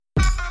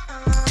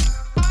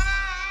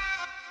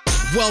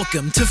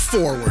Welcome to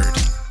Forward,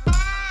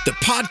 the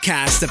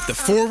podcast of the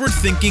Forward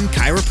Thinking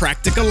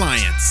Chiropractic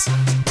Alliance.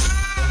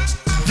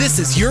 This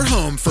is your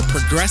home for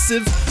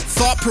progressive,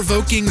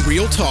 thought-provoking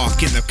real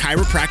talk in the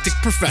chiropractic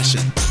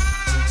profession,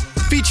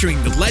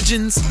 featuring the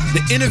legends,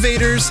 the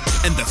innovators,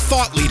 and the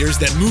thought leaders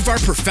that move our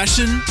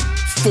profession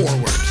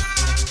forward.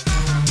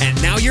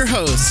 And now your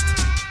host,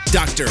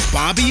 Dr.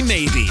 Bobby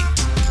Maybe.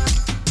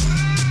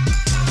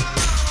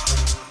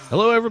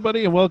 Hello,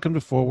 everybody, and welcome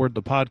to Forward,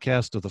 the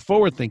podcast of the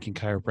Forward Thinking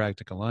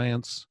Chiropractic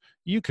Alliance.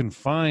 You can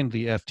find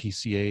the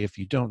FTCA, if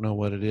you don't know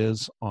what it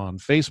is, on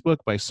Facebook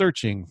by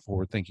searching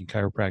Forward Thinking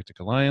Chiropractic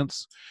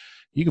Alliance.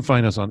 You can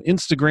find us on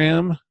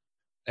Instagram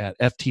at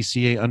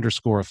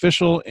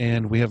FTCA_official,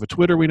 and we have a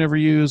Twitter we never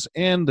use,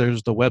 and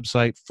there's the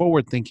website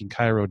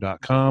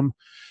forwardthinkingchiro.com.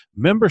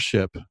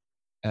 Membership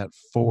at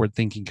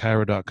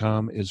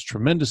forwardthinkingchiro.com is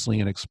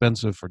tremendously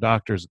inexpensive for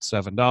doctors at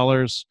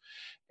 $7.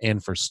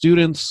 And for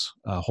students,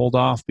 hold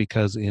off,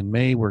 because in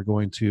May we're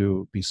going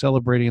to be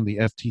celebrating the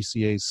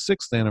FTCA's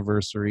 6th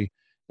anniversary,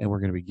 and we're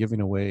going to be giving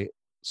away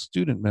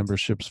student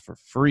memberships for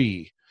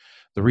free.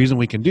 The reason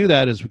we can do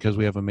that is because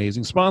we have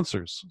amazing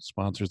sponsors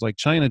like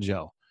China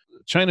Gel.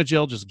 China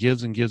Gel just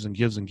gives and gives and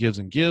gives and gives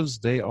and gives.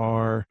 They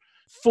are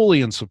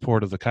fully in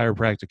support of the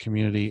chiropractic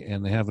community,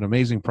 and they have an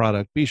amazing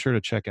product. Be sure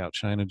to check out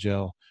China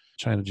Gel,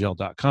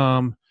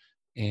 ChinaGel.com,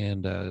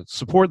 and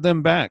support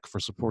them back for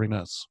supporting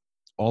us.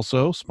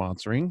 Also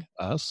sponsoring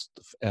us,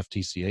 the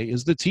FTCA,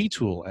 is the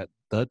T-Tool at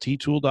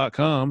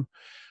thettool.com,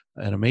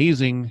 an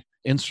amazing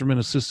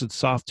instrument-assisted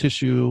soft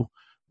tissue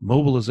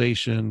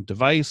mobilization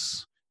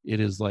device. It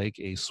is like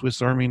a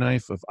Swiss Army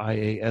knife of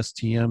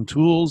IASTM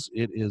tools.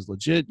 It is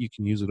legit. You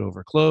can use it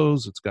over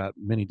clothes. It's got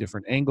many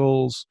different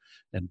angles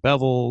and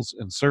bevels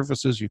and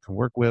surfaces you can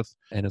work with,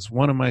 and it's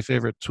one of my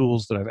favorite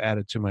tools that I've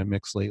added to my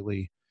mix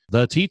lately,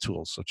 the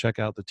T-Tool. So check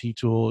out the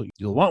T-Tool.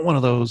 You'll want one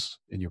of those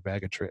in your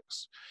bag of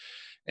tricks.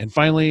 And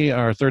finally,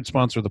 our third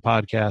sponsor of the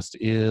podcast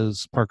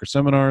is Parker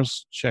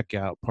Seminars. Check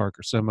out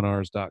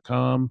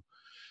parkerseminars.com.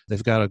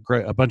 They've got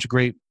a bunch of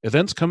great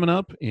events coming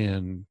up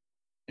in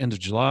end of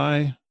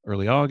July,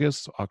 early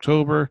August,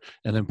 October,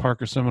 and then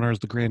Parker Seminars,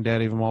 the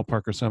granddaddy of them all,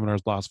 Parker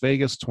Seminars Las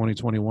Vegas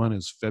 2021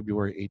 is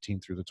February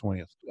 18th through the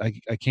 20th.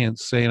 I can't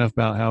say enough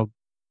about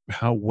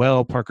how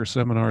well Parker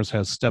Seminars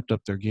has stepped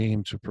up their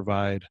game to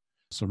provide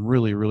some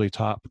really, really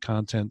top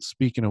content.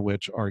 Speaking of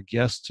which, our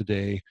guest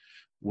today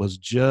was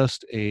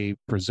just a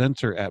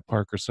presenter at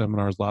Parker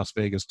Seminars Las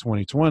Vegas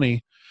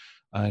 2020,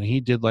 and he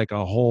did like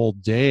a whole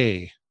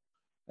day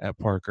at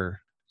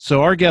Parker.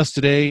 So our guest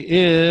today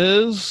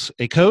is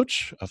a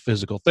coach, a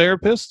physical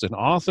therapist, an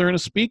author, and a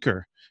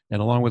speaker.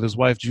 And along with his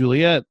wife,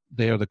 Juliet,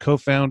 they are the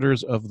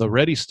co-founders of The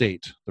Ready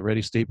State. The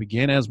Ready State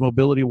began as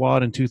Mobility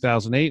WOD in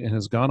 2008 and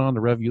has gone on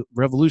to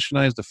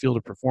revolutionize the field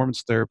of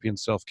performance therapy and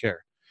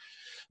self-care.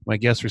 My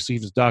guest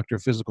received his Doctor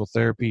of Physical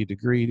Therapy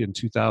degree in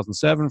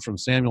 2007 from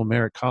Samuel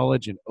Merritt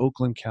College in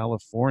Oakland,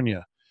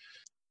 California.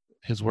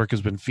 His work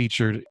has been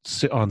featured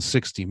on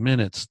 60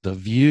 Minutes, The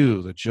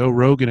View, The Joe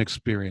Rogan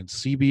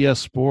Experience, CBS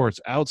Sports,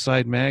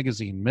 Outside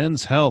Magazine,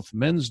 Men's Health,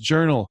 Men's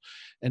Journal,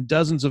 and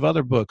dozens of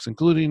other books,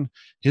 including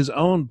his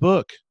own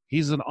book.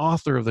 He's an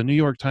author of the New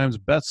York Times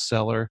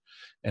bestseller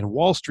and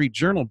Wall Street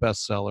Journal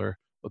bestseller,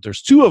 but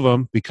there's two of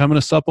them, Becoming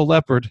a Supple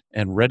Leopard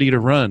and Ready to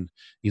Run.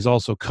 He's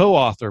also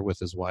co-author with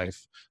his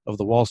wife of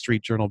the Wall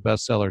Street Journal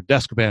bestseller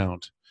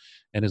Deskbound.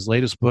 And his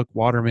latest book,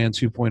 Waterman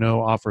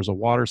 2.0, offers a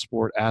water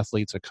sport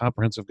athletes a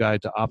comprehensive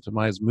guide to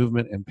optimize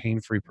movement and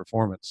pain-free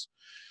performance.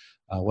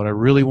 What I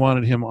really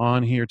wanted him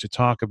on here to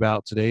talk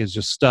about today is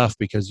just stuff,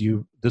 because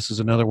this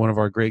is another one of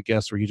our great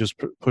guests where you just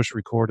push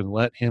record and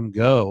let him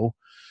go.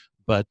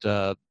 But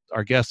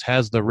our guest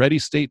has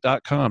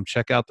thereadystate.com.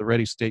 Check out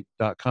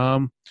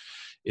thereadystate.com.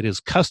 It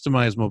is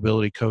customized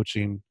mobility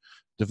coaching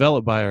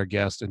developed by our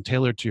guest and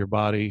tailored to your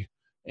body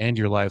and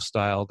your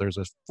lifestyle. There's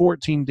a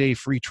 14-day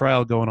free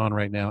trial going on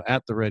right now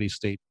at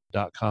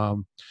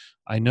thereadystate.com.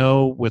 I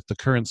know with the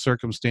current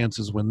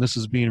circumstances when this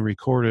is being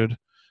recorded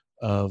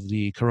of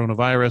the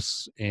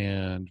coronavirus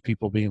and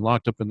people being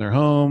locked up in their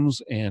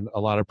homes, and a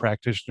lot of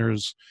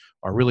practitioners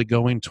are really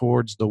going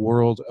towards the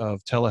world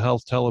of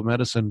telehealth,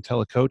 telemedicine,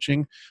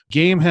 telecoaching.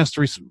 Game has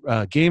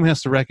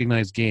to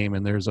recognize game,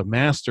 and there's a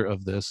master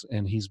of this,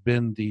 and he's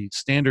been the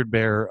standard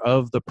bearer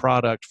of the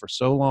product for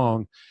so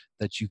long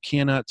that you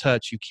cannot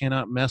touch, you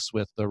cannot mess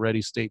with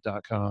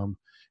thereadystate.com,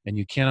 and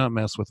you cannot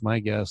mess with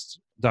my guest,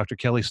 Dr.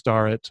 Kelly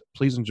Starrett.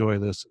 Please enjoy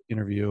this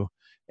interview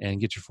and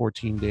get your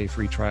 14-day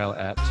free trial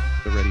at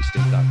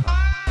thereadystate.com.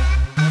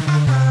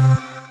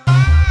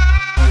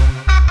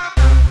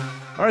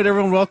 All right,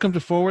 everyone, welcome to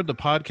Forward, the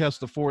podcast,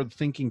 the Forward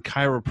Thinking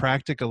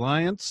Chiropractic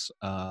Alliance.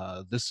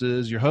 This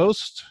is your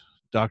host,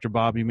 Dr.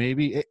 Bobby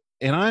Maybe,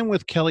 and I'm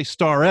with Kelly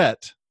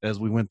Starrett as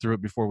we went through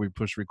it before we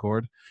push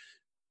record.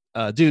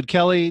 Dude,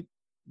 Kelly,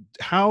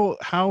 how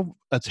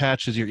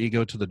attached is your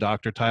ego to the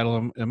doctor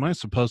title? Am I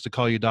supposed to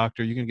call you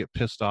doctor? You gonna get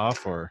pissed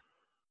off or?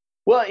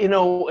 Well,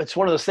 it's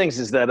one of those things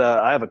is that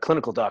I have a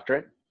clinical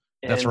doctorate.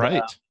 That's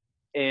right.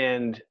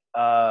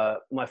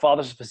 My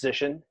father's a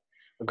physician.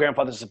 My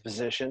grandfather's a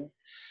physician.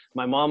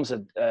 My mom's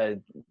a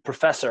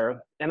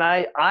professor, and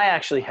I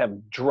actually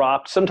have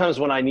dropped sometimes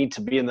when I need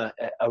to be in a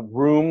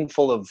room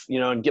full of,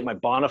 and get my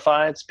bona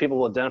fides. People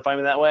will identify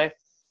me that way.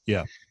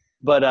 Yeah.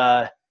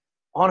 But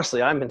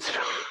honestly, I'm in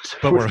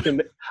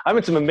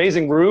some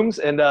amazing rooms,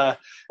 and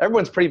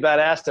everyone's pretty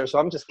badass there. So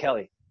I'm just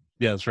Kelly.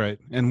 Yeah, that's right.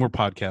 And we're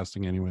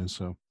podcasting anyway,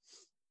 so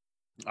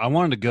I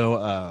wanted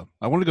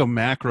to go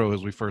macro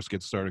as we first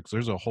get started, because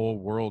there's a whole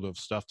world of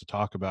stuff to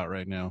talk about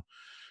right now.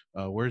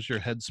 Where's your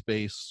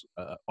headspace?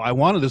 I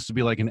wanted this to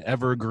be like an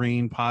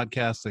evergreen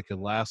podcast that could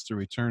last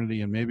through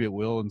eternity, and maybe it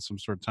will in some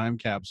sort of time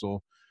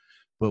capsule.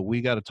 But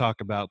we got to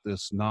talk about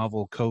this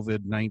novel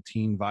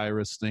COVID-19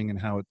 virus thing and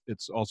how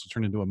it's also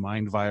turned into a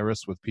mind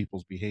virus with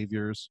people's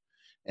behaviors,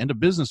 and a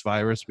business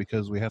virus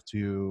because we have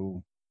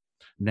to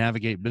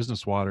navigate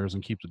business waters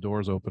and keep the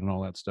doors open and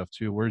all that stuff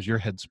too. Where's your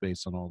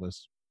headspace on all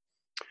this?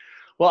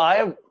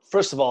 Well,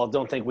 first of all,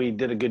 don't think we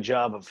did a good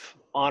job of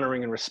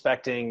honoring and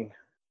respecting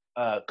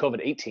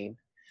COVID-18.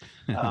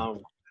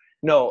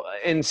 No,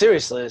 in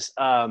seriousness,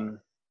 I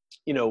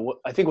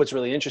think what's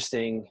really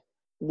interesting,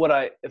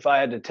 if I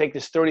had to take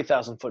this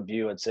 30,000 foot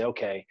view, I'd say,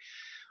 okay,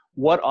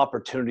 what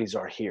opportunities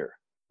are here,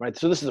 right?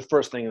 So this is the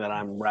first thing that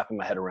I'm wrapping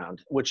my head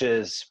around, which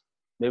is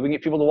maybe we can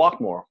get people to walk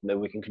more. Maybe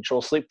we can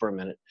control sleep for a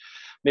minute.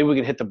 Maybe we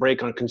can hit the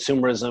brake on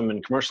consumerism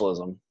and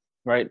commercialism,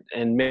 right?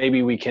 And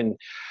maybe we can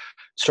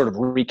sort of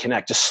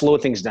reconnect, just slow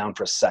things down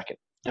for a second.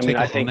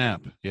 I think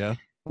nap. Yeah.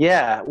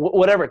 Yeah,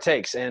 whatever it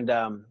takes. And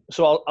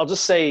so I'll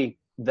just say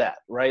that,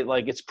 right?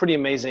 Like, it's pretty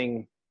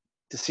amazing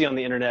to see on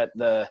the internet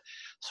the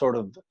sort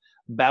of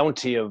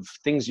bounty of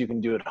things you can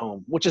do at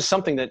home, which is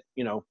something that,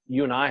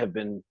 you and I have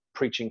been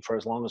preaching for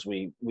as long as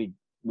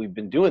we've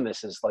been doing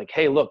this, is like,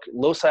 hey, look,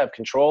 loci of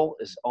control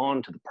is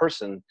on to the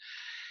person.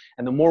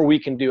 And the more we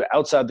can do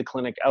outside the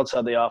clinic,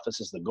 outside the office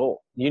is the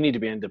goal. You need to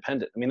be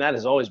independent. I mean, that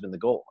has always been the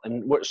goal.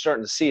 And what we're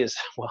starting to see is,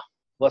 well,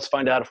 let's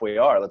find out if we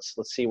are. Let's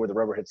see where the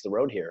rubber hits the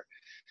road here.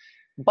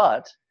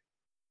 But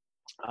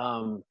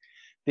the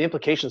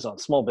implications on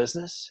small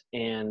business,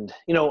 and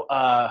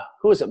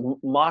who is it?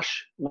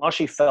 Moshe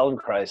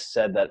Feldenkrais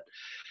said that,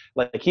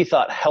 like, he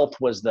thought health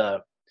was I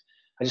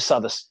just saw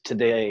this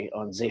today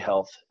on Z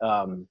Health.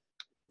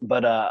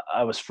 But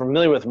I was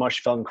familiar with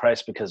Moshe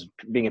Feldenkrais because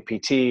being a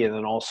PT, and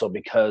then also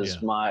because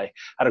I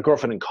had a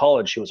girlfriend in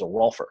college. She was a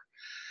Rolfer,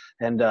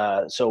 and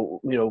so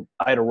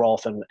I had a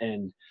Rolf,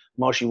 and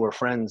Moshe were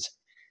friends.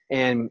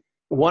 And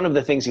one of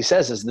the things he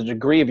says is the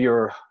degree of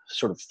your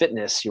sort of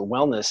fitness, your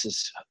wellness,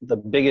 is the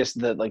biggest,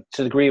 to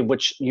the degree of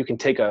which you can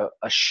take a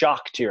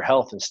shock to your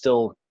health and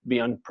still be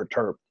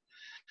unperturbed,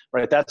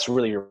 right? That's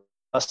really your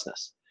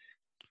robustness.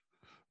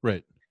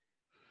 Right.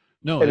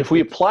 No. And if we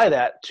apply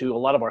that to a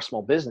lot of our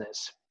small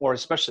business, or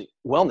especially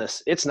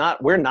wellness,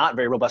 we're not a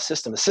very robust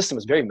system. The system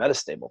is very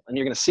metastable, and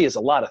you're going to see as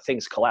a lot of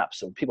things collapse.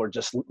 So people are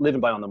just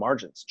living by on the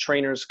margins.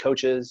 Trainers,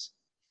 coaches,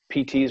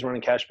 PTs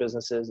running cash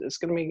businesses. It's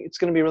going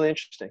to be really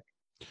interesting.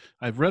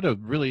 I've read a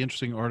really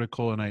interesting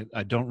article, and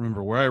I don't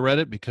remember where I read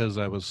it because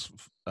I was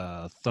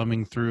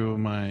thumbing through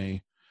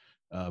my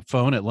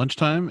phone at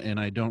lunchtime, and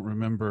I don't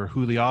remember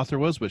who the author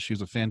was, but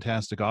she's a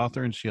fantastic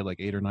author, and she had like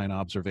 8 or 9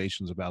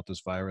 observations about this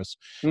virus.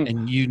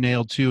 And you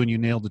nailed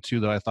the two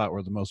that I thought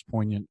were the most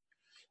poignant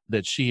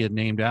that she had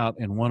named out.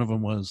 And one of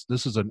them was,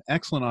 this is an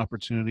excellent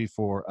opportunity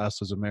for us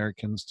as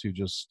Americans to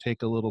just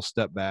take a little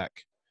step back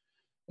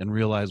and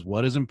realize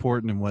what is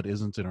important and what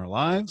isn't in our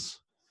lives.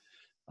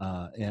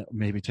 And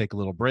maybe take a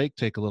little break,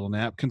 take a little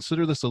nap.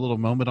 Consider this a little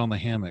moment on the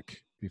hammock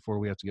before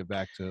we have to get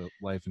back to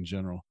life in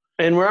general.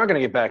 And we're not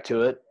going to get back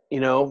to it,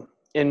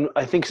 and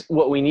I think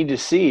what we need to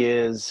see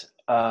is,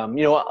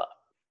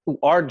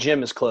 our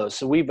gym is closed.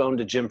 So we've owned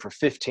a gym for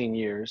 15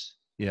 years.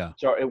 Yeah.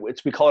 So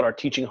we call it our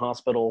teaching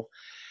hospital.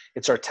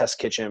 It's our test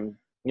kitchen.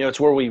 It's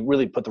where we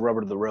really put the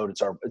rubber to the road.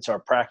 It's our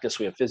practice.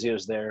 We have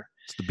physios there.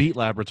 It's the beat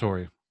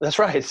laboratory. That's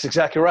right. It's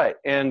exactly right.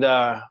 And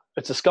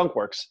it's a skunk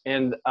works.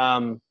 And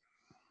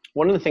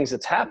one of the things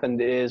that's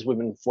happened is we've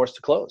been forced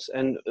to close,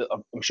 and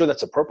I'm sure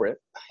that's appropriate.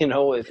 It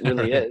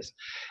really is.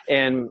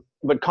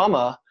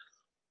 But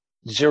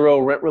zero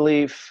rent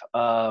relief.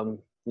 My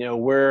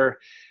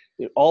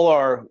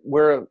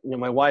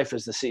wife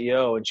is the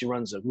CEO, and she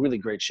runs a really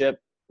great ship,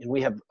 and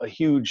we have a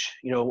huge,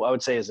 I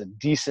would say, is a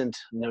decent,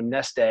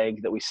 nest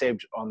egg that we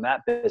saved on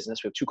that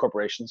business. We have 2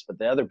 corporations, but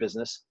the other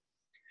business,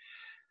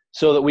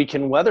 so that we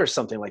can weather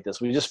something like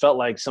this. We just felt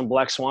like some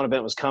black swan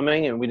event was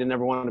coming, and we didn't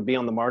ever want to be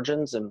on the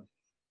margins. And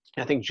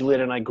I think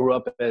Juliet and I grew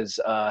up as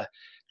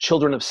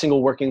children of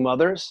single working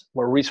mothers,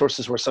 where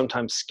resources were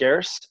sometimes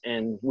scarce,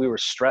 and we were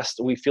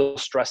stressed. We feel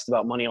stressed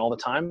about money all the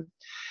time.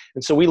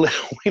 And so we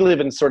live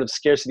in sort of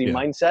scarcity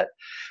mindset.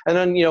 And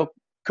then,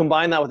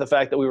 combine that with the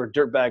fact that we were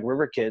dirtbag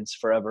river kids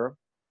forever,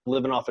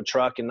 living off a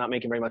truck and not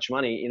making very much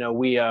money.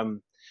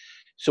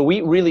 So we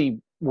really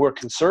were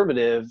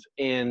conservative,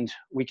 and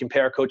we can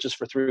pay our coaches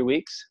for 3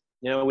 weeks.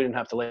 We didn't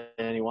have to lay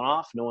anyone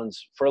off. No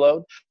one's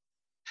furloughed.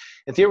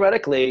 And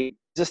theoretically,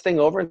 this thing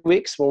over in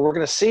weeks, well, we're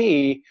going to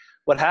see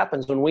what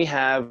happens when we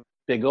have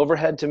big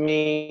overhead to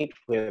meet,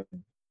 we have,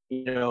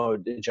 a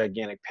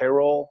gigantic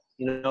payroll.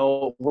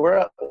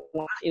 We're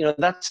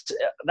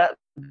that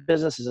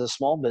business is a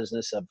small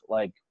business of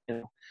like,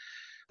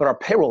 but our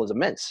payroll is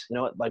immense,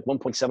 at like $1.7,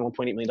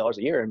 $1.8 million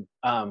a year.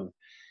 And,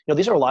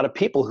 these are a lot of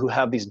people who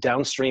have these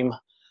downstream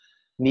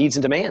needs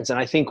and demands. And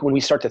I think when we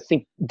start to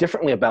think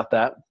differently about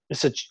that,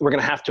 we're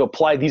going to have to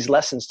apply these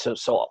lessons to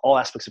all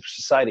aspects of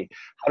society.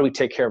 How do we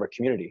take care of our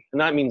community?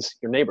 And that means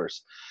your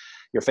neighbors,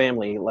 your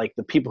family, like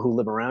the people who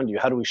live around you.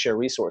 How do we share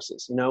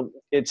resources? We're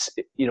going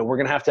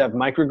to have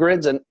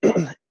microgrids, and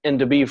and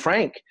to be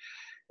frank,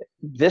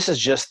 this is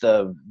just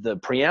the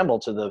preamble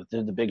to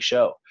the big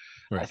show.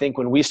 Right. I think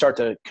when we start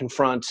to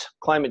confront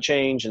climate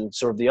change and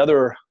sort of the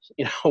other,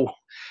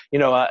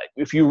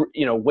 if you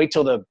wait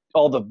till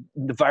all the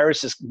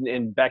viruses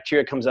and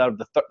bacteria comes out of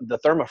the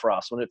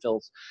thermofrost when it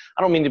fills.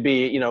 I don't mean to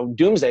be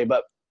doomsday,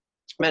 but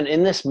man,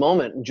 in this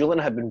moment, Julie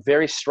and I have been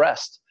very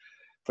stressed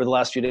for the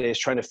last few days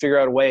trying to figure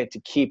out a way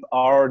to keep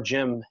our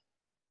gym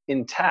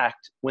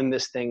intact when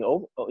this thing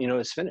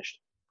is finished.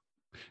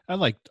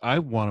 I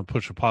want to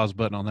push a pause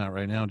button on that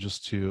right now.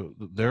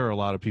 There are a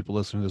lot of people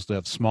listening to this that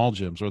have small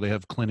gyms or they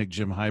have clinic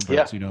gym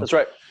hybrids. Yeah, that's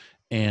right.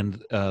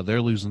 And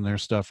they're losing their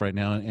stuff right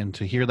now. And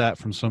to hear that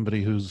from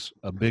somebody who's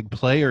a big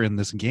player in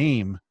this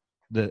game,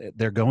 that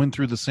they're going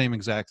through the same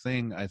exact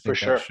thing, I think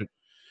that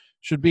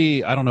should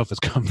be, I don't know if it's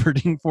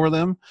comforting for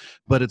them,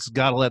 but it's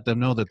got to let them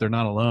know that they're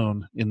not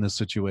alone in this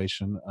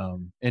situation.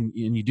 And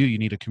you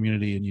need a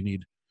community, and you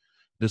need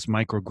this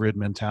microgrid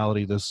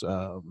mentality, this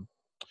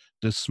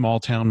small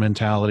town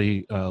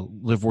mentality,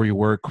 live where you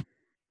work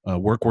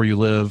where you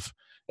live.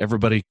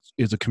 Everybody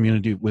is a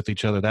community with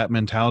each other. That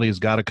mentality has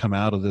got to come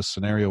out of this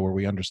scenario where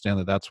we understand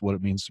that that's what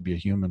it means to be a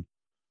human.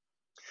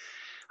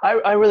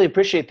 I really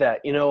appreciate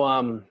that.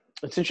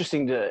 It's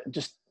interesting to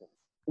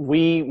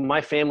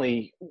my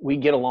family, we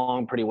get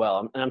along pretty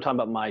well. And I'm talking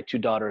about my two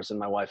daughters and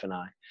my wife and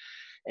I.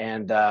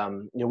 And,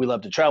 we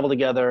love to travel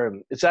together.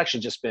 And it's actually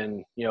just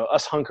been,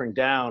 us hunkering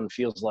down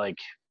feels like,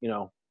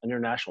 an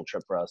international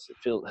trip for us.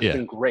 Has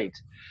been great.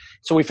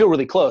 So we feel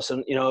really close.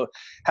 And,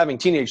 having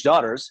teenage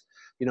daughters,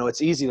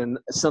 it's easy to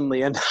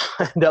suddenly end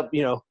up,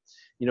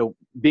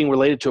 being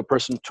related to a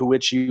person to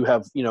which you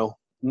have,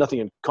 nothing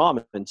in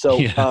common. And so,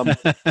 well,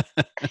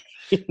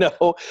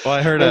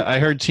 I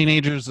heard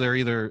teenagers,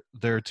 there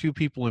are two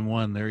people in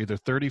one. They're either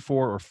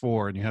 34 or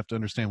 4, and you have to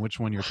understand which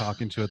one you're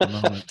talking to at the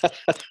moment.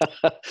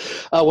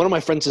 One of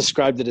my friends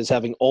described it as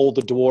having all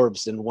the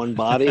dwarves in one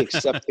body,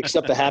 except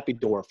the happy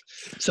dwarf.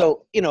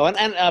 So, and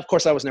of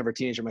course I was never a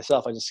teenager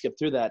myself. I just skipped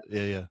through that,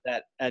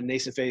 that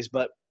nascent phase.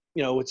 But,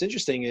 what's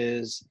interesting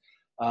is,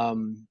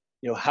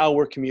 how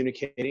we're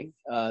communicating,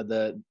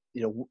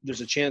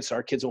 there's a chance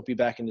our kids won't be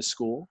back into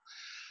school.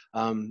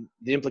 The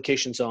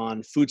implications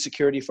on food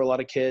security for a lot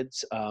of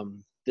kids.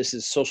 This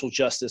is social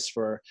justice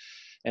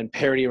and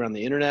parity around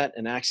the internet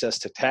and access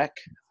to tech.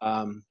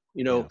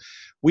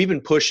 We've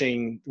been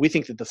pushing, we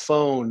think that the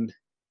phone,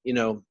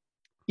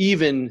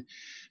 even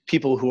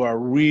people who are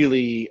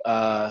really,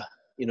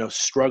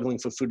 struggling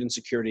for food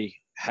insecurity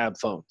have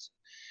phones.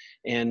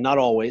 And not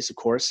always, of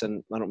course,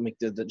 and I don't make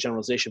the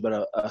generalization, but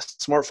a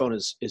smartphone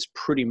is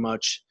pretty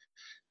much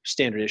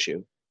standard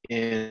issue.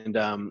 And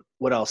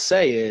what I'll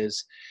say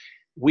is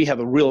we have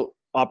a real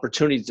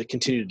opportunity to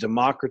continue to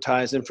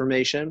democratize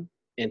information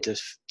and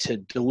to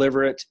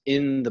deliver it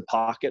in the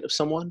pocket of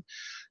someone.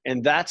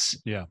 And that's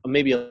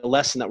maybe a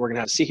lesson that we're going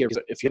to have to see here.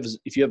 If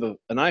you have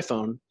an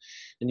iPhone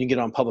and you get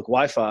on public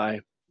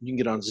Wi-Fi, you can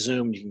get on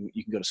Zoom,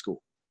 you can go to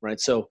school, right?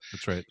 So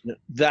that's right.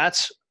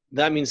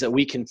 That means that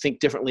we can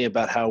think differently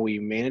about how we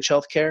manage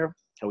healthcare,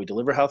 how we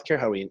deliver healthcare,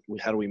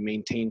 how do we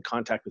maintain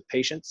contact with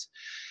patients,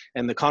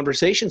 and the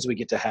conversations we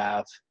get to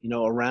have,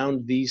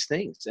 around these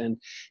things, and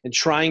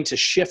trying to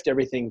shift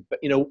everything.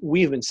 But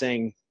we've been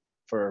saying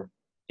for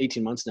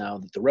 18 months now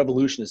that the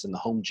revolution is in the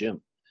home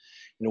gym.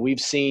 We've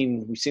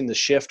seen the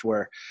shift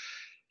where,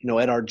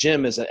 at our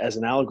gym as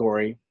an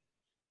allegory,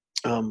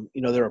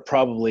 there are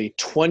probably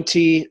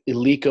 20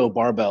 Eleiko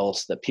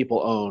barbells that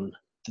people own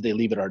that they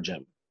leave at our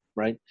gym,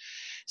 right?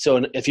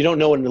 So if you don't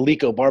know what an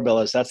Eleiko barbell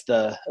is,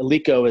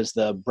 Eleiko is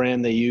the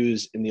brand they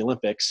use in the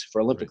Olympics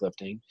for Olympic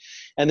lifting.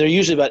 And they're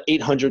usually about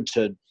 $800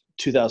 to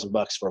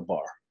 $2,000 for a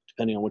bar,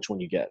 depending on which one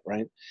you get,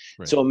 right?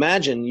 So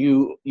imagine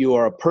you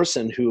are a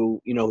person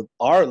who,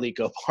 our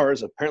Eleiko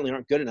bars apparently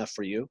aren't good enough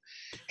for you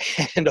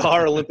and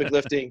our Olympic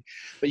lifting,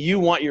 but you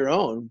want your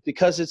own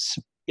because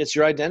it's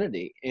your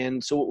identity.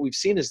 And so what we've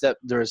seen is that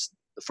there's,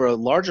 for a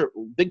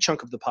big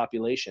chunk of the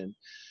population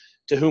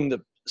to whom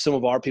some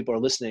of our people are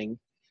listening,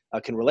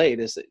 can relate,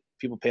 is that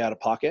people pay out of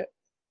pocket,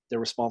 they're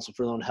responsible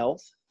for their own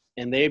health,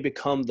 and they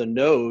become the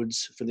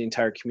nodes for the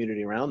entire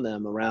community around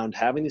them, around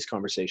having these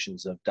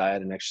conversations of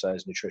diet and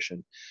exercise,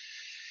 nutrition.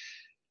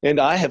 And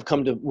I have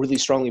come to really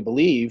strongly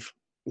believe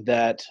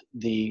that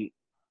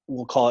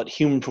we'll call it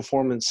human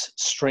performance,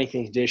 strength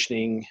and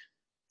conditioning,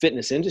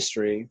 fitness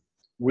industry,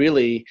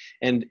 really,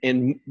 and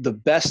the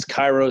best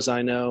chiros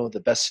I know, the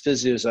best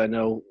physios I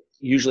know,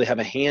 usually have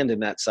a hand in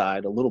that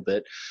side a little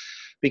bit,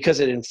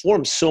 because it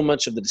informs so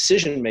much of the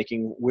decision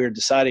making we're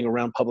deciding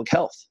around public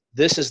health.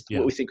 This is Yeah.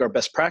 what we think our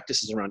best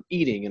practices around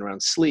eating and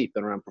around sleep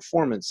and around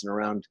performance and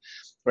around,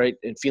 right,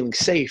 and feeling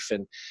safe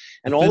and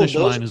The all of finish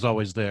those. line is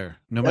always there.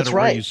 No That's matter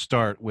where right. you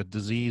start with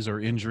disease or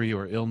injury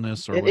or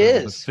illness or It whatever,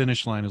 the is.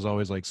 finish line is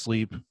always like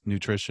sleep,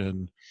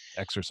 nutrition,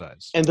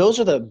 exercise. And those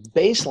are the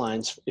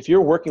baselines. If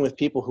you're working with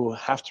people who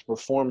have to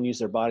perform and use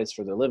their bodies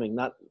for their living,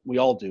 not we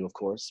all do, of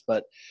course,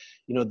 but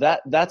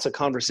that's a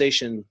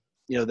conversation,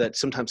 that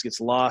sometimes gets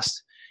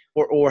lost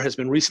or has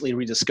been recently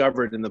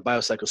rediscovered in the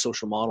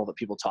biopsychosocial model that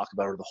people talk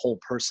about, or the whole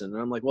person. And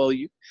I'm like, well,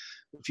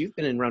 if you've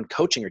been around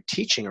coaching or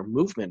teaching or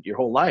movement your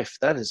whole life,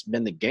 that has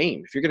been the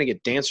game. If you're going to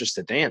get dancers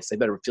to dance, they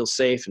better feel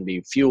safe and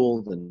be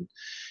fueled and,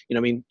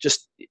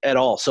 just at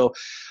all. So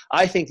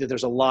I think that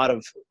there's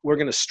we're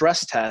going to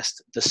stress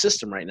test the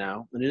system right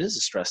now, and it is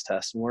a stress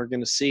test, and we're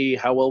going to see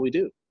how well we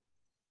do.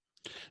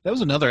 That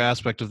was another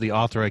aspect of the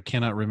author I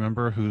cannot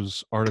remember,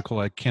 whose article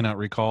I cannot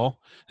recall.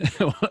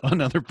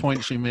 Another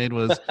point she made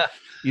was,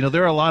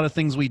 there are a lot of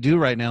things we do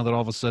right now that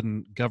all of a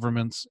sudden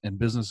governments and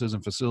businesses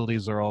and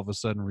facilities are all of a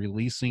sudden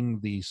releasing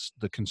the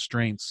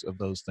constraints of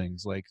those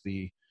things, like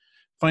the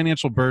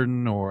financial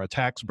burden or a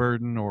tax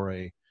burden or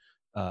a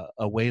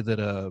way that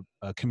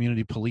a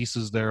community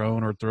polices their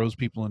own or throws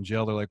people in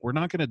jail. They're like, we're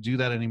not going to do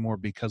that anymore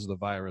because of the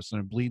virus.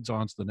 And it bleeds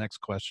on to the next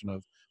question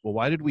of, well,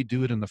 why did we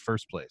do it in the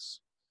first place?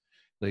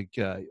 Like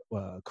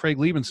Craig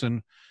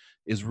Liebenson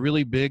is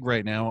really big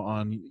right now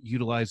on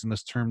utilizing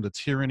this term, the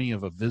tyranny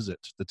of a visit,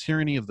 the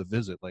tyranny of the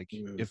visit. Like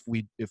if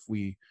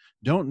we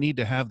don't need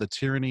to have the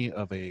tyranny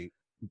of a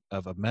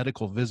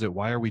medical visit,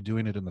 why are we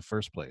doing it in the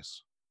first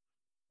place?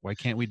 Why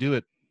can't we do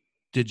it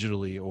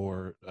digitally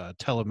or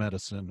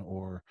telemedicine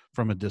or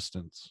from a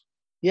distance?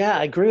 Yeah,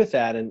 I agree with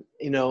that. And,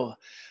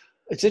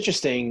 it's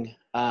interesting.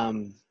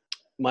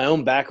 My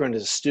own background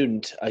as a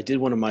student, I did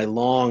one of my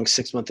long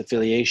 6-month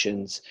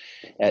affiliations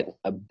at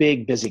a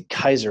big, busy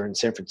Kaiser in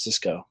San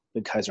Francisco,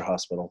 big Kaiser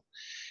hospital.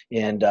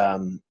 And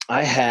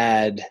I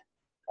had,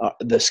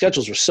 the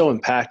schedules were so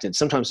impacted.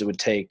 Sometimes it would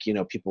take,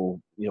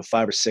 people,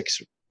 5 or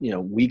 6,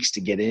 weeks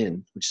to get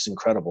in, which is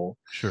incredible.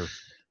 Sure.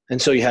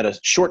 And so you had a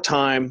short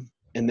time,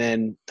 and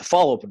then the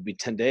follow-up would be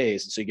 10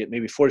 days. And so you get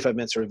maybe 45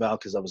 minutes of eval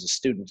because I was a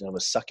student and I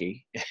was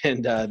sucky.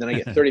 And then I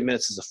get 30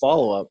 minutes as a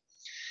follow-up.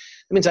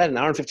 That means I had an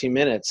hour and 15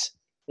 minutes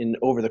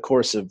over the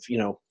course of,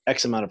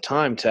 X amount of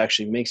time to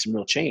actually make some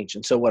real change.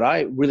 And so what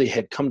I really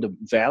had come to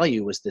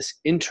value was this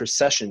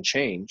intercession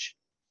change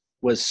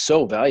was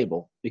so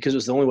valuable because it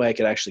was the only way I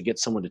could actually get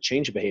someone to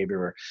change a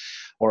behavior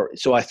or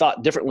so I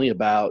thought differently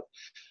about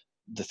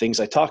the things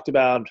I talked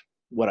about,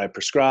 what I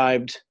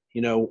prescribed,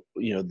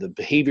 the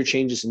behavior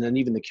changes, and then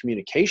even the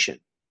communication.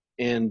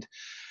 And,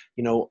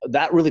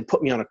 that really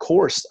put me on a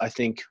course, I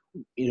think,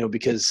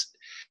 because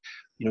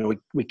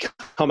we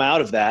come out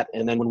of that.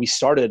 And then when we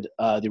started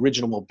the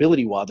original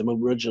Mobility WOD, the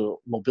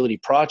original Mobility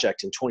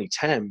Project in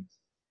 2010,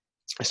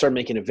 I started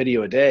making a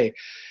video a day.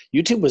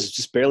 YouTube was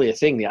just barely a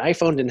thing. The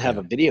iPhone didn't have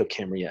a video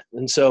camera yet.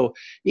 And so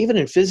even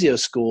in physio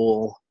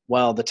school,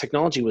 while the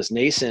technology was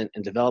nascent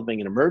and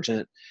developing and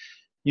emergent,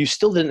 you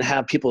still didn't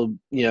have people,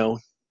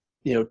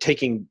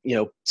 taking,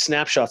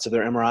 snapshots of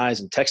their MRIs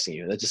and texting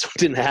you. That just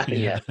didn't happen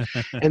yet.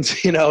 And,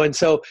 and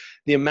so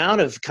the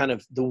amount of kind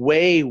of the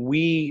way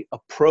we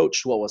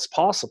approached what was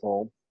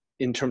possible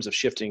in terms of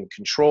shifting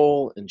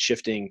control and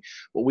shifting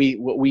what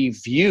we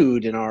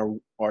viewed in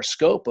our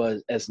scope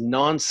as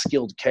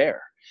non-skilled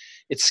care.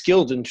 It's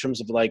skilled in terms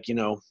of like,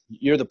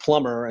 you're the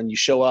plumber and you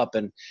show up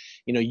and,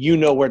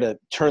 where to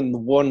turn the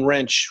one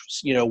wrench,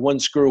 one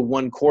screw,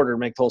 one quarter,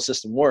 make the whole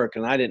system work.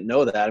 And I didn't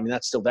know that. I mean,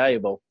 that's still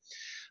valuable.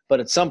 But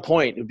at some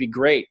point, it would be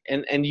great.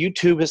 And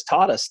YouTube has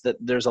taught us that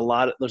there's a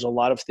lot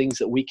of things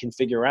that we can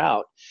figure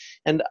out.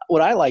 And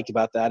what I like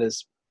about that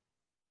is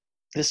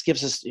this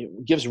gives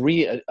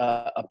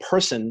a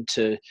person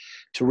to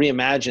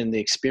reimagine the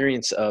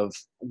experience of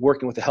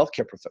working with a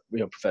healthcare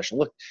professional.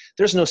 Look,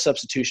 there's no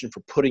substitution for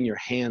putting your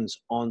hands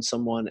on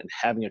someone and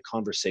having a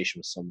conversation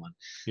with someone.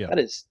 Yeah.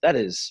 That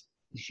is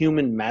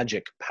human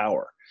magic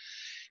power.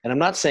 And I'm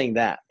not saying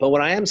that, but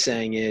what I am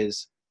saying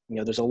is,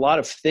 there's a lot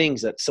of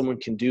things that someone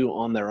can do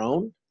on their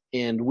own.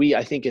 And we,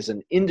 I think as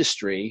an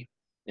industry,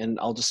 and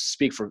I'll just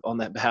speak on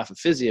that behalf of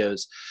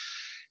physios,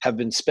 have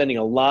been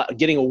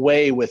getting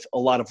away with a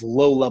lot of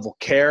low-level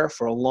care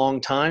for a long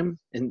time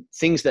and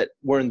things that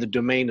were in the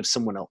domain of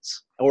someone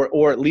else,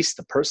 or at least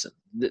the person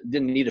that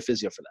didn't need a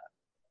physio for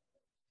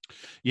that.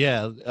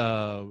 Yeah,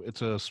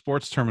 it's a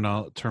sports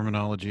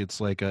terminology.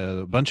 It's like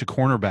a bunch of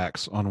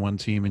cornerbacks on one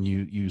team, and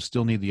you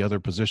still need the other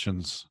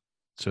positions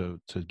to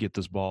get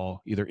this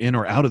ball either in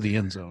or out of the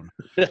end zone.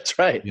 That's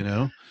right.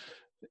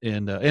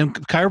 And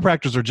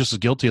chiropractors are just as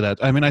guilty of that.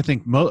 I mean, I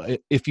think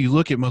if you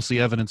look at most of the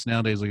evidence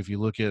nowadays, like if you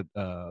look at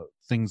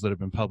things that have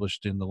been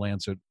published in the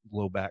Lancet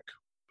Low Back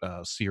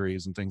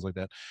series and things like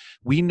that,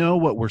 we know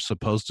what we're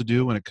supposed to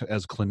do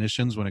as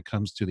clinicians when it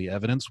comes to the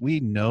evidence. We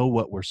know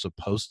what we're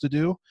supposed to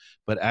do,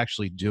 but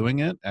actually doing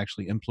it,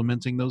 actually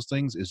implementing those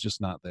things is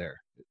just not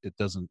there. It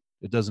doesn't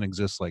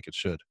exist like it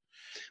should.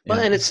 Well,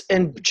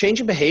 and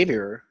changing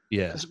behavior.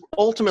 Yeah.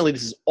 Ultimately,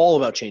 this is all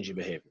about changing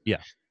behavior. Yeah.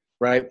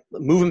 right?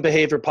 Movement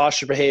behavior,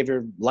 posture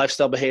behavior,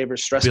 lifestyle behavior,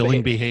 stress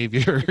Billing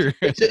behavior. behavior.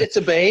 It's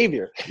a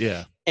behavior.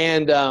 Yeah.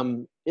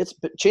 And it's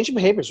changing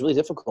behavior is really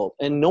difficult,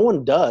 and no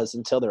one does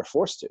until they're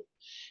forced to.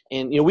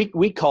 And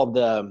we called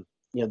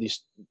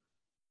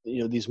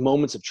these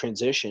moments of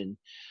transition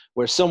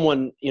where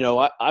someone,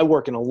 I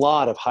work in a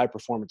lot of high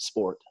performance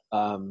sport.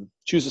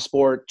 Choose a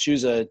sport,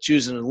 choose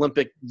an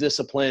Olympic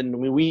discipline. I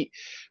mean,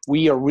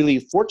 we are really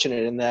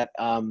fortunate in that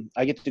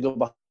I get to go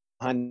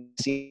behind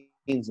the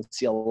scenes and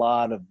see a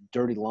lot of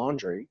dirty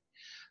laundry.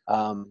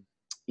 I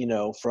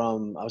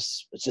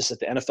was just at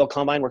the NFL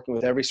Combine working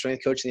with every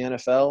strength coach in the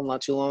NFL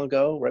not too long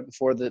ago, right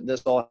before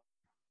this all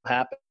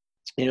happened.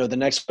 The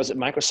next was at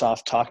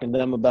Microsoft talking to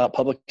them about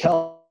public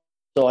health.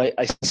 So I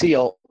see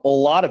a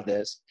lot of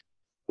this.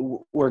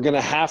 We're going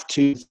to have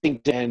to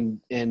think and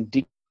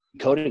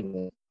decoding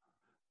it.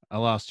 I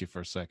lost you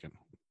for a second,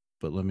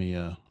 but let me,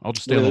 I'll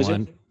just stay on the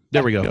line.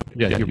 There we go.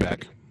 Yeah, you're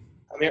back.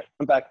 I'm here.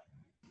 I'm back.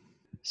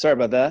 Sorry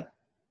about that.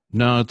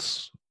 No,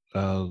 it's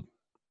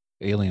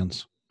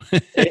aliens.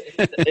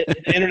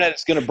 The internet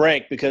is going to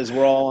break because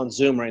we're all on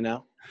Zoom right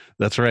now.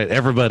 That's right.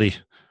 Everybody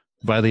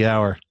by the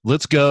hour.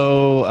 Let's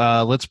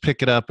go. Let's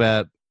pick it up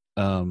at,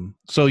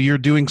 so you're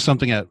doing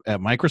something at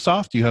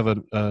Microsoft. Do you have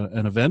an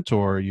event,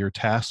 or you're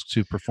tasked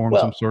to perform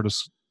some sort of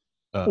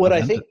what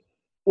event? I think,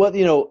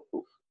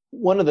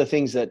 one of the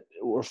things that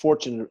we're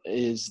fortunate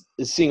is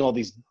seeing all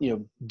these,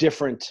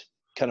 different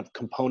kind of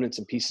components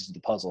and pieces of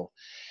the puzzle.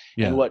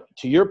 Yeah. And what,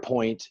 to your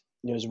point,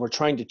 is we're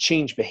trying to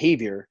change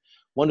behavior.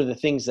 One of the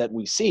things that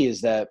we see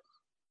is that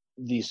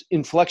these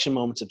inflection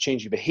moments of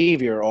changing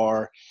behavior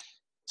are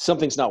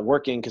something's not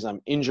working because I'm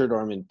injured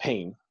or I'm in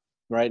pain,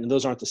 right? And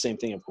those aren't the same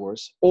thing, of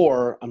course,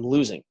 or I'm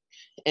losing.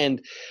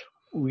 And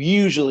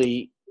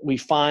usually we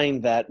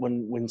find that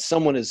when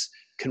someone is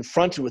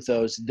confronted with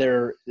those,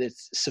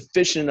 it's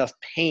sufficient enough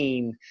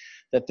pain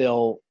that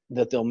they'll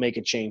make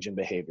a change in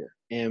behavior.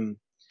 And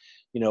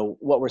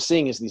what we're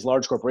seeing is these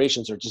large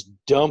corporations are just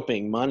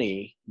dumping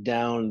money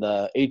down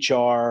the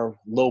HR,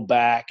 low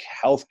back,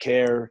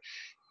 healthcare,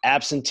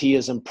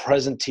 absenteeism,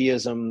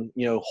 presenteeism,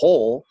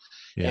 hole.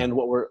 Yeah. And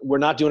what we're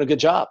not doing a good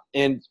job.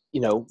 And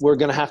we're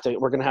gonna have to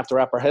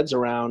wrap our heads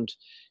around,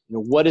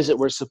 what is it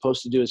we're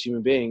supposed to do as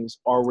human beings?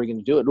 Are we going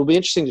to do it? It'll be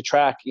interesting to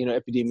track,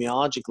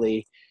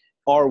 epidemiologically.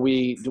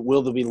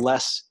 Will there be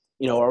less?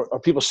 Are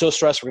people so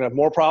stressed we're going to have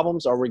more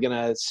problems? Are we going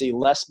to see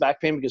less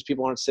back pain because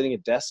people aren't sitting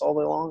at desks all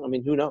day long? I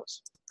mean, who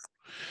knows?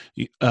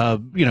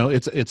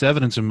 It's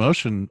evidence in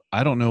motion.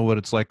 I don't know what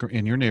it's like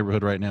in your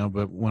neighborhood right now,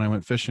 but when I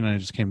went fishing, I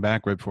just came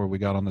back right before we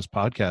got on this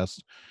podcast.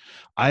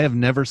 I have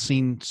never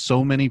seen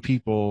so many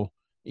people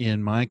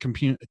in my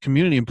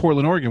community in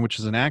Portland, Oregon, which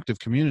is an active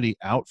community,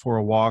 out for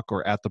a walk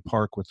or at the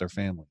park with their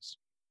families.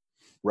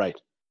 Right.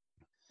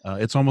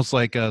 It's almost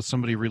like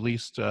somebody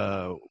released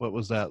what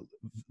was that?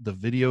 The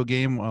video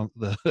game,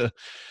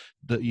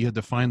 you had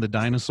to find the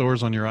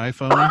dinosaurs on your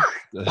iPhone.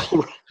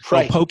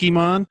 Right.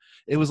 Pokemon.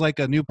 It was like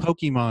a new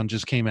Pokemon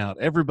just came out.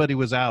 Everybody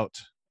was out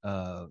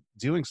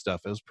doing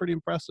stuff. It was pretty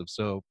impressive.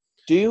 So,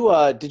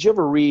 did you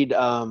ever read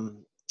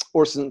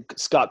Orson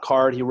Scott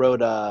Card? He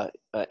wrote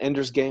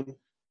Ender's Game.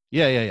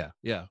 Yeah.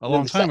 A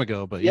long time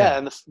ago, but yeah.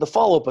 And the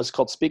follow-up was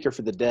called Speaker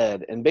for the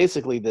Dead. And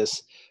basically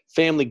this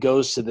family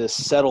goes to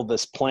settle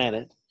this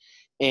planet.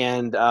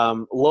 And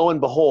lo and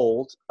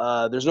behold,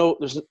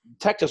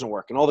 tech doesn't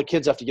work. And all the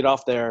kids have to get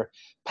off their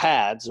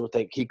pads,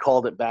 he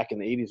called it back in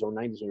the 80s or 90s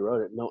when he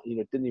wrote it. No,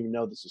 didn't even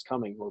know this was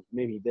coming, or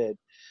maybe he did.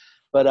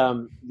 But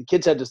the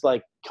kids had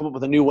to come up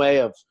with a new way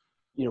of,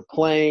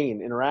 playing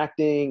and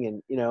interacting.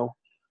 And,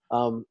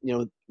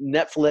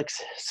 Netflix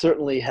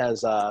certainly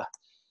has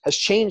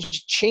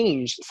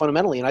changed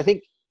fundamentally, and I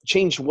think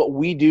changed what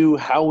we do,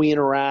 how we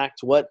interact,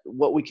 what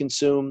we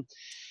consume.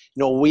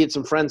 We had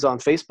some friends on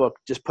Facebook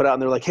just put out,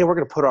 and they're like, "Hey, we're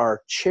going to put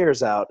our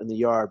chairs out in the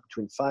yard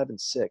between 5 and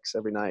 6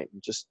 every night,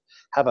 and just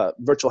have a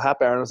virtual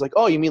happy hour." And I was like,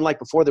 "Oh, you mean like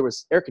before there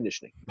was air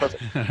conditioning?"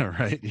 Perfect,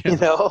 right?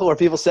 Yeah. Where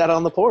people sat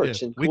on the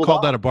porch and we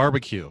called that a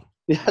barbecue.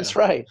 Yeah, that's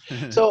right.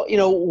 So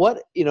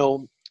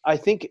I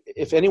think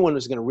if anyone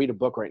was going to read a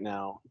book right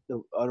now,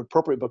 an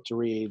appropriate book to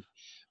read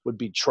would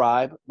be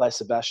Tribe by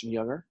Sebastian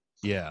Junger.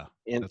 Yeah.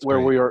 And where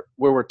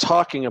we're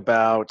talking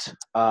about,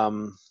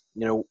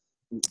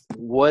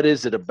 what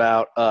is it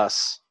about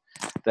us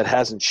that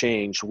hasn't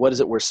changed? What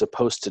is it we're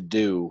supposed to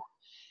do?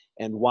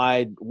 And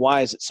why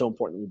is it so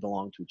important that we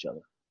belong to each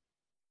other?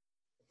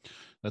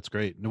 That's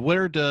great. Now,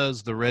 where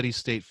does the Ready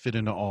State fit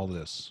into all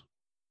this?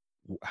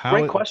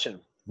 Great question.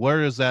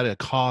 Where is that a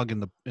cog in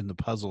the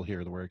puzzle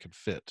here where it could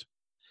fit?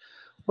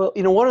 Well,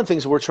 one of the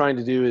things we're trying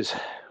to do is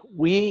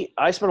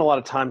I spend a lot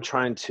of time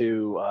trying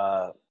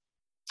to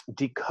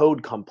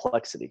decode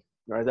complexity,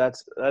 right?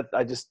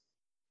 I just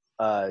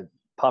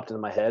popped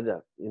into my head,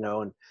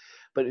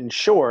 but in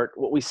short,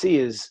 what we see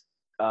is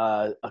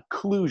a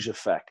kludge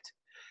effect.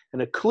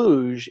 And a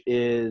kludge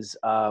is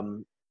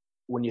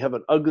when you have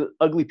an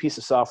ugly piece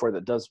of software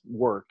that does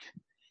work,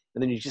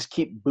 and then you just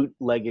keep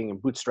bootlegging and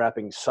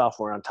bootstrapping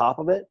software on top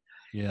of it,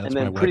 Yeah, that's And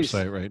my then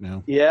website right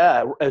now.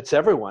 yeah, it's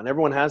everyone.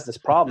 Everyone has this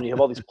problem. You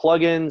have all these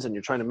plugins and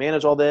you're trying to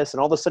manage all this,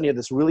 and all of a sudden you have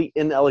this really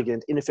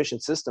inelegant,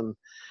 inefficient system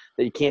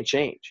that you can't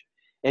change.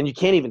 And you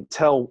can't even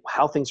tell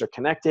how things are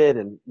connected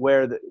and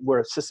where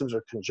systems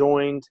are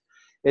conjoined.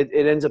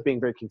 It ends up being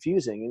very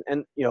confusing.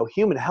 And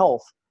human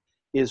health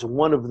is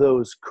one of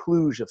those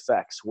kludge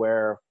effects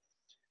where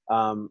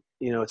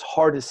it's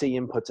hard to see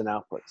inputs and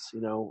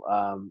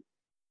outputs.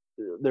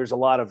 There's a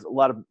lot of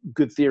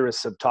good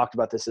theorists have talked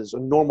about this as a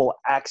normal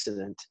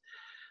accident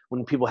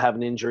when people have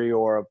an injury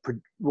or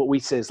what we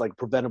say is like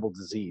preventable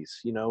disease,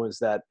 is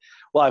that,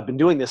 well, I've been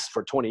doing this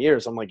for 20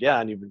 years. I'm like, yeah,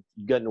 and you've been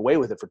getting away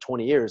with it for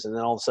 20 years. And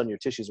then all of a sudden your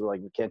tissues were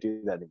like, we can't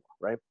do that anymore.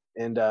 Right.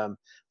 And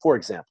for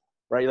example,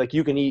 right, like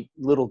you can eat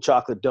little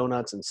chocolate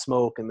donuts and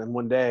smoke, and then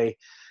one day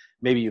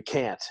maybe you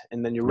can't.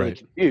 And then you're really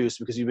confused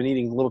because you've been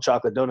eating little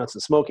chocolate donuts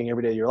and smoking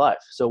every day of your life.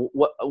 So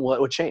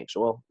what changed?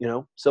 Well,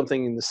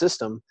 something in the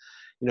system,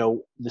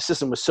 the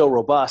system was so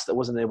robust that it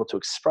wasn't able to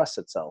express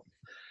itself.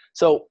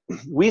 So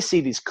we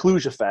see these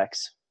kludge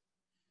effects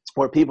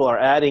where people are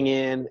adding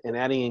in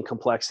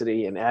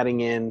complexity and adding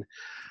in,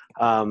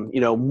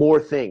 more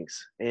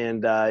things.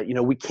 And,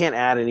 we can't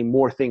add any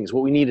more things.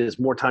 What we need is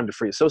more time to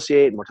free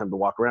associate, more time to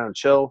walk around and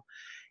chill.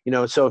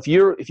 So if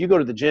you go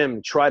to the gym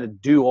and try to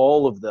do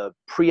all of the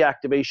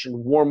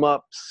pre-activation,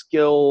 warm-up,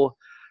 skill,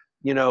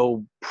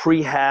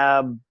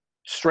 prehab,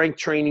 strength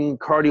training,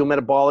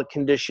 cardiometabolic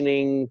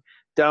conditioning,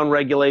 down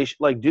regulation,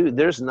 like, dude,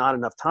 there's not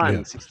enough time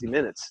in 60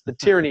 minutes. The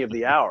tyranny of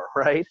the hour,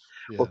 right?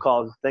 Yeah. We'll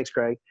call it. Thanks,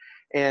 Craig.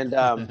 And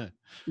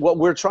what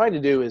we're trying to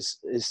do is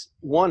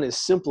one, is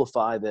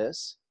simplify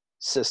this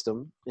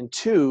system, and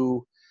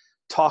two,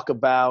 talk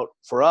about,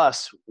 for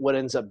us, what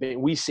ends up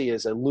being, we see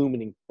as a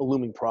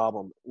looming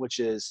problem, which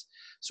is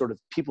sort of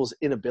people's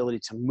inability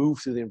to move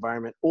through the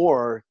environment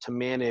or to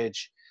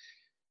manage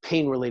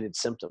pain-related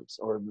symptoms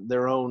or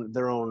their own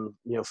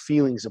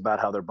feelings about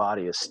how their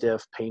body is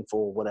stiff,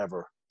 painful,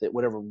 whatever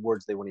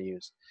words they want to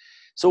use.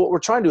 So what we're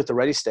trying to do with the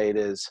Ready State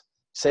is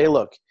say,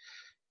 look,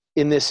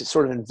 in this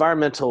sort of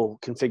environmental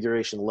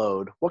configuration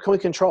load, what can we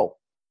control?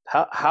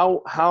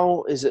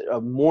 How is it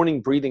a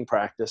morning breathing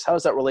practice? How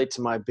does that relate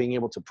to my being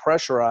able to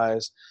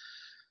pressurize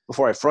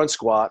before I front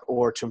squat,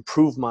 or to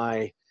improve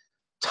my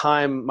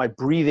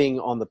breathing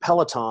on the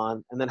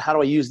Peloton? And then how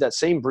do I use that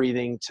same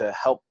breathing to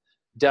help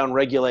down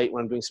regulate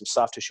when I'm doing some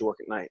soft tissue work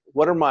at night?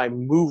 What are my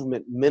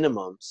movement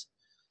minimums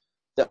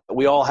that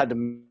we all had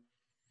to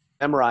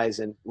memorize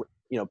in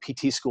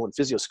PT school and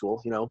physio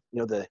school?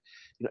 The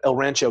El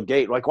Rancho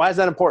gait. Like, why is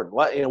that important?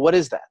 What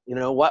is that?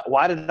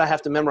 Why did I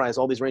have to memorize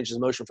all these ranges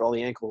of motion for all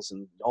the ankles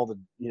and all the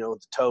the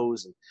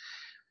toes? And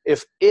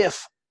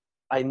if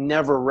I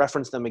never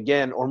reference them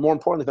again, or more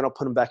importantly, if I don't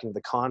put them back into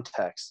the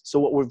context. So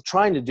what we're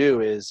trying to do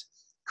is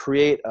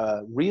create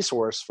a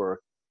resource for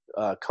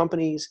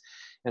companies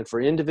and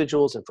for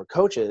individuals and for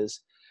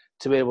coaches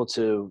to be able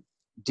to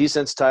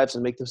desensitize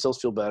and make themselves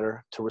feel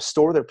better, to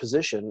restore their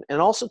position, and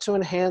also to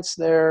enhance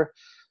their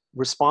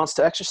response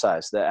to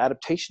exercise, the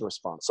adaptation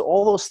response. So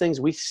all those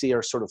things we see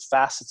are sort of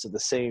facets of the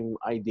same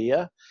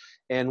idea.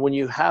 And when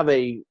you have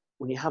a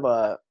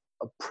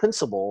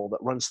principle that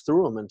runs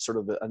through them and sort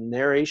of a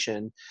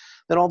narration,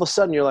 then all of a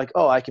sudden you're like,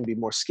 oh, I can be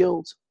more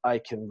skilled. I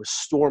can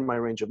restore my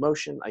range of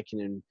motion. I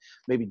can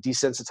maybe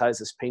desensitize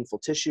this painful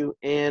tissue,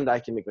 and I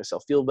can make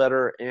myself feel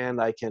better.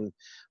 And I can,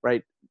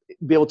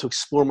 be able to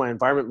explore my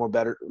environment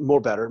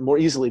more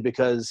easily,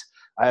 because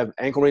I have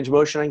ankle range of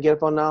motion. I can get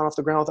up and down off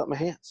the ground without my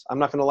hands. I'm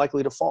not going to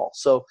likely to fall.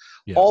 So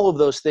all of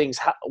those things,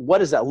 what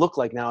does that look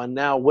like now? And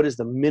now what is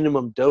the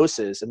minimum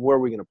doses, and where are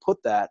we going to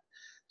put that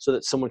so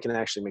that someone can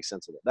actually make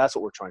sense of it? That's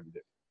what we're trying to do.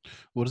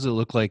 What does it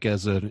look like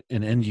as an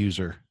end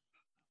user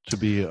to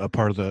be a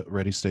part of the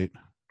Ready State?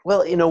 Well,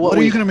 what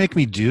are you going to make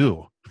me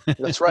do?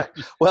 That's right.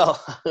 Well,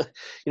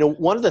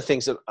 one of the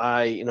things that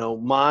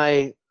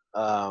my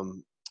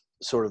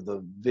sort of the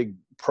big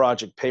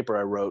project paper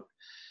I wrote,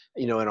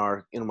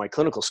 in my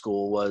clinical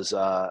school was,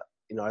 I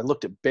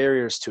looked at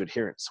barriers to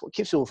adherence. What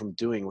keeps people from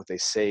doing what they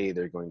say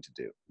they're going to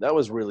do? That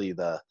was really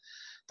the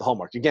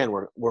hallmark. Again,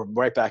 we're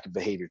right back at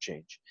behavior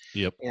change.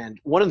 Yep. And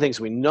one of the things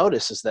we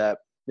notice is that,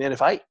 man, if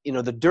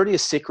the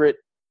dirtiest secret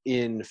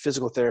in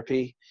physical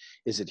therapy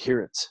is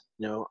adherence.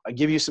 I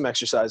give you some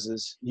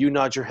exercises, you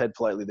nod your head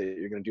politely that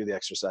you're going to do the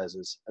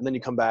exercises, and then you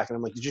come back and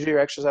I'm like, did you do your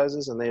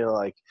exercises? And they are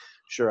like,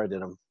 sure, I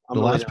did them. The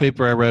last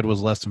paper I read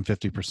was less than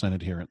 50%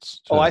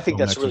 adherence. I think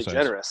that's really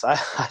generous. I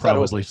thought it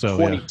was like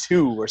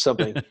 22 or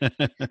something.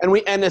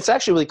 and it's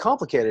actually really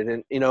complicated.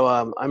 And,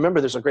 I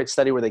remember there's a great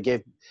study where they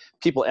gave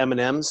people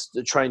M&Ms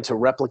trying to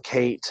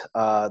replicate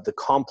the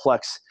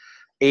complex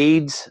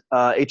AIDS,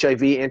 HIV,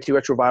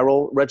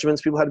 antiretroviral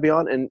regimens people had to be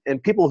on.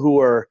 And people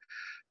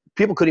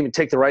couldn't even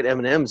take the right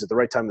M&Ms at the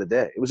right time of the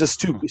day. It was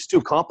just it's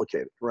too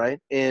complicated. Right.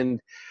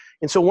 And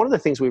so one of the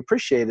things we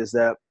appreciate is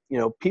that,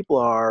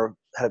 people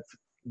have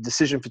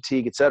decision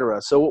fatigue, et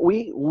cetera. So what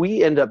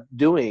we end up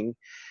doing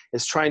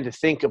is trying to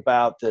think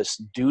about this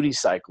duty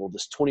cycle,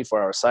 this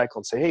 24-hour cycle,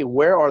 and say, hey,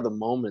 where are the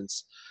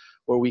moments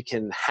where we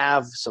can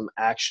have some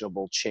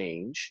actionable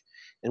change?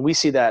 And we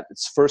see that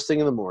it's first thing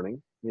in the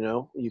morning.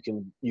 You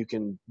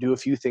can do a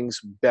few things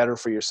better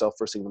for yourself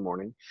first thing in the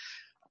morning.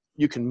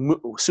 You can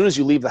as soon as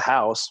you leave the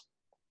house,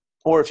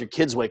 or if your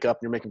kids wake up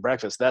and you're making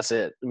breakfast, that's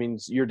it. I mean,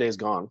 your day's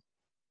gone.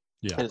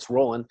 Yeah. And it's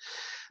rolling.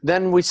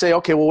 Then we say,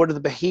 okay, well, what are the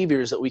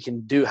behaviors that we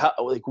can do?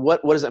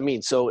 What does that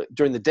mean? So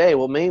during the day,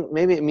 well,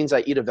 maybe it means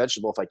I eat a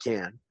vegetable if I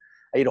can.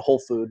 I eat a whole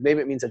food.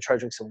 Maybe it means I try to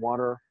drink some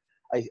water.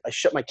 I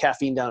shut my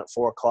caffeine down at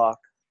 4:00.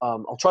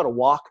 I'll try to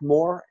walk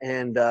more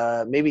and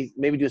maybe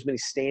do as many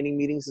standing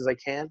meetings as I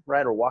can,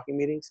 right? Or walking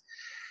meetings.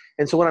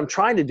 And so what I'm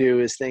trying to do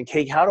is think,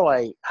 hey, how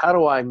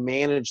do I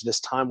manage this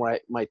time where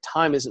my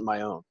time isn't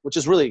my own, which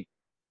is really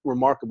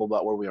remarkable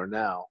about where we are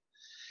now,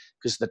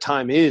 because the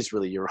time is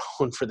really your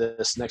own for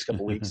this next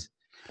couple of weeks.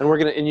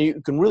 And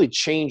you can really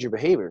change your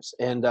behaviors.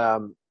 And,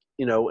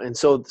 and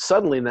so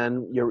suddenly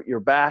then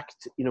you're back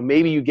to,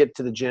 maybe you get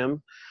to the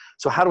gym.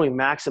 So how do we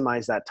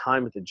maximize that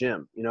time at the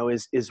gym?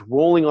 Is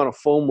rolling on a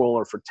foam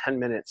roller for 10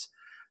 minutes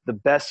the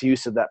best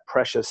use of that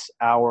precious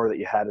hour that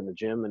you had in the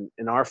gym?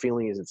 And our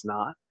feeling is it's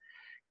not.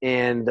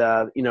 And,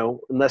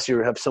 unless you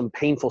have some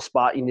painful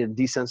spot you need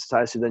to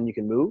desensitize so then you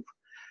can move.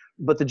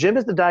 But the gym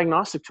is the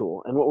diagnostic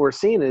tool. And what we're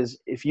seeing is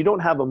if you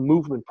don't have a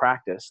movement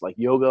practice like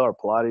yoga or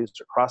Pilates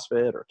or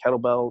CrossFit or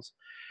kettlebells,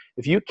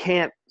 if you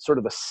can't sort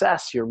of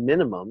assess your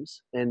minimums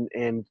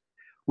and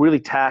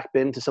really tap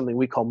into something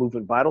we call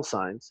movement vital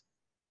signs,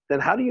 then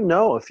how do you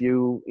know if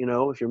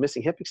you're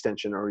missing hip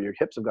extension or your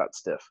hips have got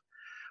stiff?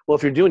 Well,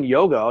 if you're doing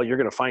yoga, you're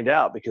going to find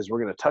out because we're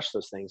going to touch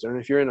those things.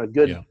 And if you're in a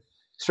good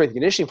strength and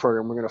conditioning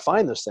program, we're going to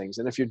find those things.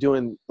 And if you're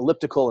doing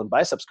elliptical and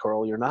biceps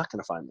curl, you're not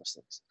going to find those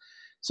things.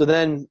 So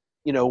then,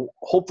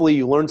 hopefully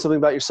you learn something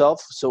about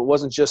yourself. So it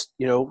wasn't just,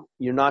 you're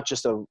not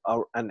just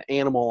an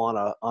animal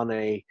on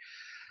a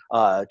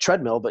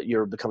treadmill, but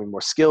you're becoming more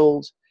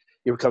skilled.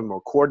 You're becoming more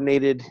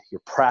coordinated.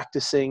 You're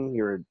practicing.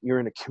 You're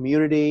in a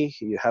community.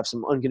 You have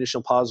some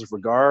unconditional positive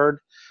regard,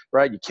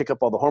 right? You kick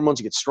up all the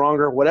hormones. You get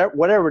stronger.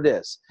 Whatever it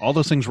is. All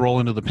those things roll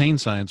into the pain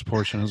science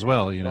portion as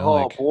well.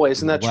 Oh boy,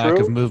 isn't that lack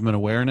true? of movement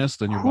awareness,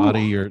 then your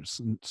body, your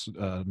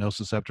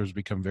nociceptors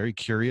become very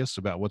curious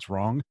about what's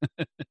wrong.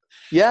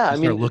 Yeah,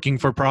 Start looking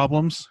for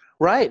problems.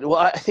 Right. Well,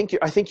 I think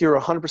you're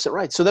 100%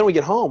 right. So then we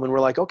get home and we're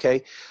like,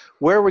 okay,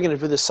 where are we going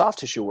to do this soft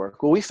tissue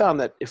work? Well, we found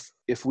that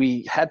if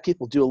we had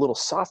people do a little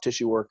soft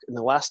tissue work in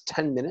the last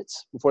 10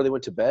 minutes before they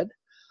went to bed,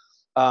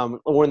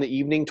 or in the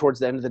evening, towards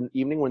the end of the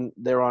evening when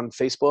they're on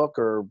Facebook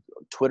or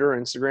Twitter,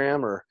 or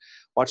Instagram, or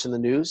watching the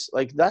news,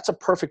 like that's a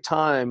perfect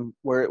time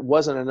where it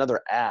wasn't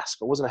another ask.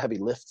 It wasn't a heavy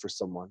lift for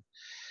someone.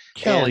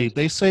 Kelly,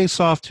 they say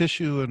soft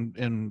tissue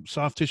and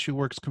soft tissue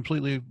work's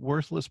completely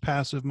worthless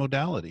passive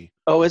modality.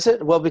 Oh, is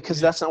it? Well, because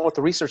that's not what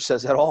the research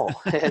says at all.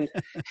 And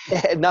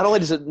not only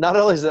is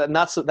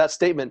that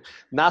statement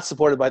not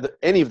supported by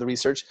any of the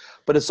research,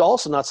 but it's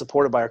also not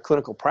supported by our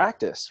clinical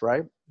practice,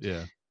 right?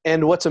 Yeah.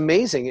 And what's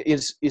amazing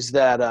is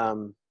that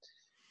and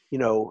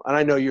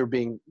I know you're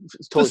being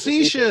totally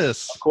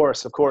facetious. Of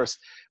course.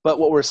 But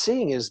what we're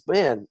seeing is,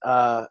 man,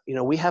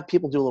 we have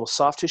people do a little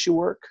soft tissue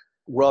work,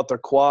 roll out their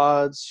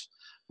quads,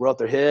 roll out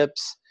their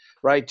hips,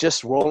 right?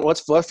 Just roll.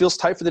 What feels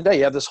tight for the day?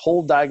 You have this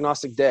whole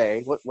diagnostic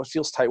day. What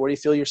feels tight? Where do you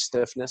feel your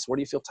stiffness? Where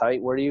do you feel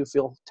tight? Where do you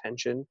feel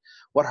tension?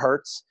 What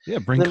hurts? Yeah,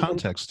 bring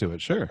context to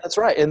it. Sure. That's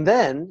right. And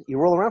then you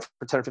roll around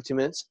for 10 or 15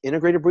 minutes,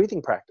 integrated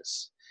breathing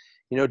practice.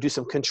 Do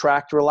some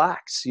contract,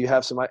 relax. You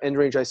have some end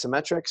range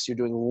isometrics. You're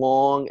doing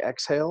long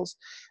exhales.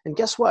 And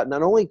guess what?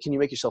 Not only can you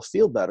make yourself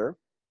feel better,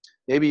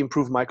 maybe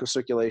improve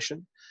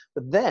microcirculation,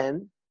 but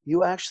then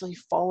you actually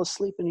fall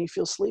asleep and you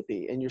feel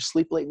sleepy and your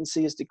sleep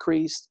latency is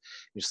decreased,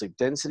 your sleep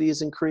density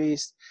is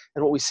increased.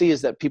 And what we see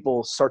is that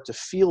people start to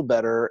feel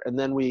better. And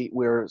then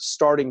we're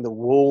starting the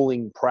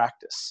rolling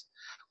practice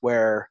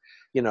where,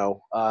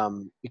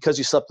 because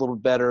you slept a little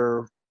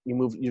better,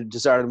 your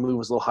desire to move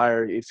was a little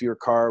higher if you're a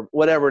carb,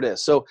 whatever it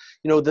is. So,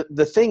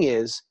 the thing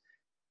is,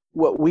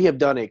 what we have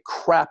done a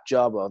crap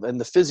job of, and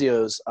the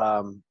physios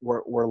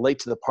were late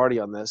to the party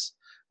on this.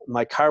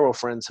 My chiro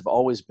friends have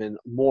always been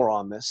more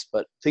on this,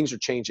 but things are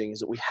changing. Is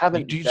that we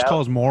haven't? Do you just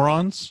call us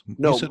morons?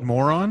 No, you said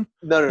moron.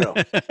 No.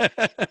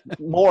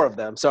 More of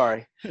them.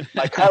 Sorry,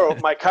 my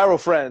chiro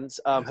friends.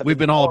 We've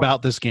been all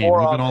about this game.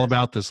 We've been all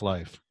about this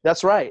life.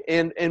 That's right.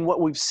 And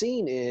what we've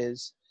seen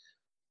is,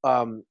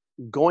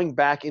 going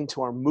back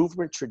into our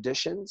movement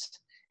traditions.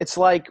 It's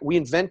like we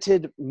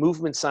invented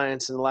movement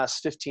science in the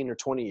last 15 or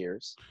 20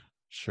 years.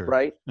 Sure.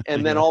 Right.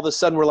 And then all of a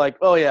sudden we're like,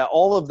 oh yeah,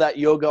 all of that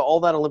yoga, all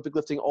that Olympic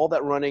lifting, all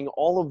that running,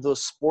 all of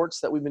those sports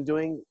that we've been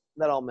doing,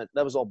 that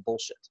was all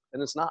bullshit.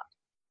 And it's not.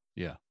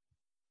 Yeah.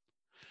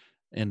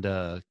 And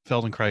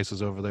Feldenkrais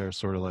is over there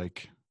sort of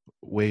like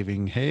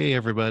waving, hey,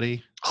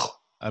 everybody,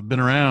 I've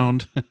been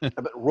around. I've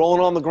been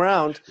rolling on the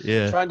ground,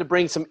 trying to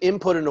bring some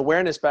input and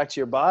awareness back to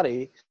your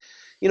body.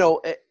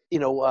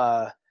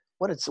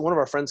 What it's one of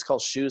our friends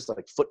calls shoes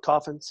like foot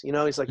coffins.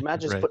 He's like,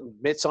 imagine just putting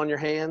mitts on your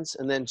hands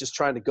and then just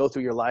trying to go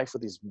through your life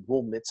with these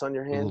wool mitts on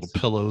your hands. Little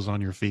pillows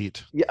on your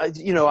feet. Yeah.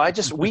 We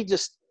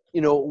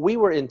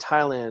were in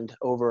Thailand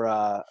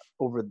over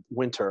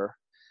winter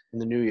in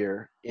the new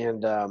year.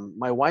 And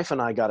my wife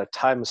and I got a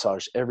Thai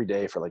massage every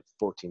day for like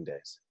 14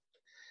 days.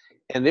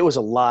 And it was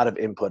a lot of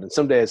input. And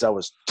some days I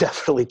was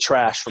definitely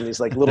trashed from these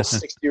like little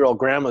 60-year-old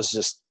grandmas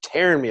just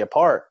tearing me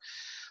apart.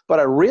 But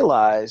I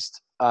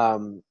realized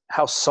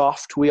how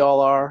soft we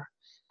all are,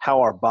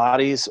 how our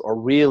bodies are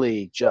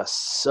really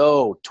just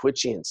so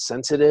twitchy and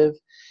sensitive.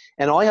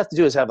 And all you have to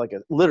do is have like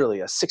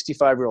literally a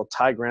 65-year-old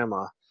Thai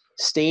grandma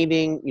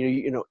standing,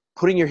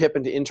 putting your hip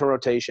into internal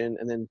rotation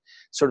and then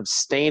sort of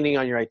standing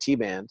on your IT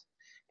band.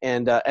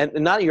 And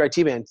not your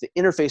IT band, the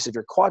interface of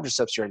your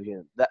quadriceps you're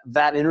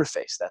that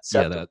interface, that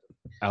septum, that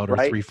outer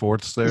right?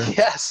 3/4 there.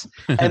 Yes.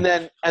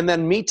 And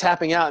then me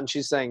tapping out and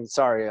she's saying,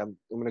 sorry, I'm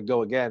going to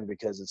go again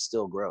because it's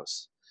still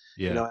gross,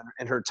 in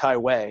her Thai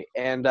way.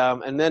 And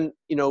then,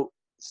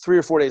 3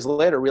 or 4 days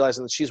later,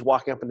 realizing that she's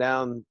walking up and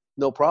down,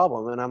 no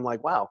problem. And I'm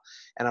like, wow.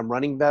 And I'm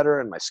running better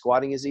and my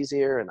squatting is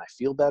easier and I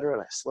feel better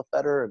and I slip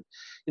better.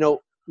 And,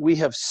 we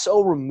have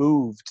so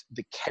removed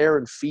the care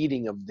and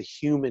feeding of the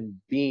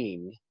human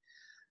being,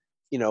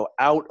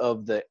 out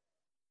of the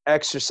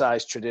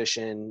exercise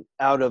tradition,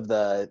 out of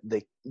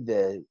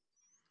the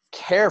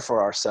care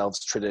for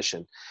ourselves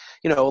tradition.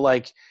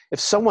 Like if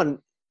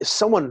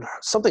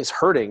something's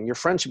hurting, your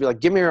friend should be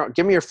like, give me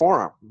your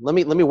forearm. Let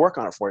me work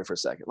on it for you for a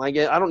second. Like,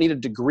 I don't need a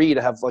degree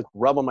to have like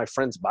rub on my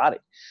friend's body.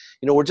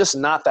 We're just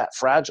not that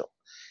fragile.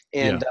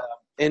 And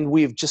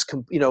we've just,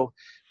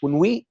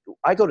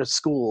 I go to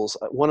schools,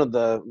 I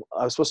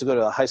was supposed to go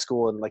to a high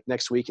school and like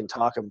next week and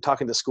I'm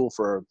talking to school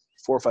for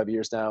 4 or 5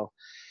 years now.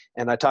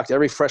 And I talked to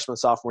every freshman,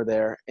 sophomore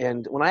there.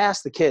 And when I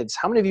ask the kids,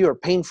 how many of you are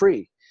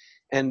pain-free?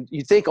 And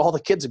you think all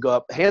the hands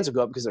would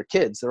go up because they're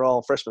kids. They're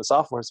all freshmen,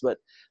 sophomores, but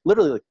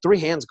literally like 3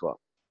 hands go up.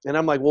 And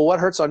I'm like, well,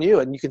 what hurts on you?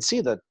 And you can see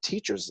the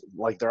teachers,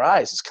 like their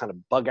eyes just kind of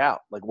bug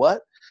out. Like,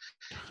 what?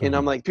 And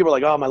I'm like, people are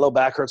like, oh, my low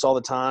back hurts all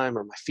the time,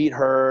 or my feet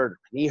hurt, or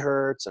my knee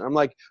hurts. And I'm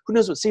like, who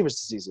knows what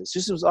Seaver's disease is?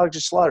 Just as Alexander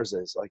Slaughter's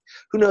is. Like,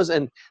 who knows?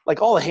 And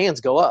like all the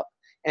hands go up.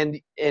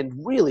 And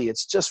really,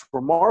 it's just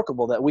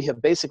remarkable that we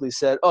have basically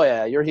said, oh,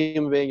 yeah, you're a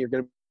human being. You're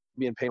going to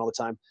be in pain all the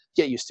time.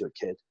 Get used to it,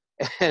 kid.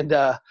 And,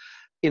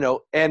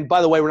 and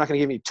by the way, we're not going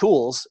to give you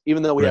tools,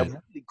 even though we have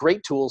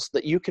great tools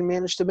that you can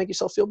manage to make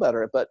yourself feel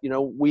better. But,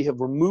 we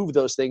have removed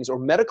those things or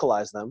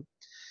medicalized them.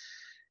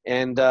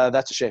 And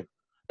that's a shame.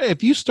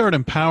 If you start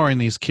empowering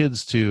these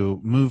kids to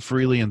move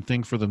freely and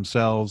think for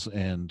themselves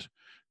and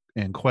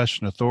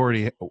question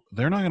authority,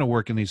 they're not going to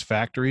work in these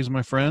factories,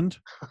 my friend.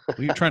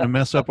 Are you trying to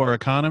mess up our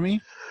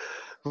economy?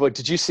 But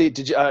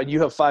you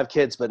have 5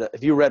 kids, but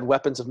have you read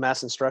Weapons of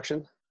Mass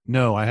Instruction?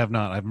 No, I have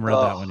not. I haven't read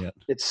that one yet.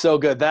 It's so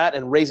good. That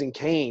and Raising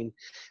Cain.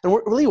 And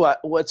really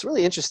what's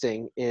really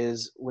interesting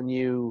is when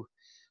you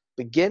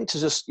begin to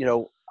just,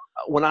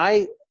 when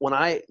I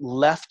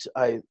left,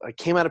 I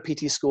came out of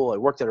PT school. I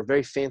worked at a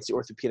very fancy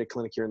orthopedic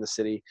clinic here in the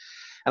city.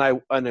 And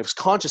I was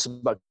conscious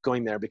about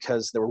going there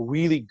because there were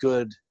really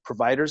good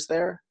providers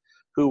there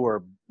who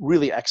were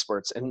really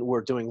experts and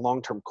were doing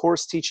long-term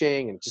course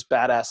teaching and just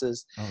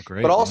badasses. Oh,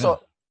 great. But also,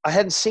 I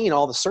hadn't seen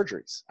all the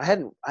surgeries. I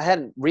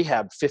hadn't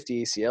rehabbed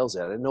 50 ACLs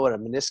yet. I didn't know what a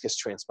meniscus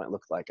transplant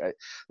looked like. There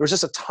was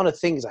just a ton of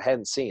things I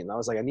hadn't seen. I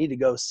was like, I need to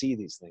go see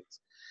these things.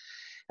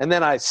 And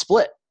then I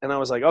split and I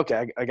was like,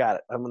 okay, I got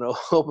it. I'm going to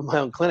open my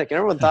own clinic. And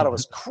everyone thought I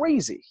was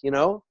crazy,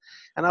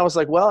 And I was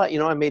like, well,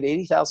 I made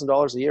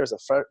 $80,000 a year as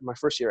my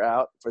first year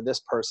out for this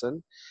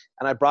person.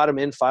 And I brought him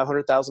in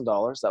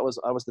 $500,000. I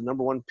was the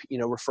number one,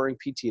 referring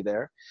PT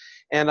there.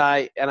 And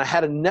I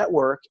had a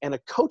network and a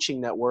coaching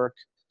network.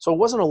 So I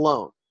wasn't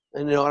alone.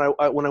 And,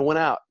 when I went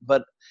out,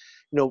 but,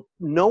 no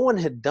one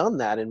had done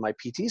that in my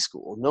PT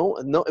school. No,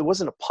 it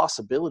wasn't a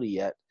possibility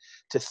yet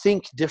to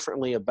think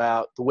differently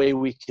about the way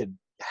we could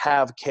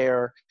have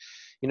care.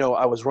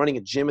 I was running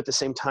a gym at the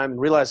same time and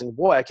realizing,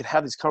 boy, I could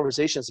have these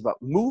conversations about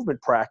movement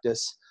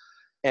practice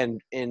and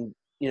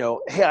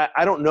hey,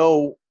 I don't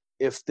know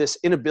if this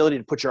inability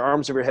to put your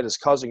arms over your head is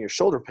causing your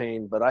shoulder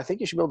pain, but I think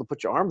you should be able to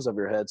put your arms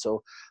over your head.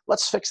 So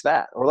let's fix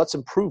that, or let's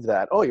improve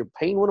that. Oh, your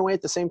pain went away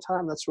at the same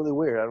time. That's really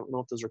weird. I don't know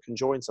if those are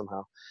conjoined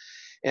somehow.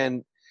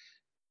 And,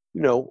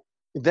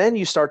 then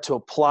you start to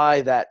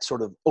apply that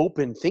sort of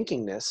open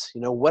thinkingness.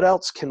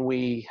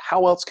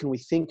 How else can we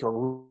think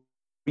or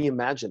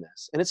reimagine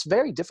this? And it's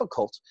very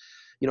difficult,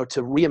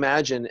 to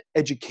reimagine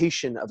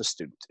education of a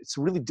student.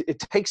 It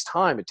takes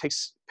time. It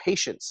takes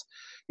patience.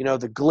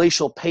 The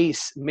glacial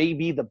pace may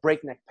be the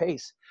breakneck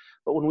pace.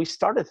 But when we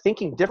started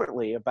thinking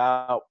differently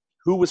about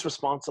who was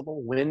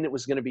responsible, when it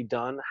was going to be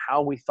done,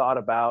 how we thought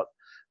about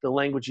the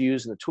language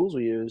used and the tools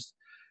we used,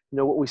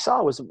 what we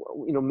saw was,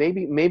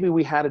 maybe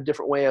we had a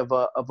different way of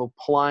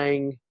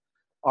applying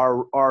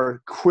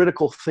our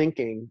critical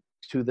thinking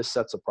to the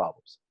sets of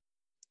problems.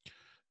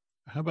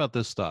 How about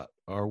this thought?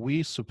 Are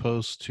we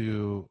supposed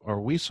to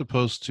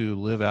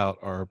live out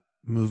our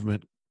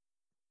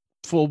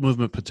full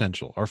movement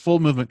potential, our full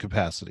movement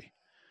capacity?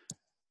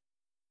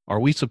 Are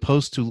we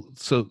supposed to?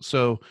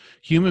 So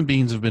human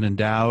beings have been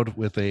endowed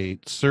with a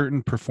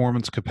certain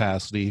performance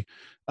capacity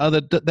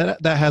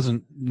that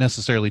hasn't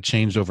necessarily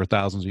changed over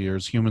thousands of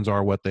years. Humans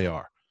are what they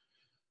are.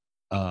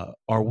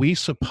 Are we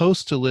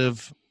supposed to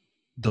live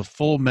the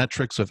full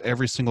metrics of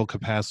every single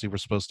capacity we're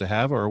supposed to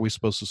have, or are we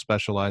supposed to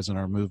specialize in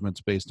our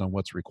movements based on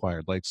what's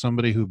required? Like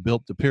somebody who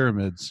built the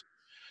pyramids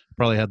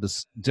probably had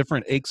this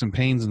different aches and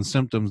pains and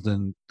symptoms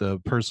than the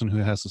person who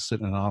has to sit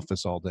in an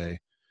office all day,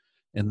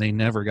 and they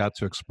never got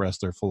to express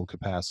their full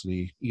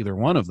capacity, either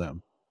one of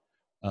them.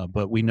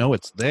 But we know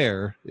it's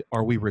there.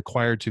 Are we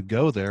required to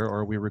go there, or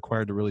are we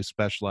required to really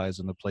specialize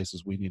in the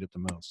places we need it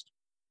the most?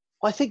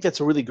 Well, I think that's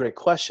a really great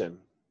question.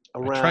 I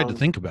tried to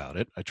think about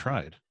it. I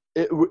tried.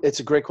 It's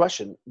a great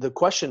question. The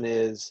question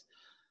is,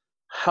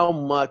 how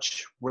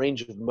much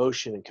range of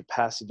motion and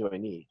capacity do I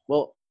need?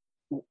 Well,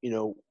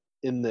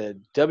 in the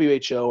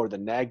WHO or the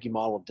Nagy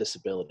model of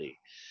disability,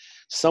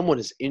 someone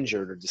is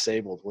injured or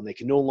disabled when they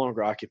can no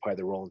longer occupy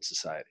their role in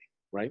society,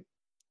 right?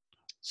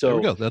 So there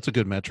we go. That's a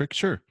good metric.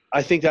 Sure.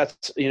 I think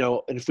that's,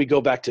 and if we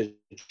go back to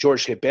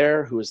Georges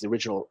Hébert, who was the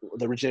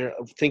originator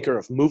thinker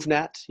of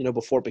MoveNat,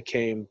 before it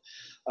became,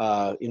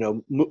 our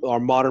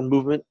modern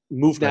movement,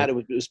 MoveNat, right.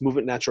 It was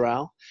Movement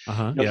Natural.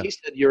 Yeah. He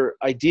said your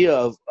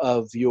idea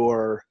of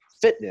your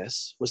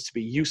fitness was to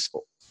be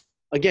useful.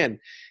 Again,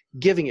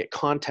 giving it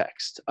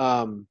context.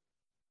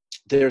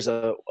 There's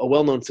a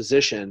well-known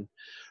physician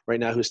right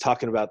now who's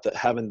talking about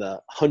having the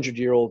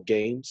 100-year-old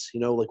games,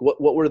 like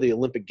what were the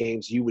Olympic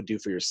games you would do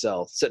for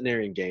yourself,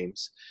 centenarian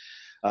games.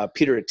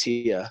 Peter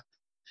Attia,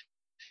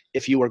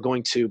 if you were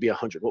going to be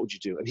 100, what would you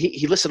do? And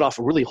he listed off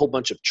a really whole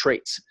bunch of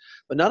traits,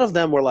 but none of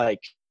them were like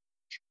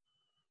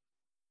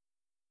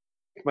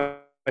my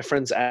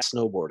friend's ass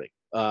snowboarding.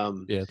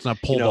 It's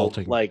not pole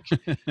vaulting. Like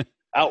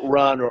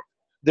outrun, or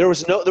there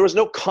was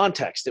no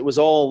context. It was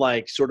all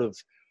like sort of,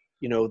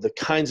 the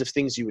kinds of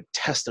things you would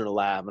test in a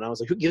lab. And I was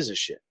like, who gives a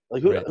shit?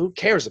 Like who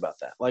cares about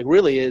that? Like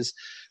really is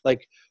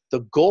like the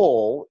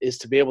goal is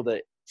to be able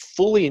to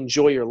fully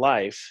enjoy your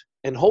life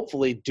and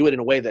hopefully do it in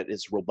a way that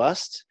is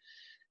robust,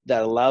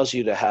 that allows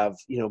you to have,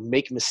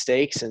 make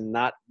mistakes and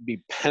not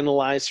be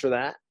penalized for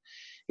that.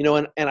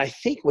 And I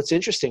think what's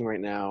interesting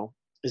right now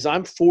is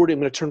I'm 40, I'm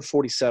going to turn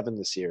 47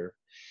 this year.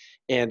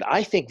 And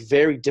I think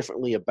very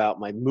differently about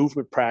my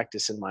movement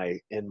practice and my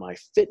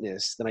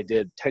fitness than I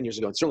did 10 years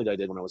ago. And certainly I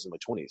did when I was in my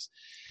 20s.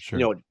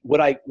 Sure.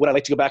 Would I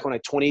like to go back when I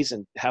was 20s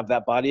and have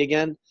that body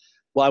again?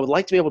 Well, I would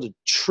like to be able to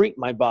treat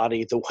my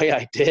body the way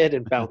I did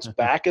and bounce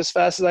back as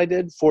fast as I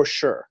did, for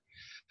sure.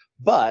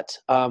 But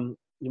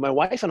my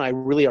wife and I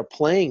really are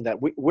playing that.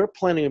 We're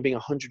planning on being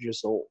 100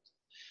 years old.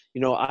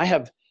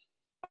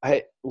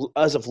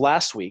 As of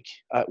last week,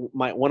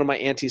 one of my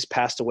aunties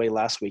passed away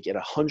last week at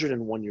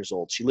 101 years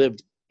old. She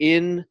lived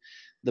in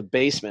the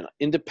basement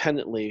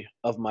independently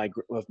of my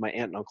aunt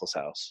and uncle's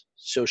house.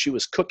 So she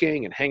was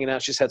cooking and hanging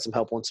out. She's had some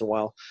help once in a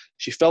while.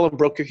 She fell and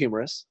broke her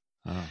humerus.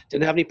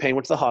 Didn't have any pain,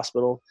 went to the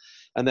hospital,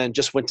 and then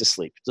just went to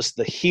sleep. Just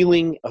the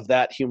healing of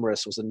that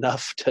humerus was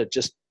enough to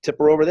just tip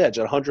her over the edge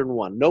at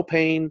 101. No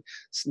pain,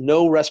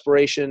 no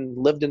respiration,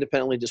 lived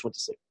independently, just went to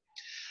sleep.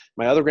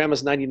 My other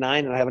grandma's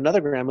 99, and I have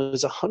another grandma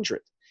who's 100.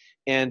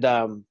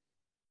 And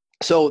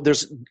so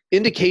there's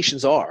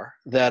indications are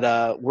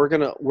that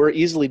we're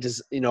easily,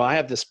 I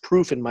have this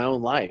proof in my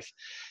own life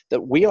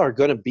that we are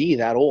going to be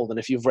that old. And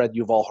if you've read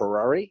Yuval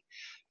Harari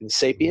and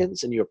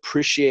Sapiens, and you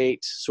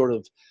appreciate sort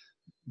of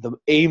the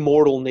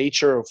amortal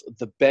nature of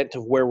the bent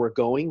of where we're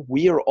going,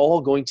 we are all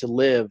going to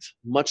live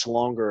much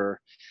longer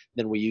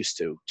than we used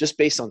to, just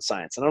based on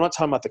science. And I'm not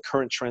talking about the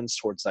current trends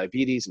towards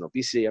diabetes and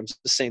obesity. I'm just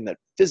saying that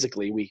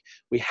physically we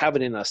have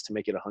it in us to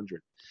make it 100.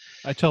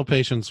 I tell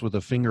patients with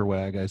a finger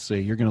wag, I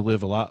say, you're going to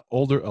live a lot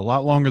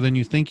longer than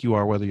you think you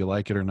are, whether you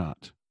like it or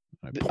not.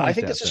 I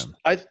think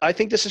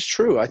this is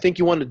true. I think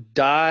you want to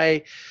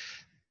die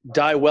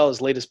well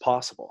as late as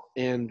possible.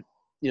 And,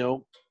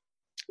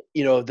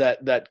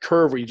 that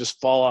curve where you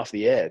just fall off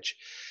the edge.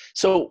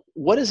 So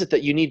what is it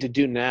that you need to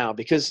do now?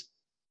 Because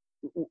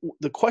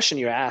the question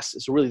you asked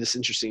is really this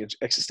interesting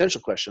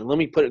existential question. Let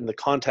me put it in the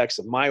context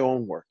of my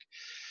own work.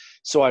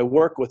 So I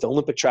work with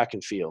Olympic track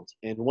and field,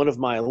 and one of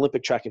my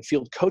Olympic track and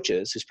field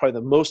coaches, who's probably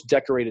the most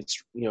decorated,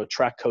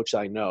 track coach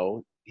I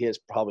know. He has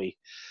probably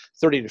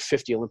 30 to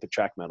 50 Olympic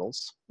track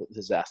medals with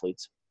his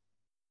athletes.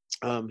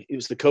 He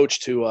was the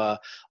coach to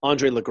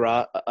Andre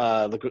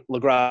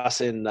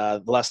Lagras in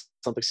the last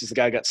Olympics. He's the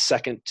guy who got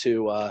second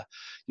to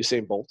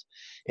Usain Bolt.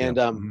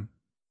 And,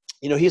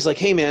 he's like,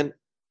 hey, man,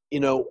 we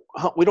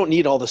don't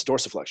need all this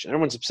dorsiflexion.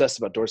 Everyone's obsessed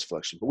about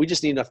dorsiflexion, but we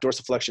just need enough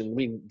dorsiflexion.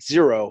 We need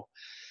zero.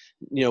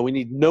 We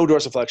need no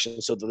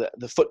dorsiflexion so that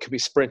the foot can be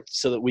sprint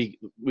so that we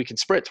can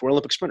sprint. We're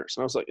Olympic sprinters.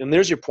 And I was like, and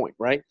there's your point,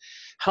 right?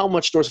 How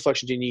much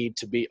dorsiflexion do you need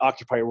to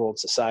occupy your role in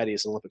society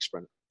as an Olympic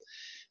sprinter?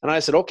 And I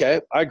said,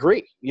 okay, I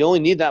agree. You only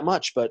need that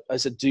much. But I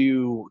said,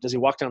 does he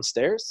walk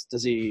downstairs?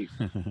 Does he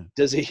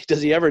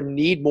ever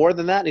need more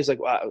than that? And he's like,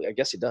 well, I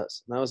guess he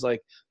does. And I was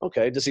like,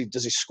 okay, does he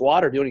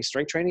squat or do any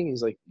strength training?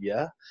 He's like,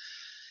 yeah.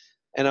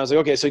 And I was like,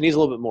 okay, so he needs a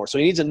little bit more. So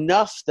he needs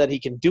enough that he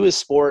can do his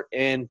sport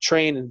and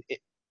train and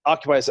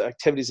occupy his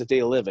activities of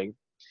daily living.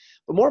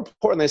 But more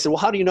importantly, I said, well,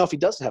 how do you know if he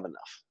doesn't have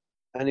enough?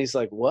 And he's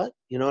like, what?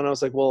 And I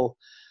was like, well,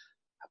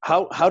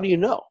 how do you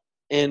know?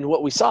 And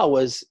what we saw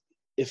was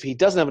if he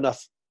doesn't have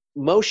enough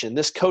motion,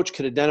 this coach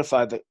could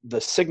identify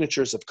the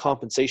signatures of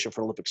compensation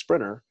for an Olympic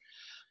sprinter,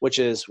 which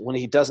is when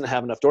he doesn't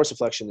have enough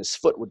dorsiflexion, his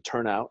foot would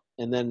turn out,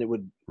 and then it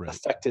would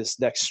affect his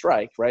next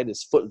strike, right?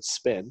 His foot would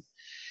spin.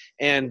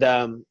 And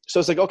so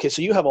it's like, okay,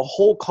 so you have a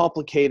whole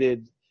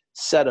complicated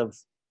set of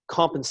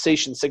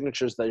compensation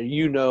signatures that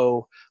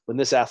when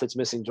this athlete's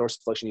missing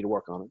dorsiflexion, you need to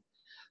work on it.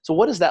 So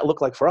what does that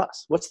look like for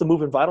us? What's the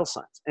movement vital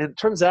signs? And it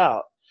turns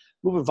out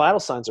movement vital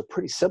signs are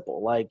pretty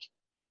simple. Like,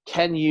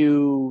 can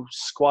you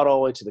squat all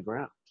the way to the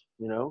ground?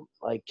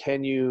 Like,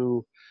 can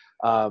you,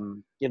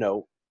 can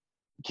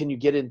you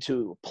get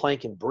into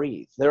plank and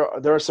breathe? There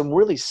are some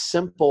really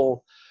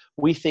simple,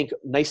 we think,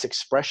 nice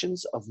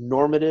expressions of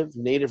normative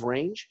native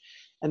range.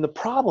 And the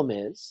problem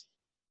is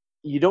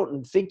you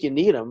don't think you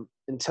need them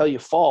until you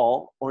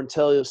fall or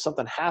until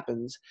something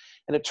happens.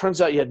 And it turns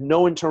out you had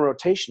no internal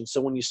rotation.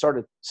 So when you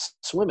started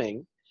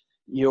swimming,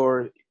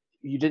 you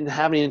didn't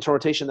have any internal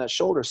rotation in that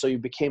shoulder. So you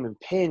became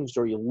impinged,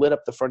 or you lit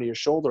up the front of your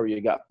shoulder, or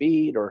you got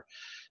beat,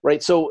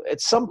 right? So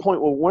at some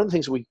point, one of the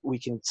things we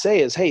can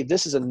say is, hey,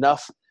 this is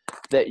enough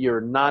that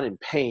you're not in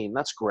pain.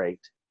 That's great.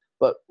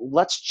 But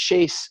let's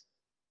chase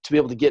to be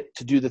able to get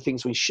to do the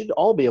things we should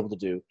all be able to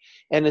do.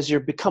 And as you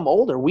become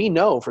older, we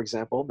know, for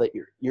example, that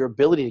your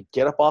ability to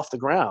get up off the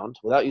ground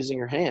without using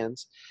your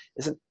hands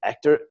is an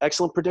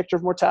excellent predictor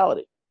of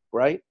mortality,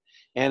 right?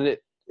 And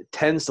it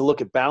tends to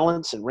look at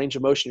balance and range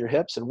of motion in your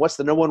hips. And what's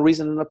the number one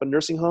reason to end up in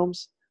nursing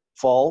homes?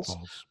 Falls.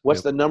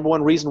 What's the number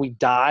one reason we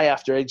die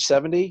after age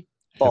 70?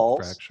 Falls.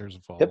 Hip fractures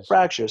and falls. Hip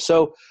fractures.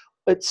 So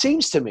it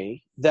seems to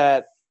me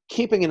that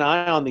keeping an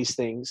eye on these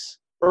things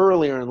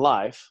earlier in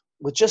life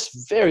with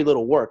just very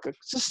little work,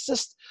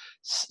 just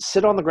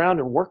sit on the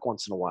ground and work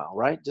once in a while,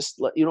 right?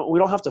 We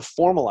don't have to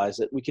formalize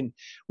it. We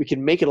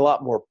can make it a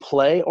lot more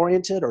play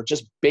oriented, or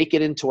just bake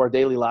it into our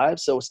daily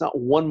lives. So it's not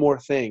one more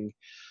thing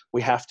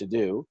we have to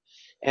do.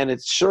 And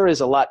it sure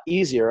is a lot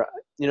easier.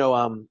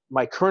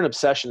 My current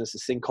obsession is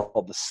this thing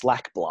called the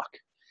slack block.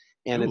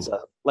 And it's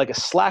like a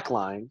slack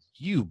line.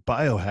 You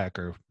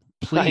biohacker,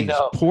 please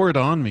pour it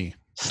on me.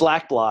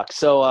 Slack block.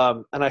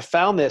 So, and I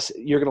found this,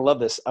 you're going to love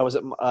this. I was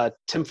at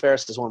Tim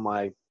Ferriss is one of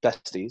my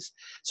besties.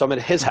 So I'm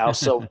at his house.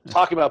 So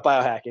talking about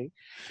biohacking,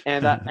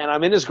 and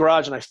I'm in his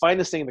garage, and I find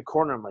this thing in the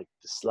corner. I'm like,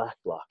 the slack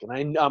block.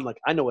 And I'm like,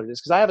 I know what it is,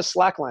 because I have a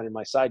slack line in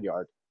my side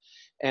yard.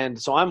 And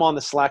so I'm on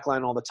the slack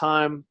line all the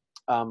time.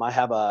 I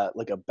have a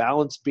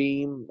balance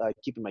beam I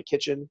keep in my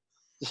kitchen,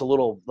 just a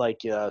little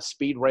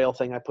speed rail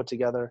thing I put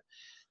together.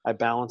 I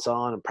balance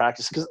on and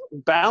practice, because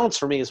balance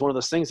for me is one of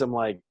those things I'm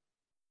like,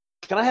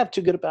 can I have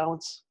too good a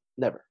balance?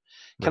 Never.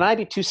 Can I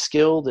be too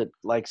skilled at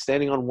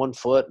standing on one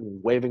foot and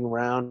waving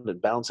around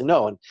and balancing?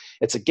 No. And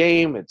it's a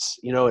game. It's,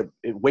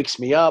 it wakes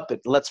me up.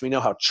 It lets me know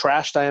how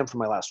trashed I am from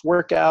my last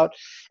workout.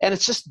 And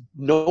it's just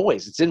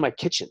noise. It's in my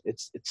kitchen.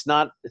 It's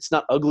not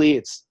ugly.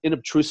 It's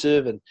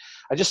inobtrusive. And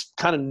I just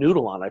kind of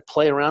noodle on it. I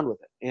play around with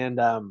it. And,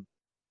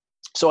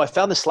 so I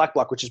found this slack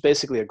block, which is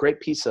basically a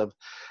great piece of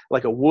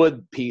a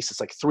wood piece.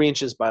 It's 3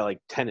 inches by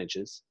 10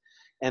 inches.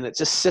 And it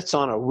just sits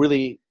on a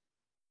really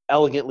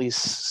elegantly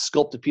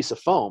sculpted piece of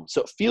foam.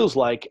 So it feels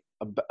like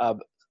a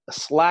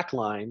slack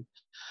line,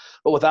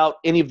 but without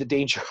any of the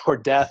danger or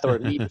death or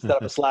need to set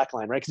up a slack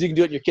line, right? Because you can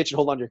do it in your kitchen,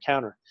 hold on to your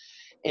counter.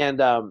 And,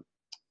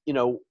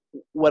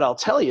 what I'll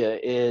tell you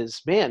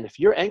is, man, if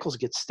your ankles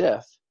get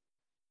stiff,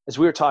 as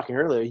we were talking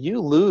earlier,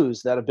 you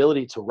lose that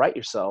ability to right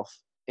yourself,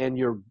 and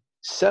your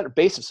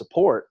base of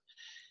support,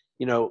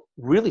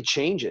 really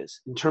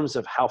changes in terms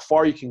of how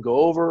far you can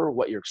go over,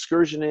 what your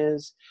excursion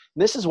is.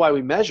 And this is why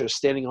we measure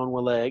standing on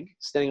one leg,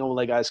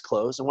 eyes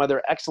closed, and why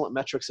they're excellent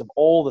metrics of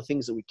all the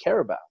things that we care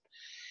about.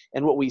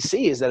 And what we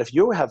see is that if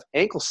you have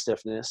ankle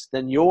stiffness,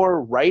 then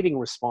your righting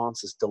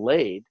response is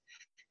delayed,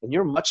 and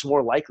you're much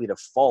more likely to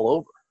fall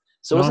over.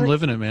 So I'm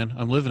living it, man.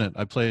 I'm living it.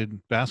 I played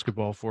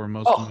basketball for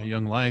most of my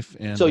young life,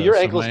 and so your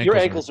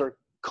ankles are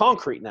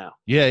concrete now.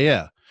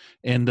 Yeah.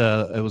 And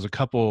it was a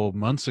couple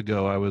months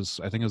ago.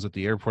 I think I was at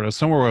the airport. I was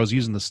somewhere where I was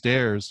using the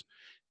stairs,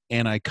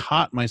 and I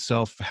caught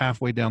myself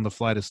halfway down the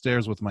flight of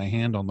stairs with my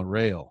hand on the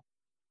rail.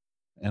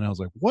 And I was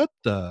like, what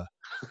the,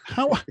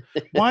 how,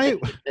 why?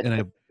 And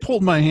I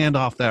pulled my hand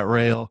off that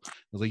rail. I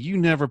was like, you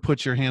never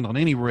put your hand on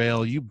any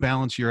rail. You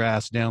balance your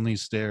ass down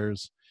these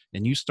stairs,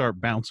 and you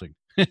start bouncing.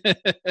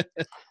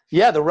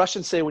 Yeah, the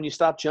Russians say when you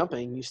stop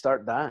jumping, you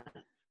start dying.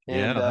 And,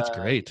 yeah, that's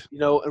great.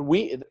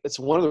 It's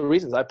one of the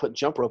reasons I put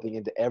jump roping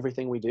into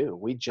everything we do.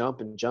 We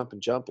jump and jump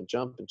and jump and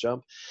jump and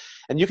jump.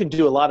 And you can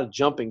do a lot of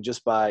jumping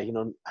just by,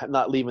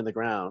 not leaving the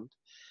ground.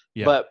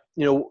 Yeah. But,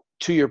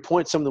 to your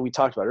point, something that we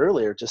talked about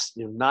earlier, just,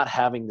 not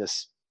having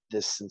this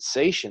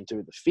sensation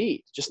through the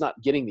feet, just not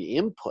getting the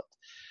input.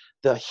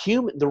 The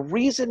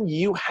reason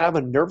you have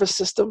a nervous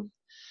system,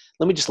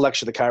 let me just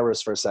lecture the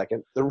chiros for a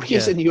second. The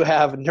reason you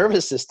have a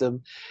nervous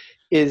system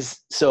is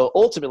so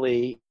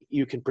ultimately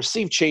you can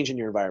perceive change in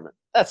your environment.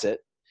 That's it.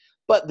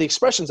 But the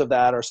expressions of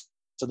that are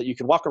so that you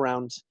can walk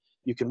around,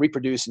 you can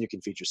reproduce, and you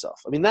can feed yourself.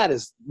 I mean, that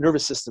is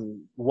nervous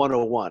system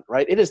 101,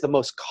 right? It is the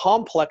most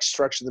complex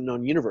structure in the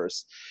known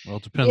universe. Well,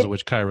 it depends on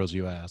which chiros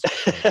you ask.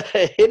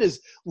 It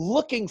is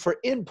looking for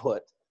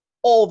input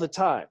all the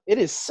time. It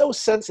is so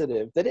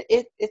sensitive that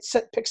it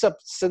picks up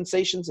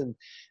sensations and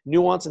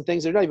nuance and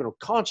things they're not even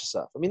conscious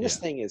of. I mean, this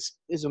thing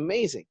is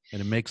amazing.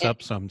 And it makes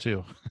up some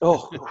too.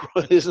 Oh,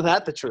 isn't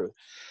that the truth?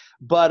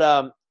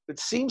 But it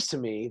seems to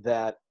me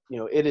that,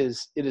 it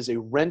is a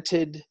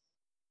rented,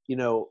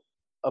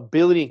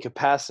 ability and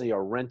capacity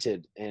are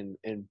rented and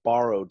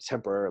borrowed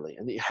temporarily.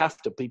 And you have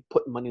to be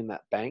putting money in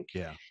that bank.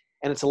 Yeah.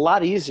 And it's a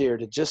lot easier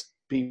to just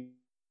be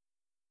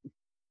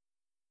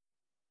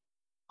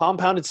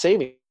compounded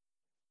saving.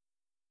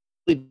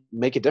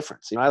 Make a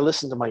difference. I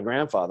listened to my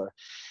grandfather,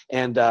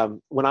 and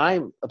when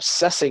I'm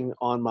obsessing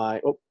on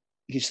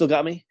you still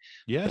got me?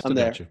 Yeah, I'm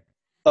there. Got you.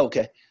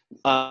 Okay.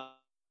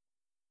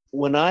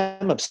 When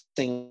I'm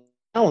obsessing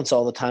balance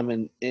all the time,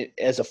 and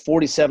as a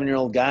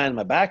 47-year-old guy in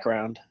my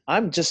background,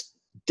 I'm just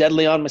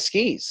deadly on my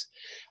skis.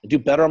 I do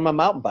better on my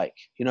mountain bike.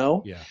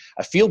 Yeah.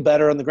 I feel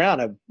better on the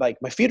ground.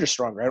 My feet are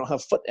stronger. I don't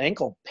have foot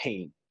ankle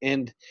pain,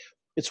 and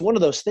it's one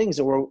of those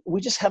things where we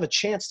just have a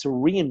chance to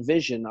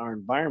re-envision our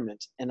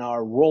environment and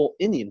our role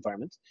in the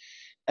environment.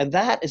 And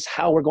that is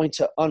how we're going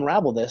to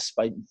unravel this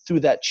through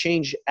that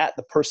change at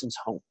the person's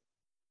home,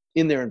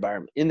 in their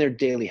environment, in their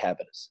daily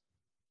habits.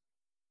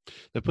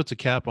 That puts a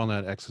cap on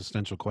that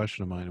existential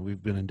question of mine.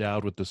 We've been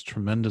endowed with this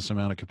tremendous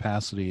amount of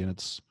capacity, and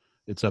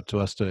it's up to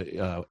us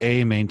to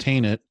A,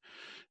 maintain it,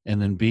 and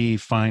then B,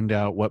 find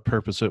out what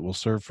purpose it will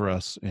serve for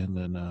us, and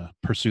then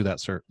pursue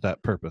that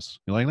purpose.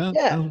 You like that?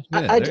 Yeah, oh,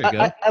 yeah there you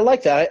go. I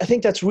like that. I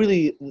think that's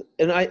really,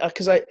 and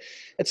because at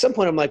some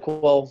point I'm like,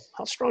 well,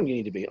 how strong do you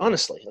need to be?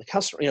 Honestly, like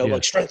how strong,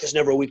 like strength is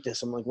never a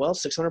weakness. I'm like, well,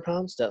 600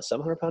 pounds,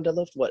 700 pound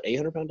deadlift,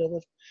 800 pound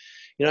deadlift?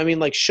 I mean,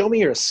 like, show me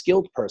you're a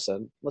skilled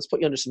person. Let's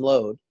put you under some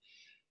load.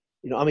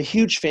 I'm a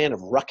huge fan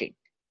of rucking,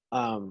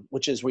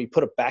 which is where you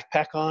put a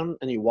backpack on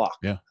and you walk.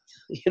 Yeah.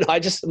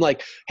 I'm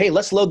like, hey,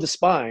 let's load the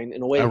spine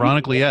in a way.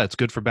 Ironically, yeah, it's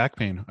good for back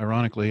pain.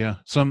 Ironically, yeah,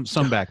 some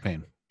back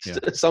pain. Yeah.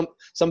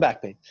 some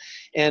back pain.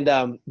 And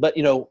but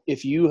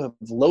if you have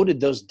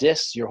loaded those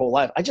discs your whole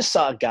life, I just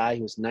saw a guy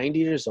who was 90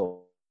 years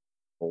old.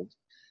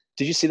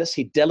 Did you see this?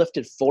 He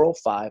deadlifted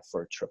 405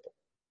 for a triple.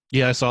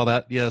 Yeah, I saw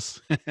that.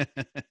 Yes.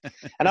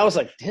 And I was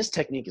like, his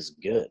technique is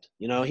good.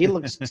 He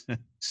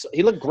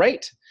looked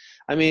great.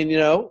 I mean,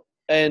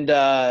 and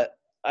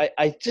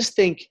I just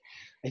think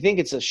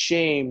it's a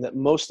shame that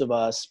most of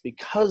us,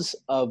 because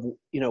of,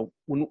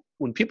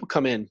 when people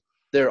come in,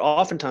 they're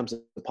oftentimes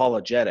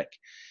apologetic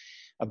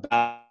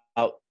about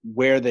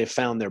where they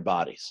found their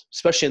bodies,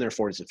 especially in their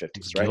 40s and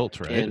 50s, right? Guilt,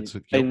 right?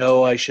 And they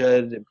know I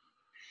should.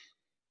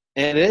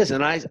 And it is.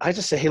 And I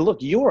just say, hey,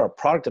 look, you are a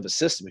product of a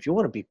system. If you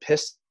want to be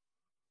pissed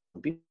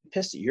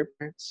at your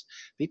parents,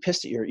 be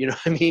pissed at your,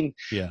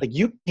 Yeah. Like,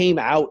 you came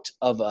out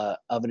of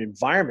an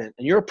environment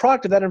and you're a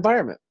product of that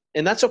environment,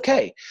 and that's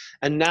okay.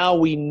 And now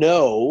we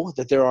know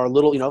that there are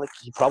little, like,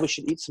 you probably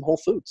should eat some whole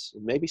foods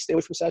and maybe stay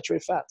away from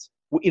saturated fats.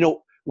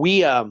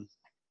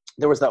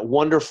 There was that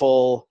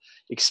wonderful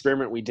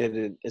experiment we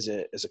did as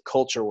a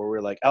culture where we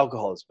were like,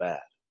 alcohol is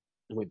bad,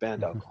 and we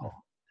banned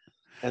alcohol.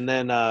 And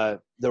then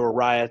there were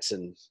riots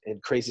and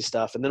crazy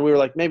stuff. And then we were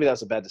like, maybe that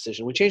was a bad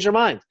decision. We changed our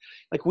mind.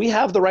 Like, we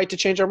have the right to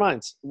change our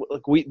minds.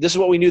 Like, this is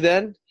what we knew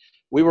then.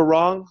 We were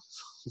wrong.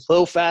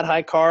 Low fat,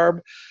 high carb,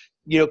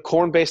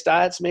 corn-based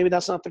diets. Maybe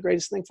that's not the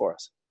greatest thing for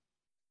us.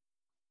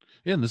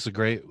 Yeah, and this is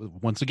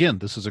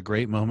a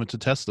great moment to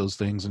test those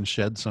things and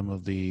shed some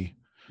of the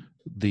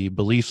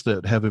beliefs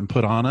that have been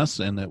put on us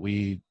and that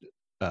we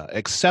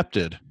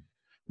accepted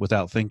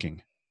without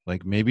thinking.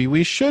 Like, maybe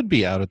we should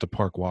be out at the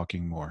park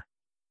walking more.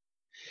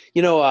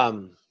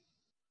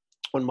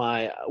 When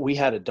we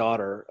had a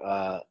daughter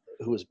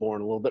who was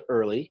born a little bit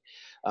early.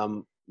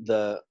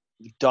 The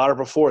daughter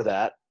before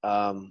that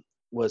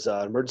was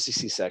an emergency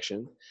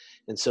C-section,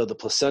 and so the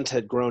placenta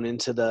had grown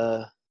into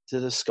the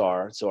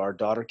scar. So our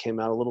daughter came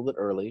out a little bit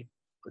early.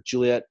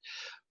 Juliet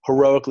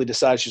heroically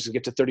decided she was going to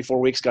get to 34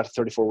 weeks, got to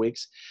 34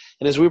 weeks.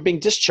 And as we were being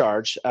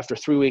discharged after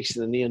 3 weeks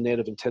in the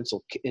neonatal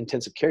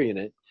intensive care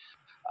unit,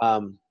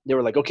 they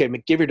were like, okay,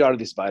 give your daughter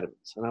these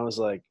vitamins. And I was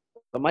like,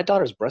 but my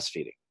daughter's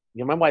breastfeeding.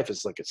 My wife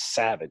is like a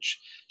savage.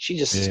 She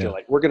just is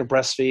like, we're going to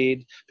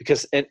breastfeed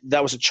and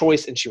that was a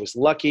choice. And she was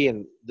lucky,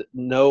 and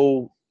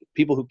no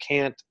people who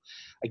can't,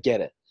 I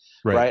get it.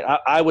 Right.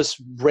 I was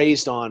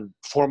raised on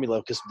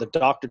formula because the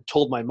doctor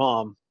told my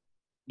mom,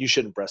 you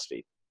shouldn't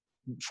breastfeed.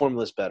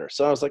 Formula is better.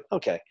 So I was like,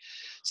 okay.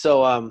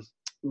 So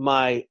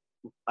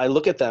I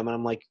look at them and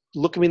I'm like,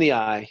 look me in the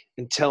eye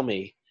and tell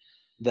me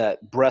that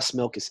breast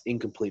milk is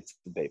incomplete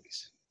for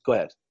babies. Go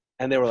ahead.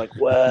 And they were like,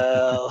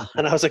 well,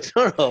 and I was like,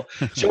 no,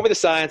 show me the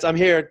science. I'm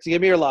here to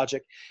give me your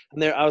logic.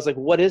 And I was like,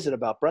 what is it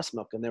about breast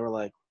milk? And they were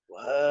like,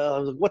 well, I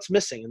was like, what's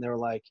missing? And they were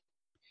like,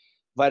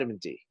 vitamin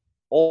D.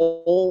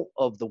 All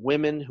of the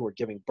women who were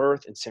giving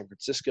birth in San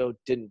Francisco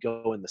didn't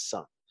go in the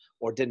sun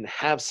or didn't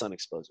have sun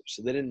exposure.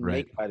 So they didn't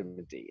make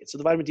vitamin D. And so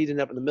the vitamin D didn't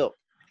have in the milk.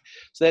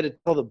 So they had to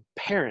tell the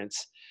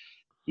parents,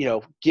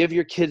 give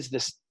your kids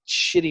this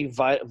shitty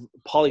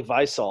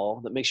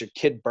polyvisol that makes your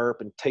kid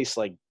burp and taste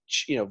like,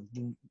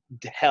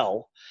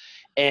 hell.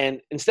 And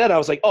instead I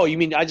was like, oh, you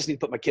mean I just need to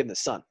put my kid in the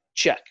sun?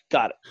 check,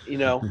 got it,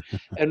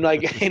 and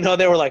like,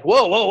 they were like,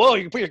 whoa,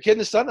 you can put your kid in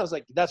the sun? I was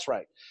like, that's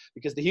right.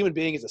 Because the human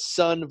being is a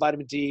sun,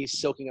 vitamin D,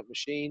 soaking up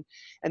machine.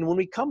 And when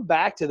we come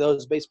back to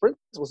those base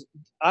principles,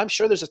 I'm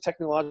sure there's a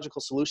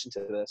technological solution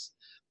to this,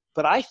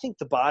 but I think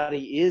the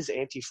body is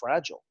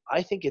anti-fragile.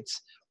 I think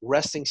its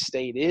resting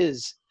state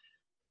is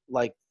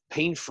like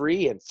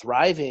pain-free and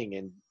thriving.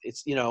 And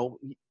it's,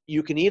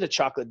 you can eat a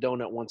chocolate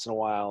donut once in a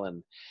while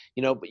and,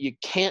 but you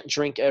can't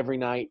drink every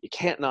night. You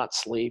can't not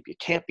sleep. You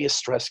can't be a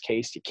stress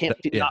case. You can't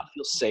not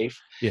feel safe.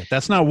 Yeah.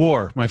 That's not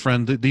war, my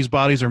friend. These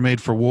bodies are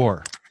made for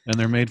war, and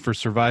they're made for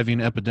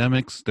surviving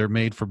epidemics. They're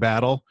made for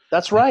battle.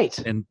 That's right.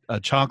 And a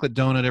chocolate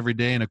donut every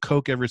day and a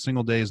Coke every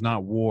single day is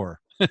not war.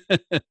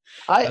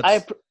 I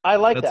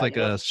like that. That's like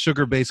a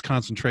sugar-based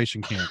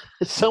concentration camp.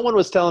 Someone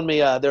was telling me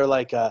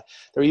they're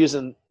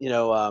using,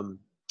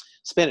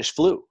 Spanish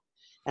flu.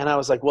 And I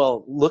was like,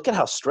 well, look at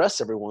how stressed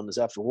everyone is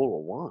after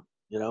World War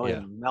I,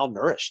 and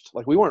malnourished.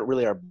 Like, we weren't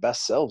really our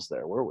best selves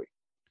there, were we?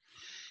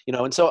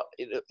 And so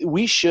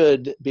we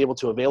should be able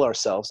to avail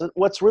ourselves. And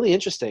what's really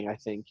interesting, I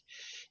think,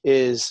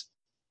 is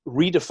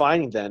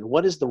redefining then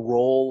what is the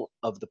role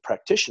of the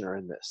practitioner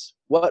in this?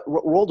 What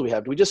role do we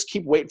have? Do we just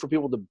keep waiting for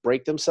people to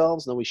break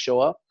themselves and then we show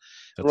up?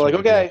 And we're like,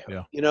 okay,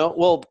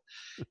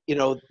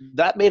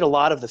 that made a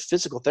lot of the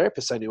physical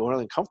therapists I knew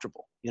really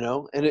uncomfortable,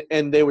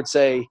 and they would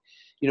say,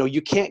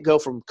 you can't go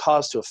from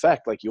cause to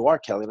effect like you are,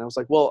 Kelly. And I was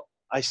like, well,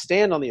 I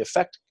stand on the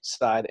effect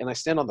side and I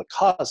stand on the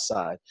cause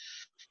side,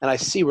 and I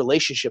see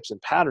relationships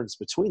and patterns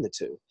between the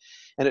two.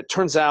 And it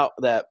turns out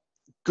that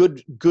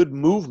good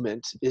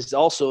movement is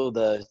also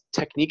the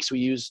techniques we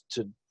use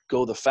to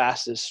go the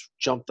fastest,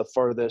 jump the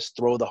furthest,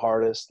 throw the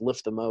hardest,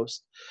 lift the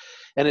most.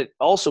 And it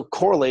also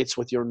correlates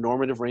with your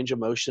normative range of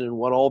motion and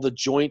what all the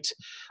joint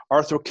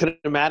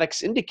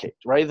arthrokinematics indicate,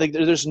 right? Like,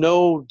 there's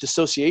no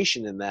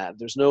dissociation in that.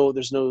 There's no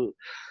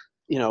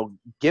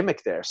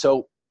gimmick there.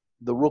 So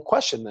the real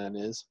question then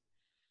is,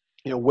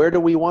 where do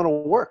we want to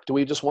work? Do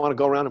we just want to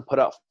go around and put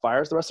out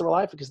fires the rest of our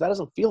life? Because that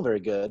doesn't feel very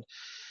good.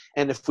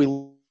 And if we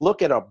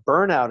look at our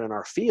burnout in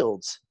our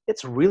fields,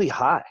 it's really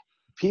high.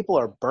 People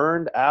are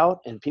burned out,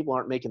 and people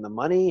aren't making the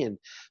money, and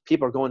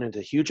people are going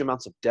into huge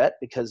amounts of debt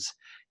because,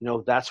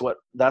 that's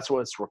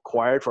what's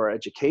required for our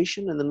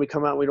education. And then we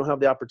come out and we don't have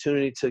the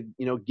opportunity to,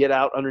 get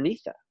out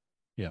underneath that.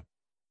 Yeah,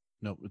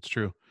 no, it's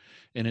true.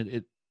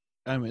 And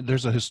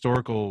there's a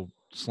historical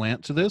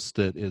slant to this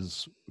that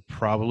is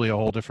probably a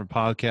whole different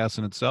podcast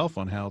in itself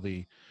on how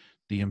the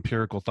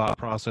empirical thought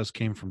process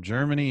came from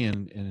Germany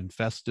and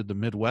infested the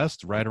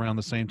Midwest right around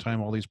the same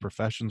time all these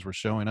professions were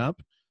showing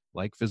up,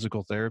 like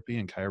physical therapy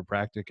and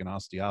chiropractic and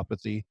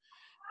osteopathy.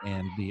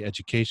 And the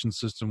education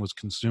system was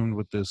consumed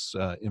with this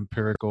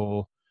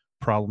empirical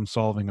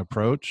problem-solving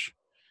approach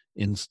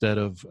instead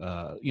of,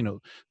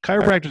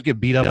 chiropractors get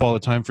beat up all the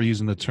time for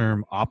using the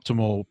term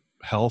optimal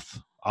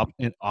health,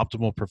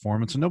 optimal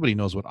performance, and nobody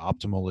knows what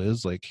optimal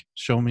is. Like,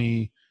 show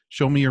me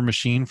your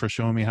machine for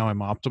showing me how I'm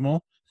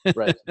optimal.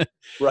 Right.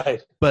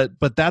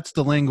 But that's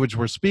the language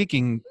we're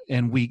speaking,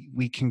 and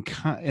we can,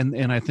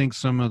 and I think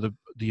some of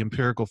the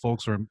empirical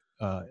folks are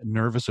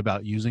nervous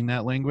about using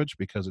that language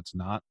because it's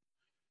not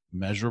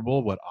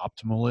measurable what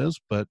optimal is.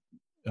 But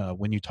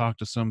when you talk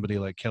to somebody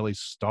like Kelly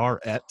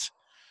Starrett,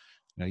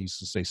 I used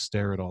to say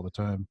stare it all the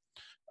time.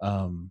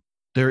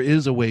 There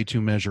is a way to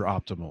measure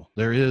optimal.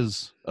 There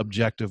is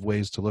objective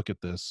ways to look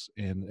at this,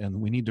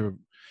 and we need to.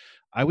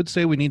 I would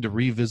say we need to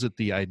revisit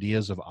the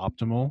ideas of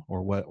optimal,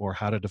 or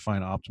how to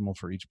define optimal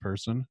for each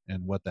person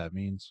and what that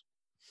means.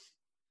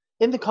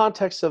 In the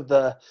context of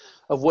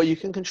what you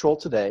can control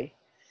today,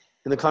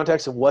 in the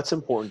context of what's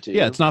important to you.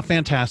 Yeah, it's not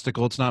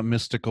fantastical, it's not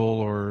mystical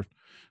or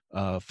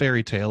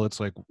fairy tale. It's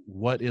like,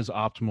 what is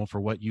optimal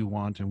for what you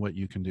want and what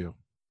you can do.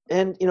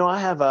 And I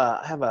have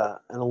an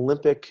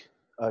Olympic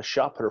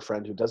shot putter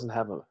friend who doesn't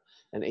have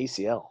an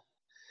ACL.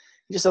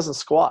 He just doesn't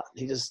squat.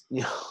 He just,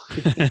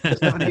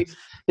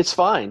 it's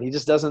fine. He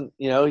just doesn't,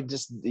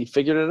 he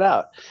figured it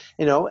out,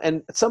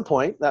 and at some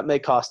point that may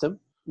cost him,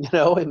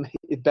 and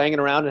banging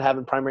around and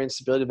having primary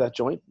instability of that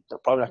joint,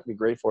 probably not going to be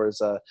great for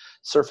his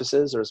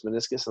surfaces or his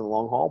meniscus in the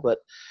long haul. But,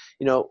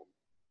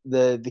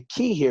 the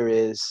key here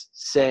is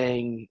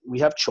saying we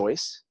have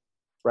choice,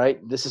 right?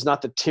 This is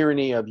not the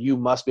tyranny of you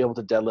must be able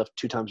to deadlift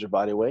 2 times your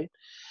body weight.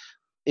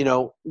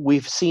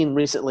 We've seen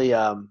recently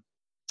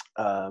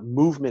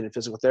movement in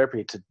physical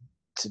therapy to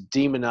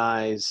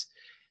demonize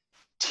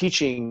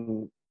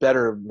teaching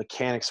better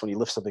mechanics when you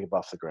lift something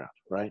above the ground,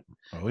 right?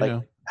 Oh, yeah.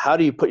 Like, how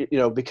do you put,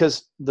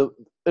 because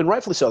and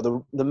rightfully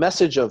so, the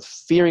message of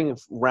fearing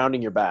of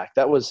rounding your back,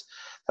 that was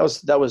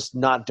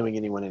not doing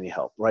anyone any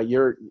help, right?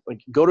 You're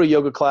like, go to a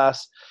yoga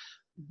class.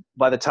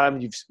 By the time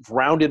you've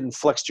rounded and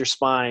flexed your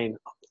spine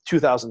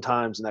 2,000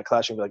 times in that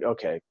class, you'll be like,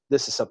 okay,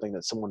 this is something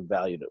that someone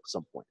valued at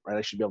some point, right?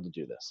 I should be able to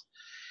do this.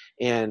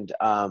 And,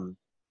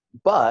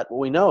 but what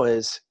we know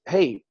is,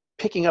 hey,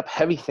 picking up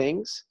heavy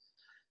things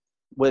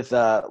with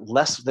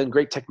less than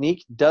great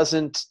technique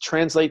doesn't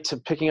translate to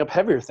picking up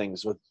heavier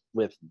things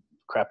with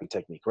crappy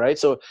technique, right?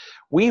 So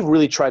we've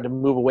really tried to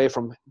move away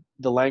from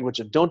the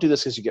language of don't do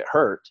this because you get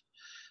hurt,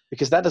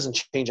 because that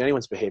doesn't change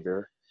anyone's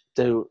behavior,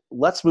 to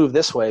let's move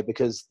this way,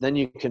 because then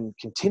you can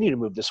continue to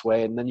move this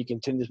way, and then you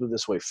continue to move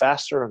this way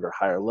faster under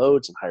higher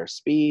loads and higher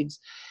speeds,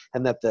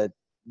 and that the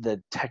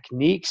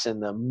techniques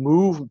and the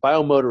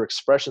biomotor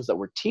expressions that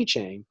we're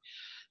teaching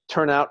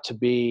turn out to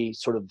be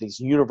sort of these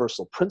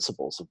universal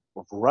principles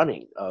of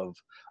running, of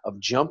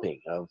jumping,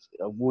 of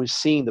we're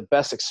seeing the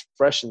best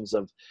expressions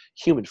of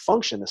human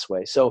function this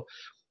way. So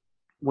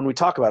when we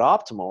talk about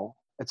optimal,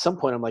 at some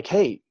point I'm like,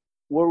 hey,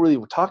 what really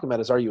we're talking about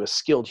is, are you a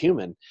skilled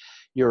human?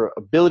 Your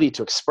ability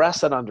to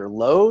express that under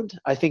load,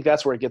 I think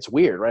that's where it gets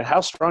weird, right?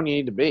 How strong you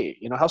need to be.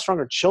 How strong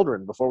are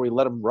children before we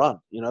let them run?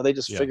 They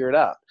just figure it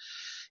out.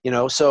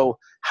 So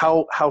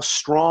how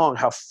strong,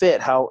 how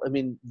fit,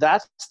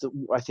 that's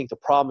I think the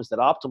problem is that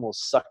optimal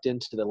is sucked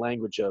into the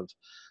language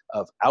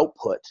of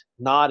output,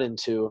 not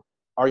into,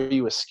 are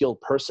you a skilled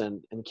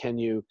person, and can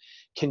you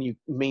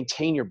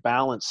maintain your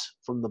balance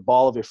from the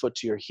ball of your foot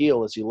to your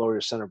heel as you lower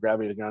your center of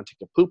gravity to the ground,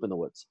 take a poop in the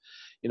woods,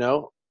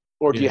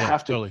 or do you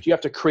have to, do you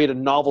have to create a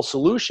novel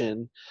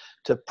solution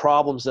to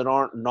problems that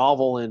aren't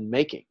novel in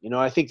making?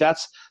 I think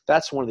that's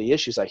one of the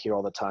issues I hear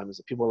all the time, is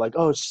that people are like,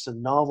 oh, it's just a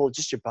novel,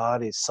 just your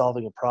body is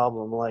solving a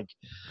problem. I'm like,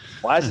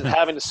 why is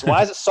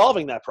it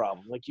solving that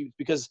problem?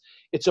 Because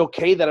it's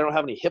okay that I don't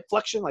have any hip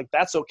flexion.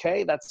 That's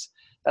okay.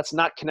 That's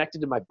not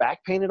connected to my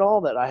back pain at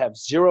all, that I have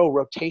zero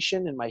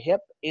rotation in my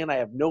hip and I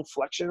have no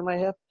flexion in my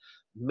hip.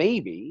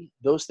 Maybe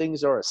those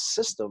things are a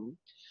system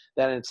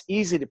that it's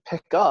easy to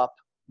pick up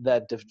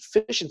that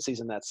deficiencies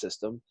in that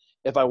system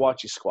if I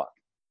watch you squat.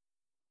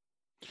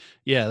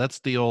 Yeah, that's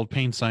the old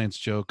pain science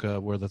joke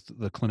where the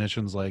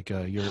clinician's like,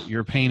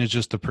 your pain is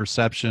just a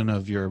perception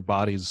of your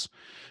body's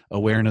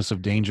awareness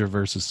of danger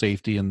versus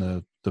safety, and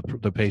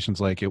the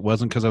patient's like, it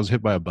wasn't because I was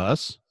hit by a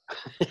bus.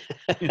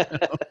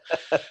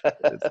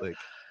 It's like,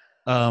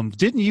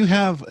 didn't you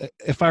have,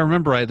 if I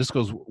remember right, this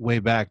goes way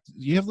back,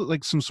 you have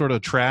like some sort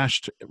of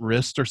trashed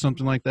wrist or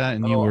something like that,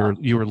 and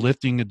you were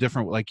lifting a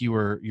different, like you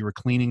were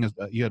cleaning,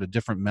 you had a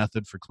different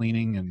method for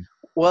cleaning? And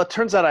well, it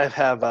turns out I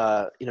have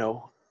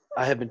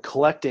I have been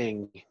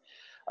collecting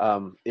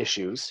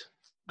issues.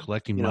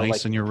 Collecting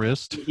mice in your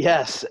wrist?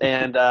 Yes.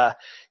 And, I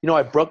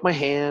broke my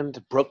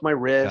hand, broke my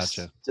wrist,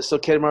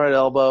 dislocated my right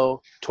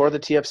elbow, tore the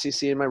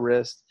TFCC in my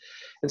wrist.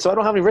 And so I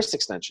don't have any wrist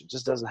extension. It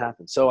just doesn't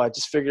happen. So I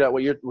just figured out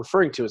what you're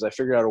referring to, is I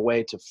figured out a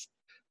way to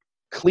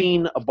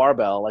clean a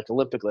barbell like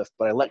Olympic lift,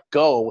 but I let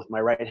go with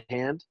my right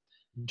hand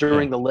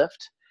during the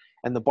lift,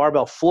 and the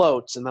barbell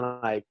floats, and then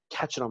I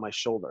catch it on my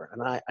shoulder.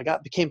 And I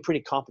became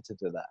pretty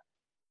competent at that.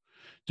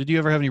 Did you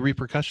ever have any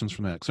repercussions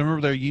from that? Because I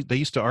remember they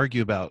used to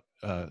argue about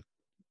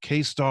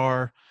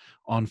K-Star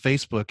on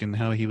Facebook, and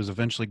how he was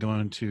eventually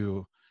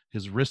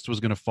his wrist was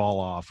going to fall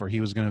off, or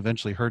he was going to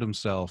eventually hurt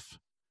himself.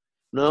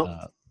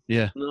 No.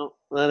 No,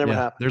 that never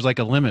happened. There's like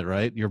a limit,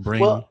 right? Your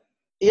brain. Well,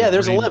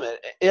 there's a limit.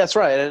 Yeah, that's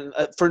right. And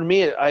for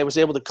me, I was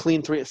able to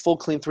clean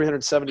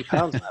 370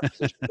 pounds in that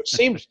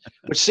position,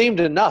 which seemed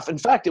enough. In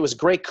fact, it was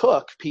Gray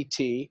Cook, PT,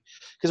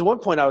 because at one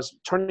point I was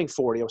turning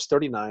 40. I was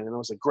 39, and I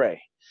was like,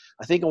 Gray,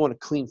 I think I want to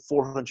clean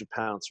 400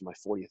 pounds for my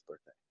 40th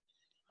birthday.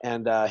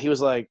 And he was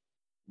like,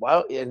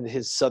 wow. And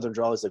his Southern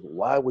drawl is like,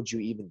 why would you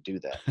even do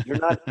that?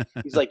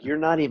 He's like, you're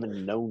not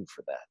even known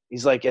for that.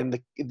 He's like, and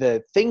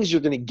the things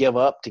you're going to give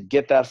up to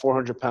get that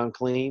 400-pound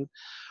clean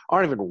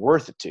aren't even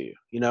worth it to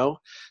you,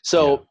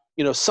 So,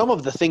 some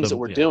of the things that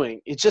we're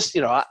doing, it's just,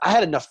 I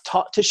had enough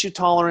tissue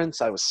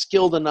tolerance. I was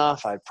skilled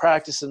enough. I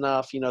practiced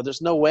enough.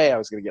 There's no way I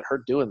was going to get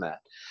hurt doing that.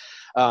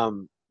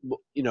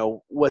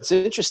 What's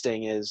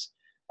interesting is,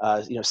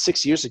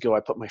 6 years ago, I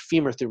put my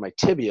femur through my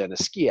tibia in a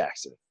ski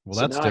accident. Well,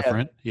 that's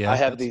different. I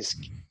have these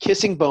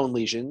kissing bone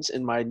lesions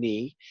in my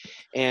knee,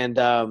 and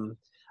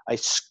I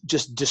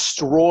just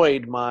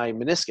destroyed my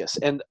meniscus,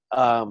 and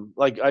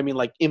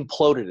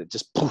imploded it,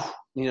 just poof,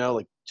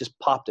 just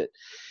popped it.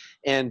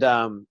 And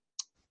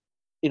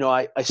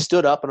I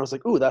stood up and I was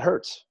like, ooh, that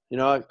hurts.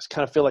 I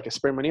kind of feel like I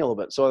sprained my knee a little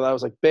bit. So I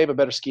was like, babe, I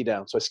better ski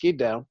down. So I skied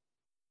down,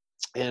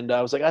 and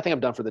I was like, I think I'm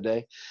done for the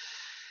day.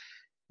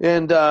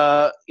 And,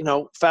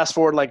 fast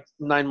forward like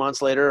 9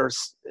 months later or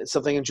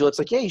something, and Juliet's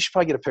like, yeah, you should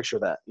probably get a picture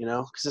of that,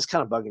 because it's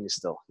kind of bugging you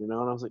still, and I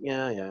was like,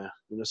 yeah.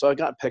 So I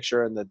got a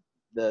picture, and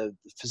the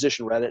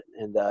physician read it,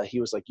 and he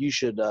was like, you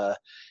should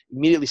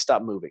immediately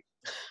stop moving.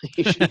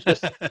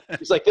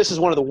 He's like, this is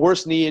one of the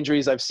worst knee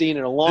injuries I've seen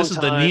in a long time. This is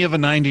the knee of a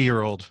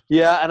 90-year-old.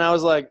 Yeah. And I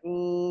was like,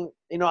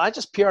 I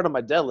just PR'd on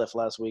my deadlift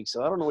last week,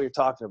 so I don't know what you're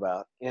talking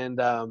about.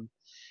 And,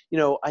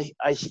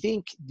 I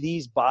think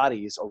these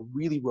bodies are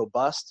really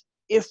robust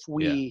if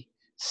we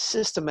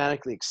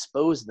systematically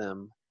expose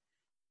them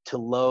to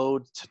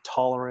load, to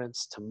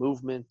tolerance, to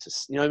movement, to,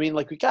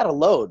 we got to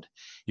load.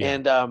 Yeah.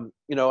 And,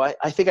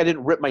 I think I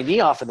didn't rip my knee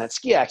off in that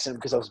ski accident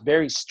because I was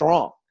very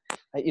strong.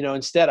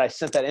 Instead I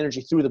sent that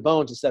energy through the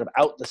bones instead of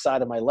out the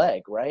side of my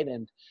leg. Right.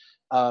 And,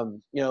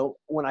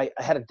 when I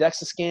had a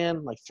DEXA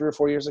scan like 3 or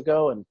 4 years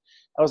ago, and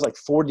I was like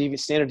 4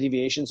 standard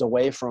deviations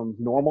away from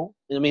normal.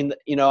 I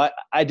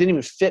didn't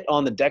even fit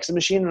on the DEXA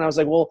machine. And I was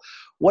like, well,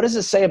 what does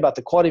it say about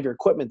the quality of your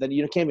equipment that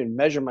you can't even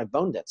measure my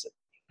bone density?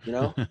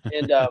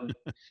 And,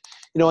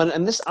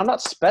 and this, I'm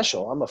not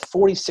special. I'm a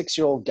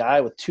 46-year-old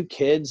guy with 2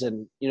 kids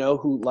and,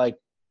 who like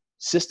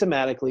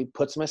systematically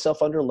puts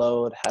myself under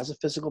load, has a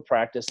physical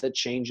practice that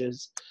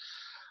changes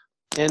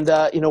and,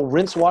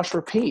 rinse, wash,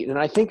 repeat. And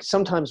I think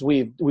sometimes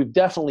we've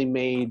definitely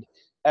made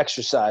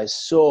exercise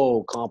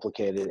so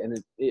complicated, and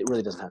it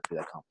really doesn't have to be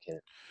that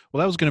complicated. Well,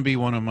 that was going to be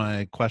one of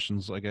my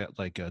questions. I got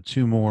like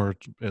 2 more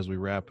as we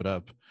wrap it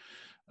up,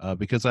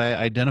 because I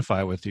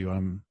identify with you.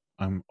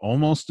 I'm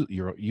almost,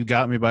 you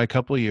got me by a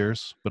couple of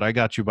years, but I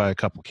got you by a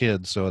couple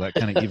kids. So that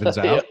kind of evens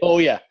out. Oh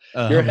yeah.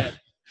 You're ahead.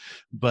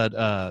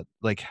 But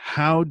like,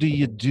 how do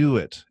you do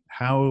it?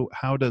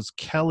 How does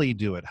Kelly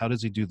do it? How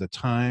does he do the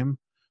time,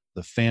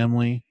 the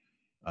family,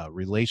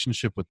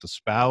 relationship with the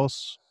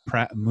spouse,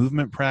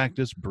 movement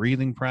practice,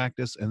 breathing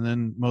practice, and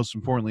then most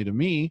importantly to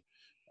me,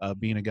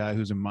 being a guy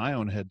who's in my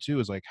own head too,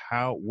 is like,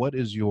 what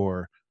is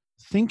your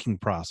thinking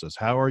process?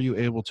 How are you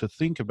able to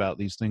think about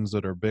these things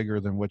that are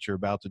bigger than what you're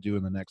about to do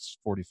in the next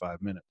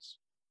 45 minutes?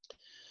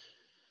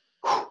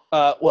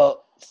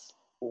 Well,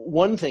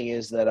 one thing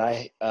is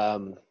that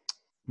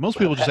most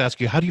people just ask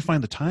you, how do you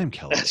find the time,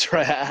 Kelly? That's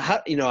right.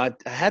 I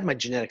had my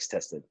genetics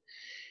tested,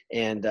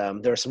 and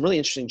there are some really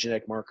interesting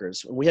genetic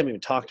markers. We haven't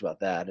even talked about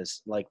that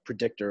as like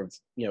predictor of,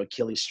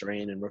 Achilles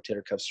strain and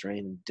rotator cuff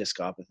strain and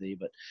discopathy.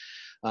 But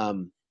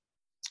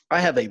I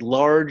have a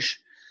large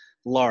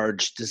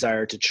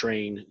desire to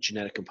train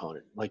genetic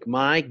component. Like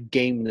my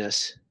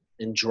gameness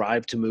and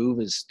drive to move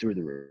is through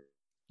the roof.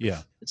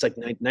 Yeah. It's like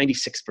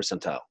 96th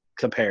percentile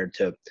compared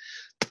to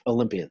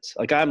Olympians.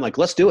 Like I'm like,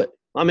 let's do it.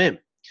 I'm in.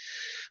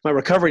 My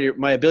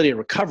ability to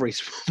recovery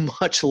is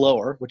much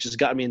lower, which has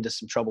gotten me into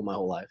some trouble my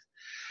whole life.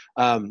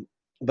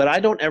 But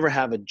I don't ever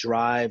have a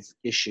drive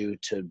issue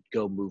to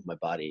go move my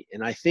body.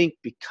 And I think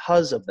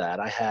because of that,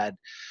 I had,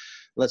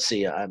 let's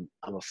see, I'm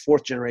a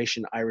 4th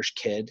generation Irish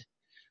kid.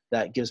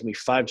 That gives me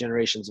 5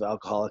 generations of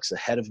alcoholics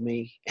ahead of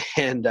me.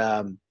 And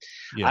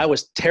I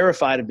was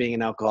terrified of being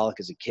an alcoholic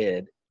as a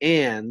kid.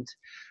 And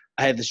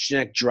I had this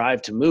genetic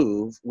drive to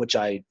move, which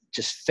I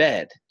just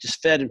fed.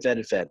 I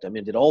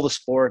mean, did all the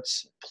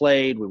sports,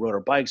 played, we rode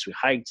our bikes, we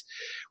hiked.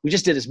 We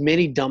just did as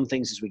many dumb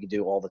things as we could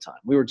do all the time.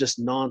 We were just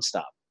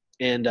nonstop.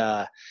 And,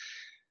 I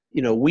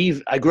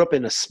grew up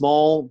in a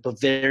small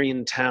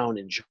Bavarian town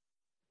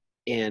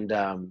and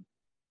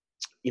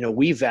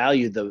we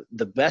valued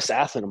the best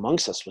athlete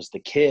amongst us was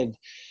the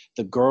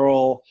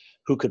girl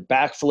who could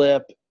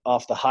backflip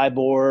off the high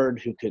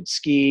board, who could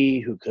ski,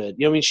 who could,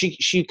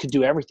 she could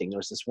do everything. There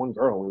was this one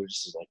girl,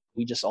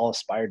 we just all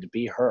aspired to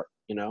be her,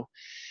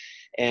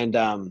 And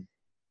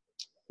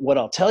what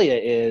I'll tell you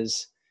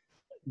is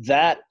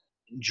that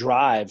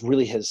drive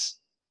really has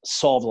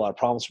solved a lot of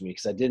problems for me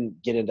because I didn't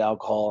get into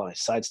alcohol and I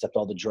sidestepped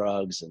all the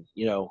drugs. And,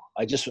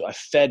 I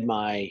fed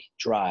my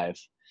drive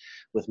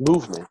with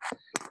movement.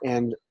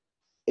 And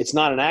it's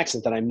not an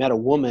accident that I met a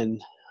woman,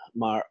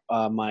 my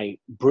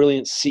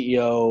brilliant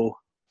CEO,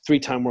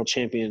 3-time world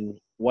champion,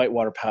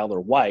 whitewater paddler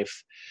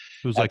wife.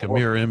 Who's like a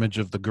mirror image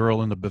of the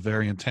girl in the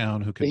Bavarian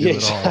town who could do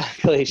it all.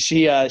 Exactly.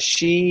 She is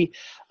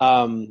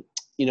an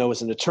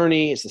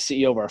attorney, is the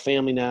CEO of our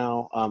family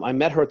now. I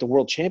met her at the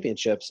World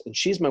Championships, and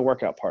she's my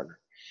workout partner.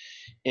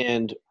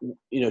 And,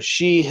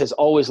 she has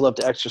always loved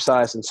to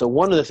exercise. And so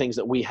one of the things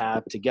that we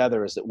have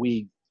together is that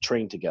we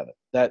train together.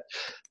 That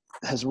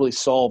has really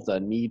solved the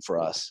need for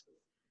us.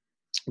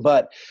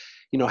 But,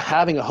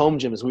 having a home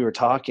gym, as we were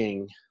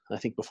talking, I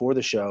think before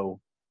the show,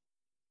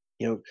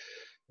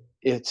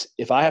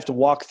 if I have to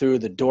walk through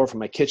the door from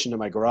my kitchen to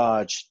my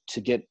garage to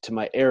get to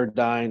my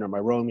Airdyne or my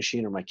rowing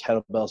machine or my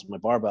kettlebells or my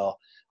barbell,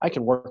 I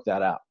can work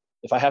that out.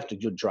 If I have to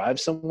drive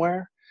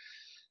somewhere,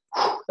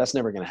 that's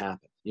never going to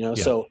happen.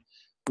 So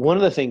one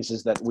of the things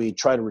is that we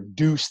try to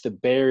reduce the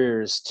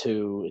barriers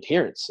to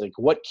adherence. Like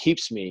what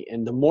keeps me,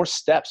 and the more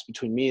steps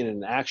between me and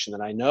an action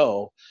that I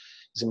know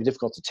is going to be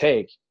difficult to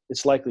take,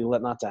 it's likely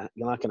not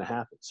going to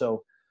happen.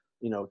 So,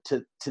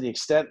 to the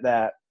extent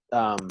that,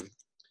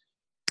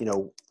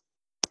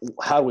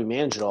 how do we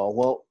manage it all?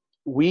 Well,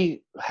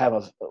 we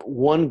have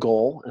one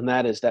goal, and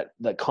that is that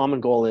common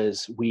goal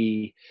is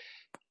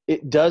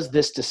does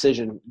this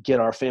decision get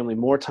our family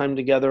more time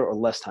together or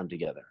less time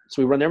together?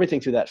 So we run everything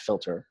through that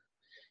filter,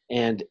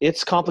 and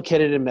it's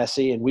complicated and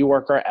messy, and we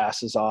work our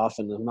asses off,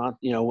 and I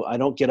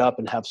don't get up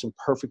and have some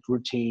perfect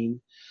routine,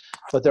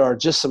 but there are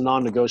just some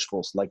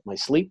non-negotiables, like my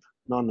sleep,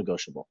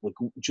 non-negotiable. Like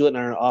Juliet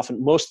and I are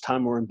most of the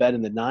time we're in bed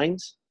in the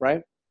 9s,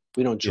 right?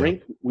 We don't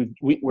drink. Yeah.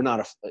 We're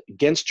not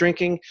against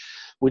drinking.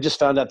 We just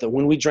found out that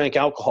when we drank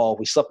alcohol,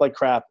 we slept like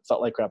crap,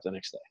 felt like crap the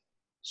next day,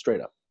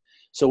 straight up.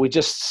 So we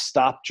just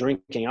stopped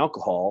drinking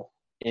alcohol,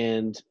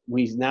 and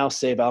we now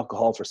save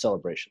alcohol for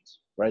celebrations,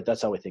 right?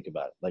 That's how we think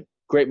about it. Like,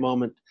 great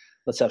moment,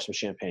 let's have some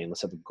champagne,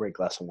 let's have a great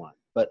glass of wine,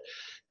 but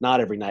not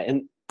every night.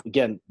 And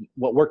again,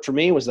 what worked for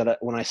me was that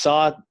when I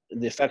saw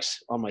the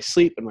effects on my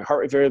sleep and my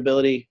heart rate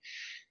variability,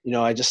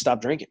 I just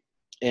stopped drinking.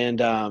 And,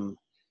 so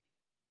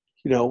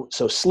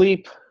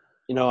sleep,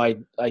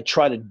 I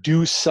try to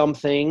do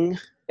something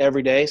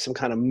every day, some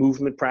kind of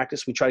movement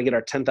practice. We try to get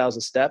our 10,000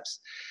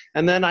 steps.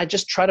 And then I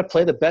just try to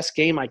play the best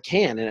game I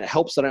can. And it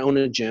helps that I own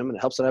a gym, and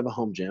it helps that I have a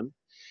home gym,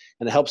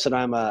 and it helps that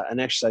I'm an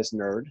exercise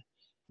nerd.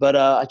 But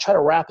I try to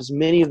wrap as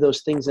many of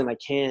those things in as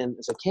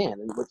I can.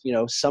 And with,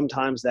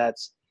 sometimes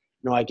that's,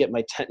 I get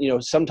my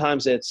 10,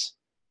 sometimes it's,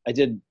 I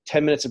did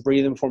 10 minutes of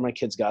breathing before my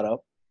kids got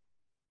up.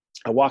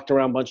 I walked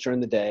around a bunch during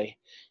the day,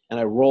 and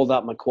I rolled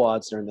out my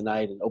quads during the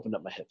night and opened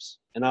up my hips.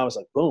 And I was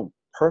like, boom,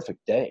 perfect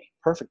day,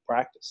 perfect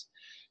practice.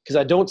 Because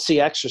I don't see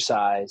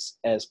exercise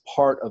as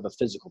part of a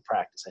physical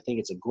practice. I think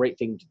it's a great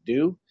thing to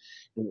do,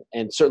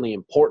 and certainly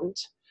important,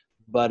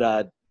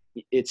 but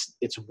it's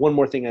one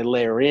more thing I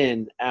layer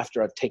in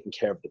after I've taken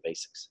care of the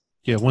basics.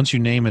 Yeah, once you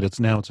name it, it's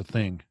a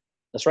thing.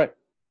 That's right.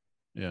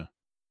 Yeah,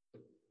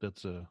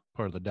 that's a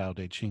part of the Tao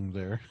Te Ching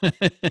there.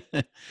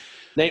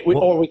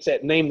 Or we say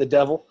name the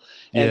devil.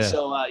 And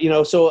so,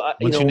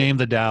 once you name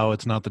the Tao,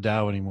 it's not the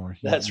Tao anymore.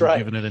 That's you're right.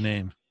 Giving it a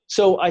name.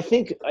 So I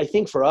think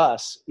for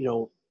us,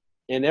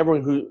 and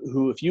everyone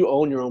who if you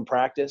own your own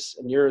practice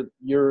and you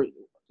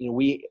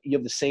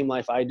have the same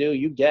life I do,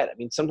 you get it. I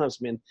mean, sometimes,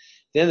 at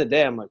the end of the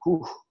day, I'm like,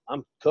 ooh,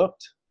 I'm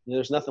cooked.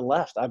 There's nothing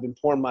left. I've been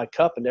pouring my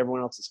cup into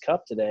everyone else's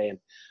cup today, and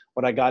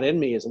what I got in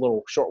me is a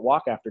little short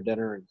walk after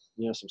dinner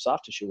and some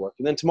soft tissue work.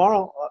 And then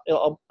tomorrow,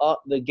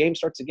 the game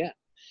starts again.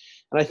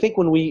 And I think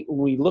when we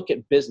look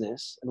at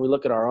business and we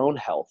look at our own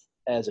health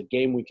as a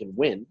game we can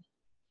win,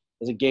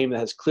 as a game that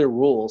has clear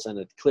rules and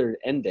a clear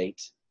end date,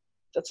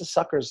 that's a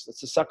sucker's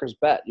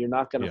bet. You're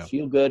not going to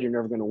feel good. You're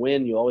never going to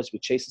win. You'll always be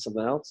chasing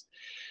something else.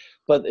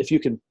 But if you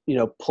can,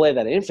 play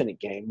that infinite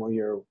game where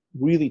you're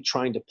really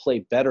trying to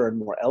play better and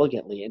more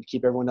elegantly and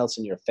keep everyone else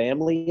in your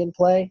family in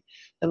play,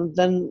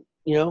 then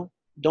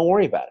don't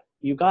worry about it.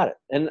 You got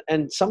it.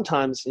 And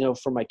sometimes,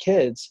 for my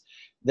kids,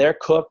 they're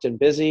cooked and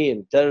busy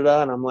and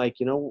da-da-da. And I'm like,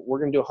 we're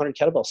going to do 100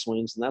 kettlebell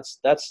swings. And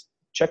that's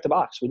check the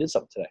box. We did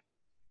something today.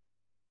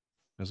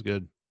 That's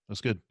good.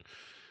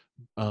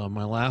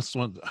 My last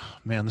one,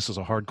 man, this is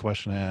a hard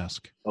question to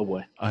ask. Oh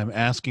boy. I'm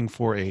asking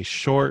for a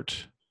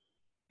short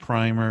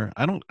primer.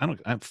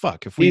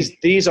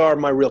 These are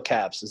my real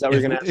calves. Is that what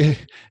you're going to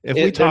ask? If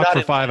we talk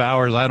for 5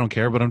 hours, I don't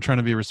care, but I'm trying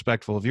to be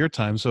respectful of your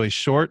time. So a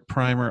short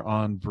primer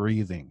on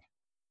breathing.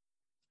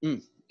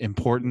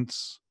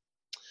 Importance,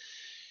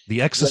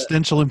 the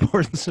existential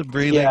importance of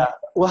breathing. Yeah.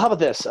 Well, how about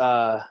this?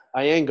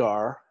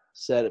 Iyengar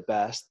said it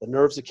best: the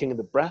nerves are king of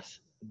the breath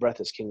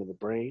is king of the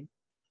brain.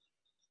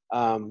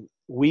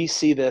 We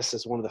see this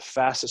as one of the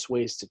fastest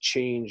ways to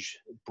change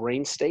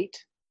brain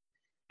state,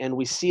 and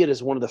we see it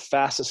as one of the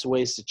fastest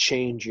ways to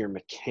change your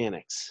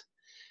mechanics.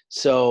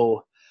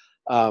 So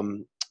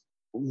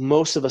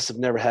most of us have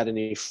never had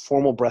any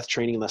formal breath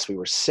training unless we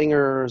were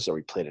singers or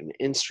we played an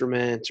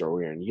instrument or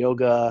we were in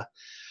yoga.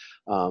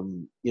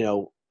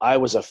 I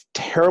was a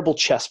terrible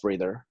chest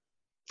breather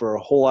for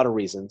a whole lot of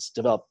reasons,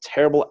 developed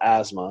terrible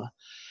asthma,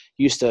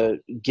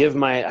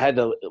 I had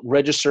to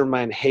register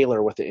my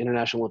inhaler with the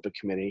International Olympic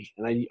Committee,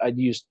 and I'd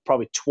used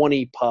probably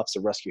 20 puffs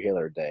of Rescue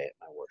Inhaler a day at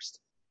my worst,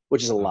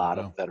 which is a lot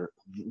of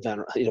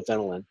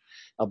Ventolin,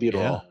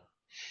 albuterol.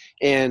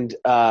 Yeah. And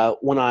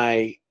when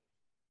I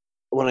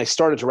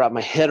started to wrap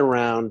my head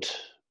around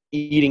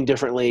eating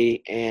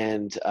differently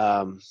and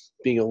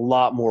being a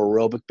lot more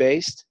aerobic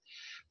based,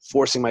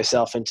 forcing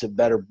myself into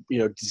better,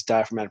 these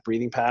diaphragmatic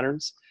breathing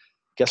patterns,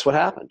 guess what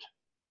happened?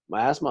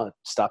 My asthma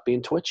stopped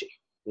being twitchy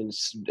and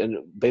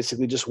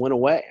basically just went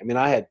away. I mean,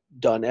 I had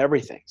done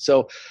everything.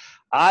 So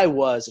I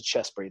was a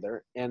chest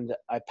breather, and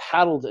I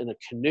paddled in a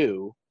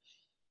canoe,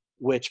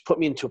 which put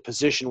me into a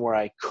position where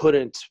I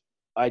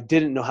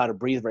didn't know how to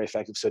breathe very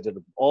effectively. So I did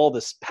all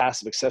this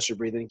passive accessory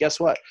breathing. And guess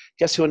what?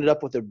 Guess who ended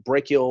up with a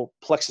brachial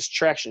plexus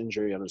traction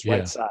injury on his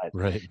right side?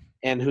 Right.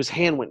 And whose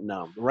hand went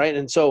numb, right?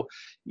 And so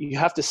you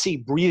have to see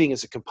breathing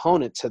as a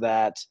component to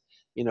that,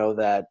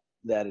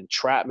 that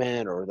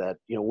entrapment or that,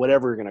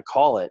 whatever you're going to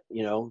call it,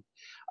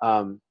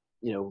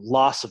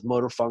 loss of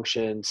motor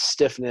function,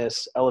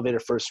 stiffness,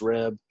 elevated first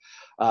rib.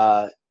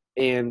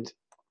 And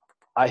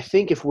I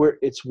think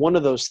it's one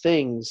of those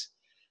things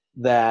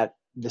that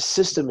the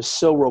system is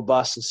so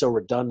robust and so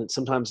redundant.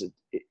 Sometimes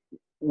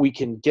we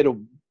can get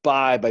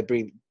by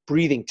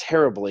breathing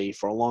terribly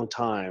for a long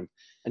time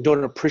and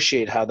don't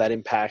appreciate how that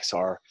impacts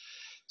our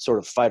sort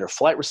of fight or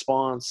flight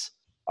response,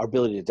 our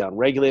ability to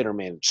downregulate or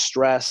manage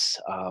stress.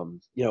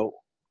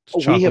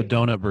 Chocolate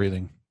donut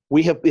breathing.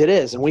 We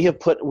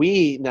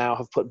now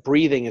have put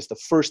breathing as the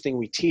first thing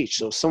we teach.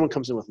 So if someone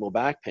comes in with low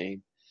back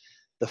pain,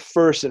 the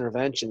first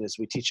intervention is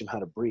we teach them how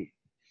to breathe.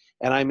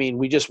 And I mean,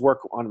 we just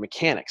work on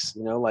mechanics,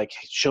 like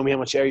show me how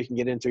much air you can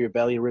get in through your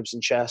belly, ribs,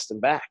 and chest and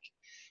back,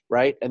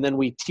 right? And then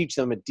we teach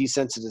them a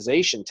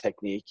desensitization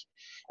technique.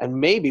 And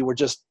maybe we're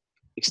just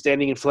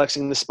extending and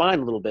flexing the spine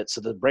a little bit so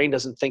the brain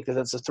doesn't think that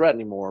that's a threat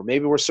anymore.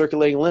 Maybe we're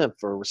circulating lymph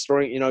or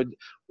restoring,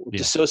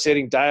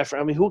 dissociating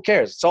diaphragm. I mean, who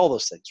cares? It's all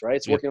those things, right?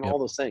 It's working on all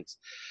those things.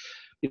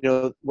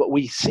 What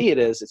we see it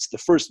as, it's the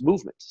first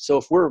movement. So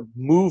if we're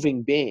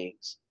moving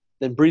beings,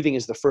 then breathing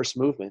is the first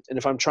movement. And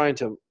if I'm trying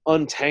to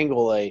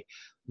untangle a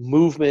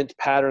movement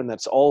pattern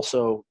that's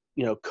also,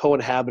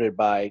 co-inhabited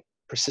by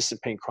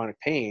persistent pain, chronic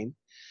pain,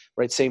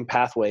 right? Same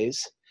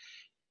pathways,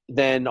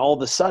 then all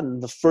of a sudden,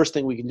 the first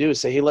thing we can do is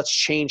say, hey, let's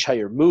change how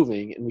you're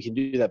moving. And we can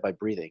do that by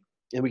breathing.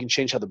 And we can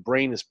change how the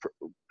brain is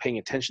paying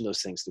attention to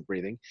those things through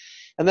breathing.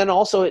 And then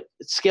also it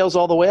scales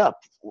all the way up,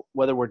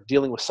 whether we're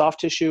dealing with soft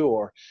tissue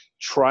or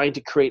trying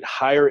to create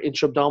higher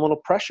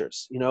intra-abdominal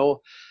pressures, you know.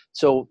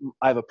 So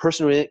I have a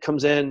person who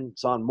comes in,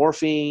 it's on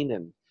morphine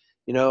and,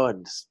 you know,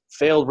 and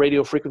failed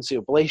radio frequency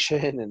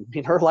ablation. And I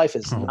mean, her life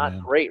is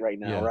not great right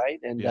now, right?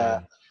 And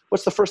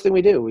what's the first thing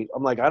we do?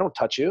 I'm like, I don't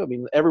touch you. I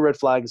mean, every red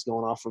flag is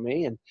going off for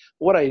me. And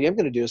what I am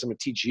going to do is I'm going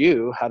to teach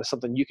you how to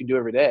something you can do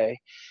every day.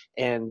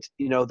 And,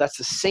 you know, that's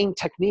the same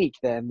technique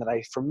then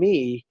that for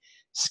me,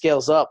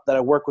 scales up, that I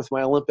work with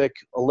my Olympic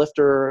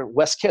lifter,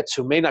 Wes Kitts,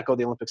 who may not go to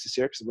the Olympics this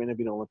year because there may not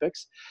be no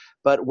Olympics.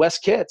 But Wes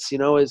Kitts, you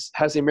know,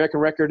 has the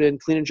American record in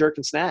clean and jerk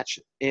and snatch.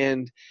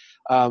 And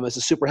as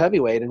a super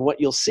heavyweight. And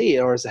what you'll see,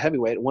 or as a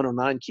heavyweight,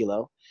 109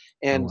 kilo.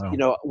 And, you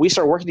know, we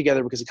started working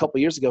together because a couple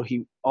of years ago,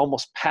 he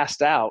almost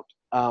passed out.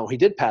 He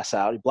did pass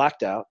out. He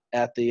blacked out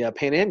at the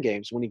Pan Am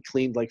Games when he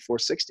cleaned like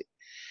 460.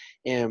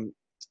 And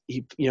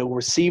he, you know,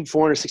 received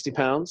 460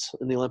 pounds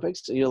in the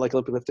Olympics, you know, like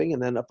Olympic lifting,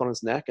 and then up on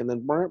his neck, and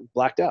then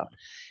blacked out.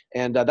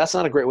 And that's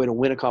not a great way to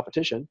win a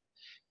competition.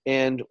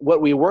 And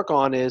what we work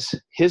on is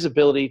his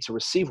ability to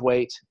receive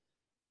weight,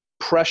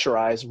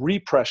 pressurize,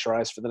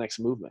 repressurize for the next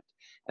movement.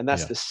 And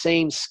that's the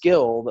same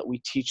skill that we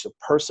teach the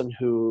person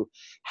who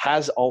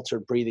has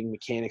altered breathing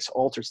mechanics,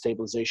 altered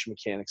stabilization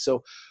mechanics.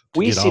 So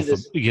we see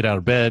this. Get out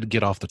of bed,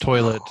 get off the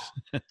toilet.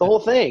 The whole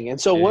thing.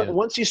 And so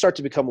once you start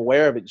to become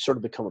aware of it, you sort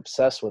of become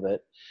obsessed with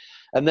it.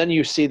 And then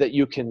you see that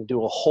you can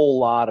do a whole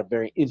lot of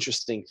very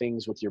interesting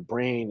things with your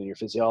brain and your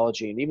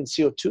physiology and even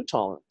CO2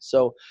 tolerance.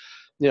 So,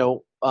 you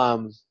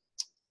know,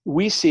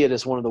 we see it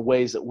as one of the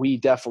ways that we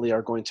definitely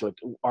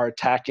are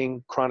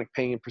attacking chronic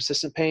pain and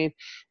persistent pain.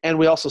 And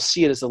we also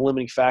see it as a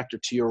limiting factor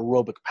to your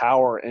aerobic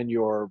power and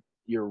your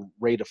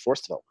rate of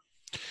force development.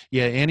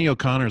 Yeah, Annie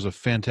O'Connor is a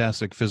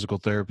fantastic physical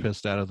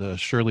therapist out of the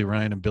Shirley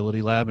Ryan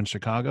Ability Lab in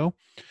Chicago.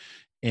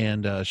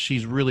 And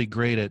she's really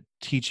great at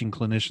teaching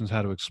clinicians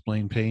how to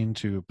explain pain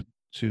to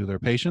their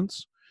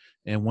patients.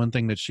 And one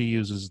thing that she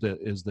uses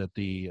is that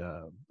the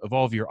of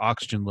all of your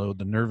oxygen load,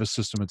 the nervous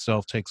system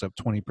itself takes up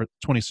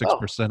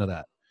 26% of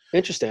that.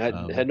 Interesting.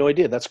 I had no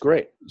idea. That's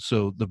great.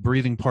 So the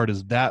breathing part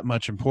is that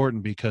much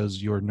important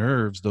because your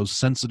nerves, those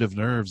sensitive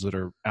nerves that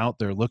are out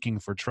there looking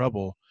for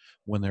trouble,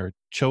 when they're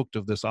choked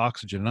of this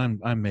oxygen, and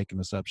I'm making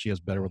this up. She has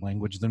better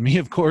language than me,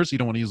 of course. You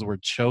don't want to use the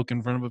word choke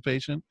in front of a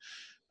patient.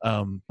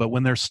 But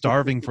when they're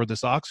starving for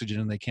this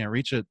oxygen and they can't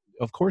reach it,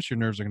 of course your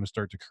nerves are going to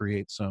start to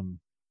create some,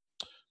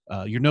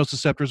 your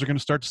nociceptors are going to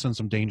start to send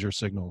some danger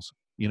signals,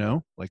 you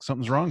know, like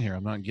something's wrong here.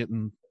 I'm not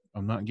getting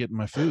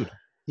my food.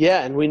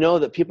 Yeah, and we know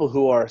that people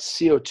who are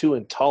CO2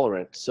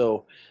 intolerant,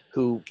 so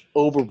who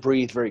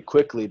overbreathe very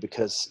quickly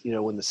because, you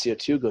know, when the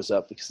CO2 goes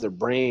up, because their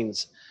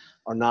brains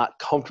are not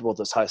comfortable with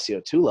those high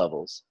CO2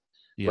 levels,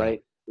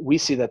 right? We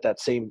see that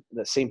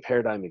same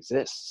paradigm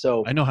exists.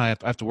 So I know how I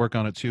have to work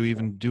on it too.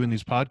 Even doing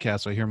these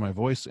podcasts, I hear my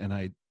voice and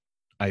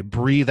I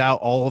breathe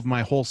out all of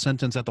my whole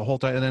sentence at the whole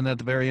time, and then at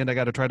the very end, I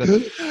got to try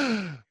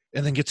to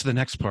and then get to the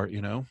next part,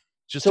 you know,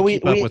 just to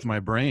keep up with my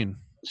brain.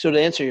 So to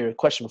answer your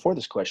question before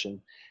this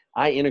question,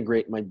 I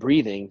integrate my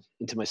breathing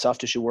into my soft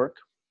tissue work.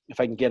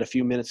 If I can get a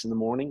few minutes in the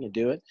morning and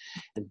do it,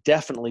 and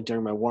definitely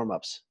during my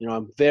warm-ups. You know,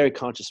 I'm very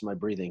conscious of my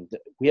breathing.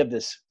 We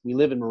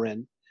live in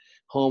Marin,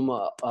 home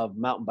of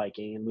mountain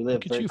biking, and we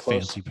live very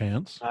close. Fancy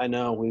pants. I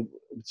know,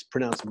 it's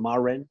pronounced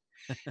Marin.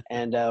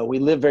 And we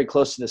live very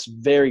close to this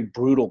very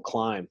brutal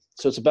climb.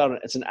 So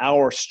it's an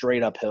hour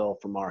straight uphill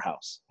from our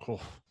house. Oh.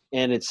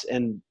 And it's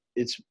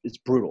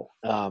brutal.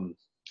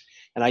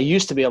 And I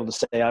used to be able to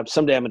say,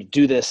 someday I'm going to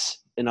do this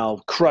and I'll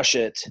crush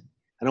it.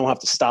 I don't have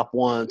to stop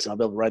once and I'll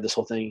be able to ride this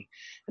whole thing.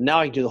 And now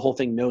I can do the whole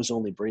thing nose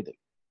only breathing.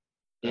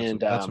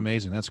 That's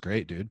amazing. That's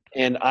great, dude.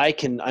 And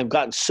I've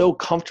gotten so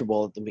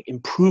comfortable at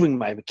improving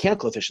my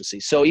mechanical efficiency.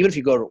 So even if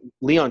you go to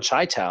Leon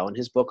Chaitow in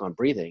his book on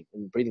breathing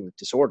and breathing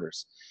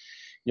disorders,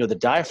 you know, the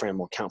diaphragm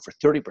will account for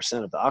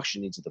 30% of the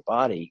oxygen needs of the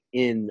body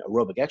in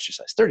aerobic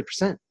exercise,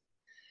 30%.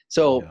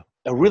 So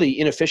a really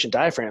inefficient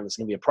diaphragm is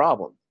going to be a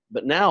problem.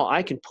 But now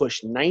I can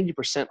push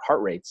 90%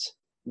 heart rates,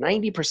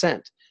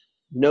 90%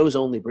 nose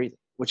only breathing,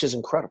 which is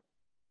incredible.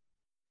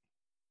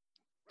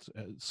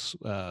 It's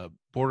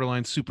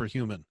borderline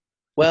superhuman.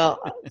 Well,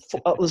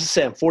 let's just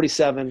say I'm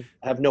 47.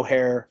 I have no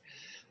hair.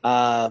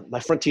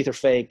 My front teeth are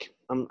fake.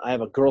 I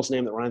have a girl's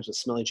name that rhymes with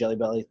Smelly Jelly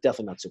Belly.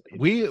 Definitely not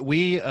superhuman.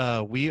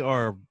 We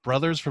are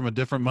brothers from a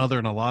different mother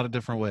in a lot of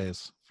different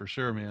ways, for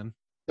sure, man.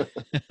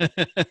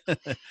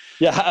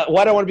 Yeah.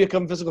 Why do I want to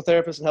become a physical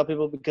therapist and help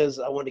people? Because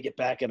I want to get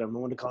back at them. I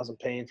want to cause them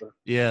pain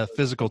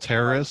physical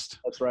terrorist.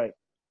 That's right.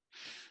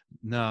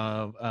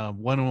 No,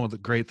 one of the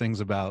great things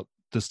about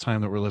this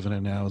time that we're living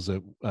in now is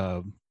that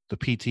the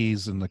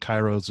PTs and the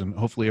chiros and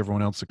hopefully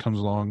everyone else that comes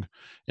along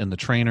and the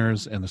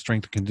trainers and the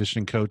strength and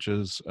conditioning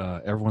coaches,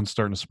 everyone's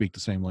starting to speak the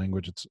same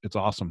language. It's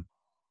awesome.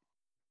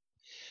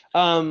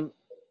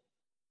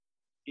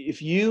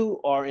 If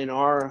you are in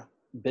our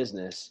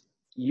business,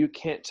 you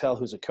can't tell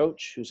who's a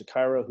coach, who's a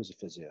chiro, who's a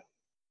physio.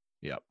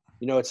 Yep.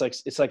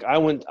 It's like I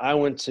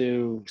went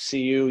to CU,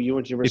 you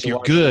went to University If you're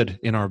of Washington. good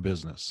in our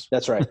business.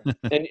 That's right.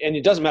 and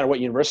it doesn't matter what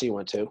university you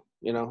went to,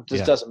 it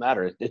just doesn't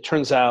matter. It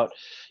turns out,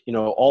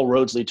 all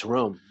roads lead to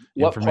Rome.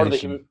 What part of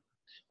the,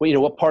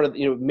 what part of,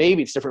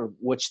 maybe it's different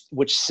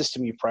which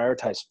system you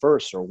prioritize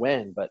first or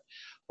when, but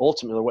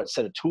ultimately what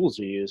set of tools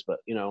you use. But,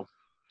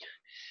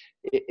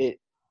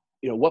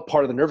 what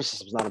part of the nervous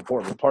system is not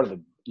important. What part of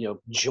the,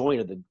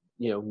 joint of the,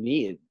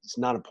 knee is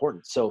not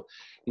important. So,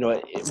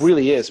 it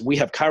really is. We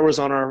have chiros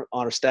on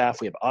our staff.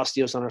 We have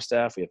osteos on our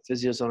staff. We have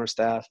physios on our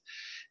staff.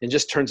 And it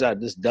just turns out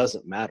this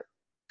doesn't matter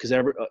because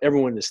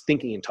everyone is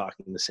thinking and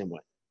talking in the same way.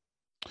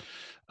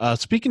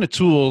 Speaking of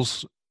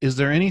tools, is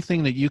there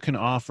anything that you can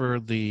offer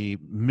the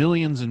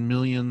millions and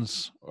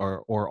millions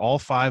or all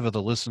 5 of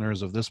the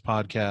listeners of this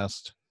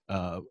podcast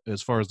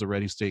as far as the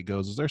Ready State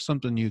goes? Is there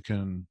something you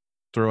can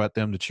throw at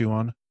them to chew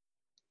on?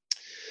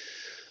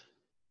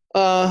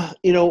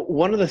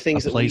 One of the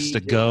things a place to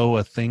go,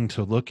 a thing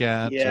to look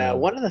at. Yeah.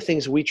 One of the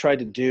things we tried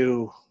to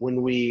do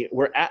when we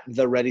were at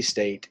the Ready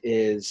State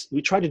is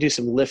we tried to do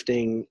some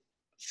lifting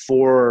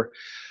for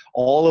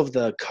all of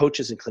the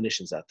coaches and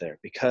clinicians out there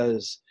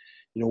because,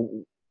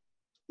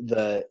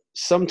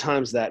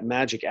 sometimes that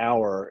magic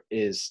hour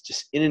is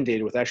just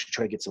inundated with actually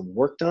trying to get some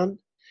work done.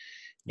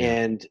 Yeah.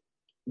 And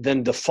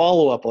then the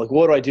follow-up, like,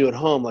 what do I do at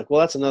home? Like, well,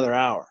 that's another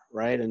hour.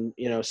 Right. And,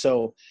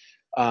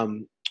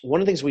 one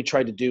of the things we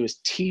tried to do is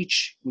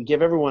we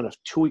give everyone a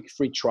 2-week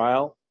free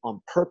trial on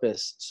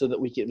purpose so that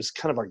it was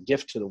kind of our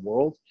gift to the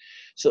world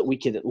so that we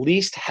could at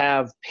least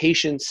have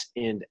patients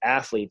and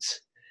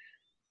athletes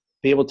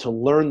be able to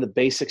learn the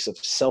basics of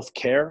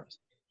self-care.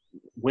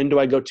 When do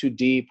I go too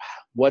deep?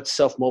 What's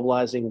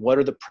self-mobilizing? What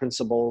are the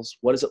principles?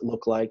 What does it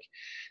look like?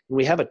 And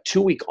we have a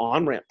 2-week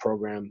on-ramp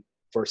program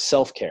for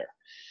self-care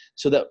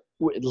so that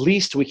at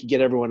least we could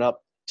get everyone up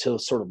to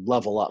sort of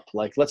level up.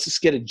 Like, let's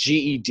just get a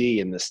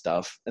GED in this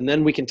stuff, and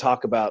then we can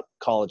talk about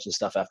college and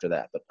stuff after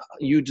that. But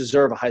you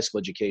deserve a high school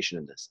education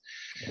in this.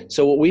 Mm-hmm.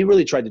 So what we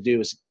really tried to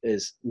do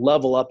is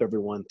level up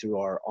everyone through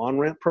our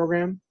on-ramp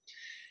program.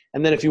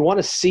 And then if you want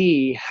to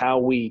see how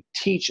we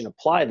teach and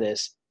apply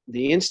this,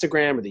 the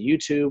Instagram or the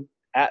YouTube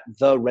at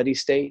The Ready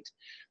State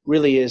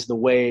really is the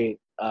way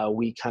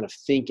we kind of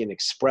think and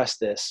express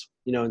this.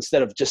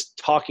 Instead of just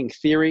talking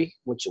theory,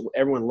 which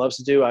everyone loves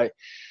to do,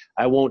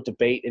 I won't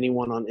debate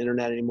anyone on the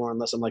internet anymore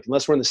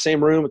unless we're in the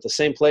same room at the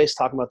same place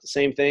talking about the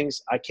same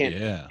things. I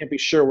can't be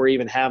sure we're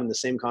even having the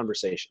same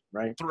conversation,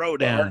 right?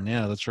 Throwdown.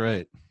 Yeah, that's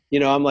right.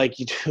 I'm like,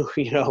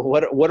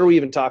 what are we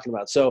even talking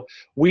about? So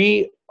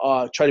we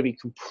try to be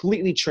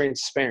completely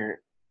transparent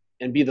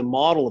and be the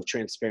model of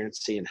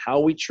transparency in how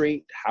we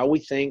treat, how we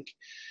think,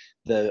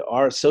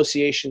 our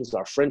associations,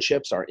 our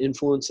friendships, our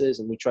influences,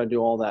 and we try to do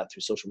all that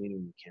through social media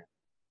when we can.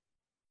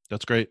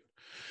 That's great.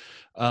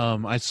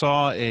 I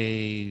saw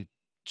a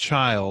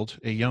child,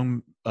 a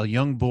young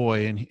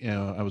boy, and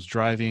I was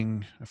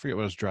driving. I forget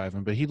what I was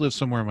driving, but he lives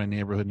somewhere in my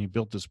neighborhood, and he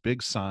built this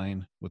big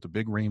sign with a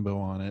big rainbow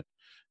on it.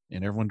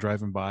 And everyone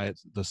driving by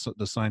it,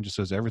 the sign just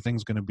says,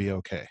 "Everything's going to be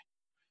okay."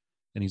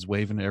 And he's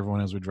waving to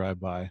everyone as we drive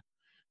by.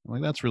 I'm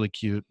like, that's really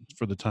cute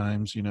for the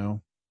times, He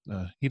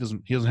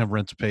doesn't have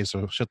rent to pay,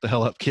 so shut the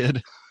hell up,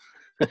 kid.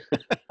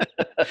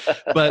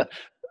 But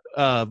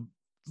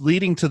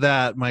leading to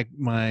that,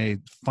 my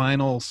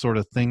final sort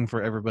of thing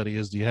for everybody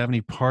is, do you have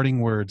any parting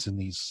words in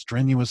these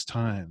strenuous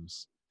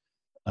times?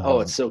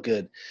 It's so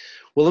good.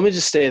 Well, let me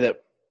just say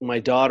that my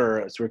daughter,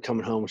 as we're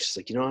coming home, she's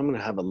like, I'm going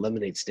to have a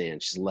lemonade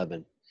stand. She's 11.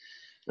 And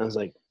I was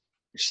like,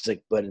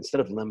 but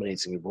instead of lemonade,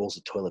 it's going to be rolls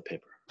of toilet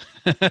paper.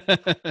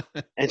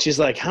 And she's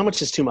like, how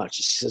much is too much?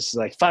 She's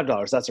like,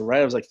 $5. That's all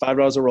right. I was like,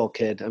 $5 a roll,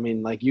 kid. I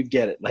mean, like, you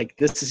get it. Like,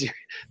 this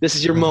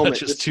is your moment.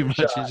 Just too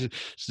much.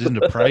 She's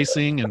into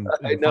pricing and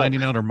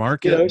finding out her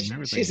market. And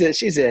everything.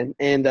 She's in.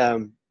 And,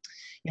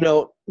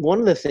 one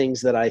of the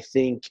things that I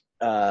think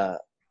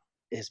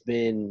has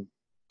been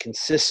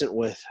consistent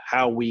with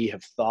how we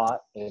have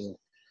thought and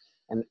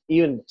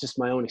even just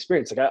my own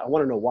experience, like, I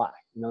want to know why.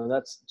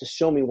 That's just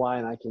show me why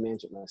and I can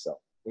manage it myself.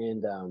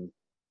 And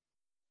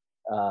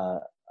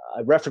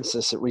I referenced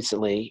this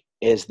recently,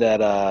 is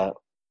that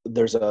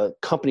there's a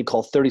company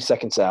called 30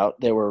 Seconds Out.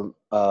 They were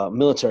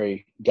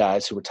military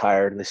guys who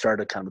retired, and they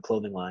started kind of a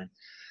clothing line.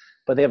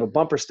 But they have a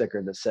bumper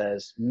sticker that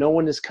says, "No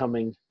one is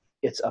coming,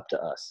 it's up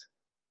to us."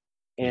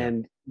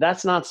 And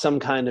that's not some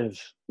kind of,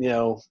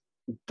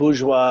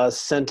 bourgeois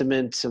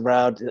sentiment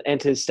around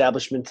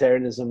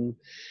anti-establishmentarianism.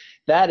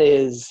 That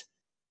is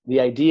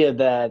the idea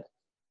that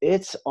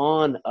it's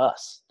on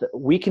us.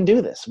 We can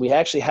do this. We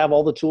actually have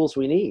all the tools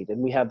we need, and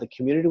we have the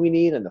community we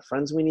need and the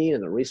friends we need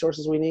and the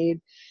resources we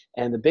need.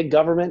 And the big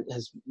government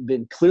has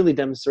been clearly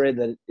demonstrated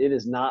that it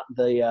is not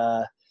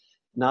the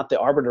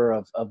arbiter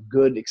of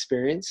good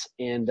experience.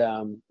 And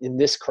in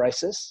this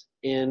crisis,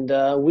 and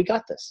we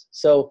got this.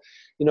 So,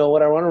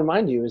 what I want to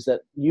remind you is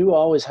that you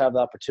always have the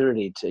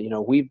opportunity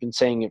to, we've been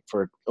saying it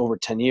for over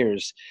 10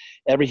 years,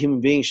 every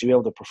human being should be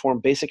able to perform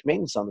basic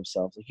maintenance on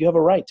themselves. Like, you have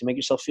a right to make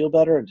yourself feel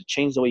better and to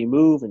change the way you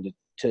move and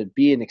to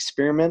be an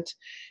experiment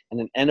and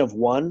an N of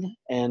one.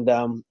 And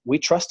we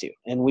trust you.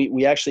 And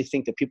we actually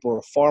think that people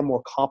are far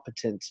more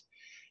competent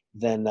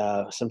than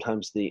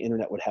sometimes the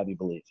internet would have you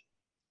believe.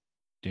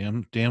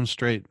 Damn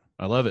straight.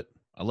 I love it.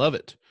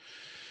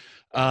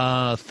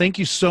 Thank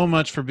you so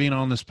much for being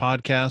on this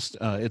podcast.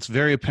 It's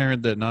very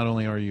apparent that not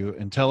only are you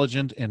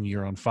intelligent and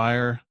you're on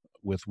fire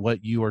with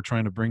what you are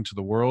trying to bring to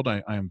the world,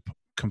 I'm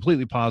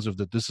completely positive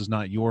that this is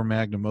not your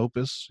magnum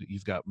opus.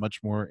 You've got much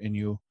more in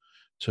you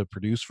to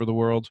produce for the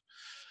world.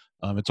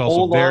 It's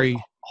also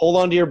hold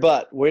on to your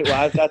butt. Wait,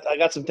 well, I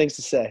got some things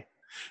to say.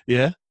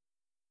 Yeah.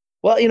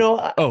 Well, coming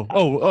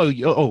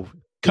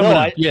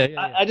up.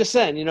 I just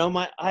said,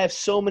 I have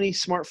so many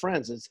smart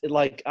friends. It's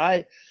like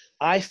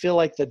I feel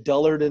like the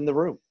dullard in the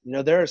room.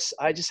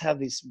 I just have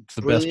these. It's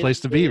the best place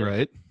to be,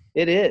 right?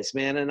 It is,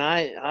 man. And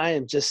I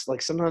am just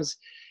like, sometimes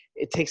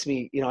it takes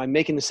me, I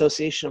make an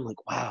association. I'm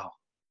like, wow,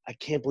 I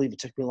can't believe it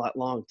took me a lot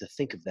long to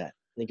think of that.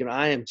 Thinking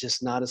I am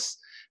just not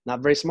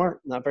very smart,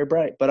 not very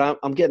bright, but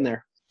I'm getting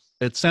there.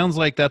 It sounds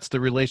like that's the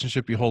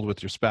relationship you hold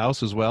with your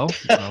spouse as well.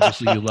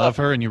 Obviously, you love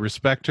her and you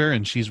respect her,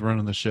 and she's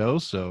running the show.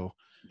 So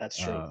that's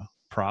true.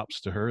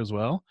 Props to her as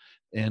well.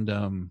 And,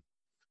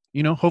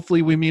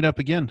 hopefully we meet up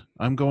again.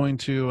 I'm going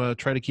to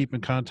try to keep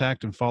in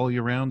contact and follow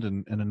you around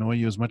and annoy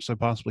you as much as I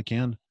possibly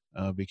can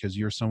because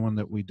you're someone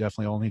that we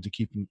definitely all need to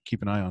keep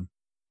an eye on.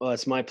 Well,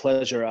 it's my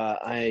pleasure.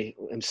 I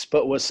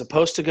was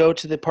supposed to go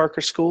to the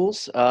Parker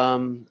schools,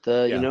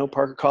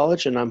 Parker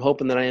College, and I'm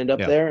hoping that I end up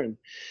there. And,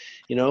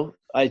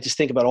 I just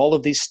think about all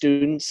of these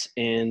students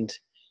and,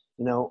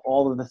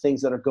 all of the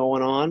things that are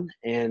going on.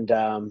 And,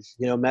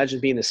 imagine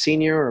being a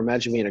senior or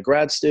imagine being a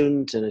grad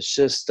student. And it's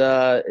just,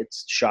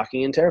 it's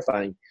shocking and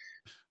terrifying.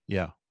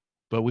 Yeah.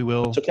 But we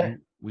will. It's okay.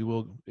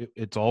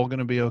 It's all going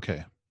to be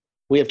okay.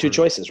 We have two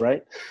choices,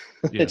 right?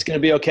 Yeah. It's going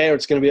to be okay or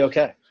it's going to be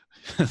okay.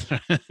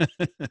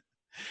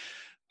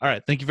 All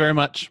right. Thank you very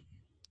much.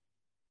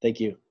 Thank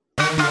you.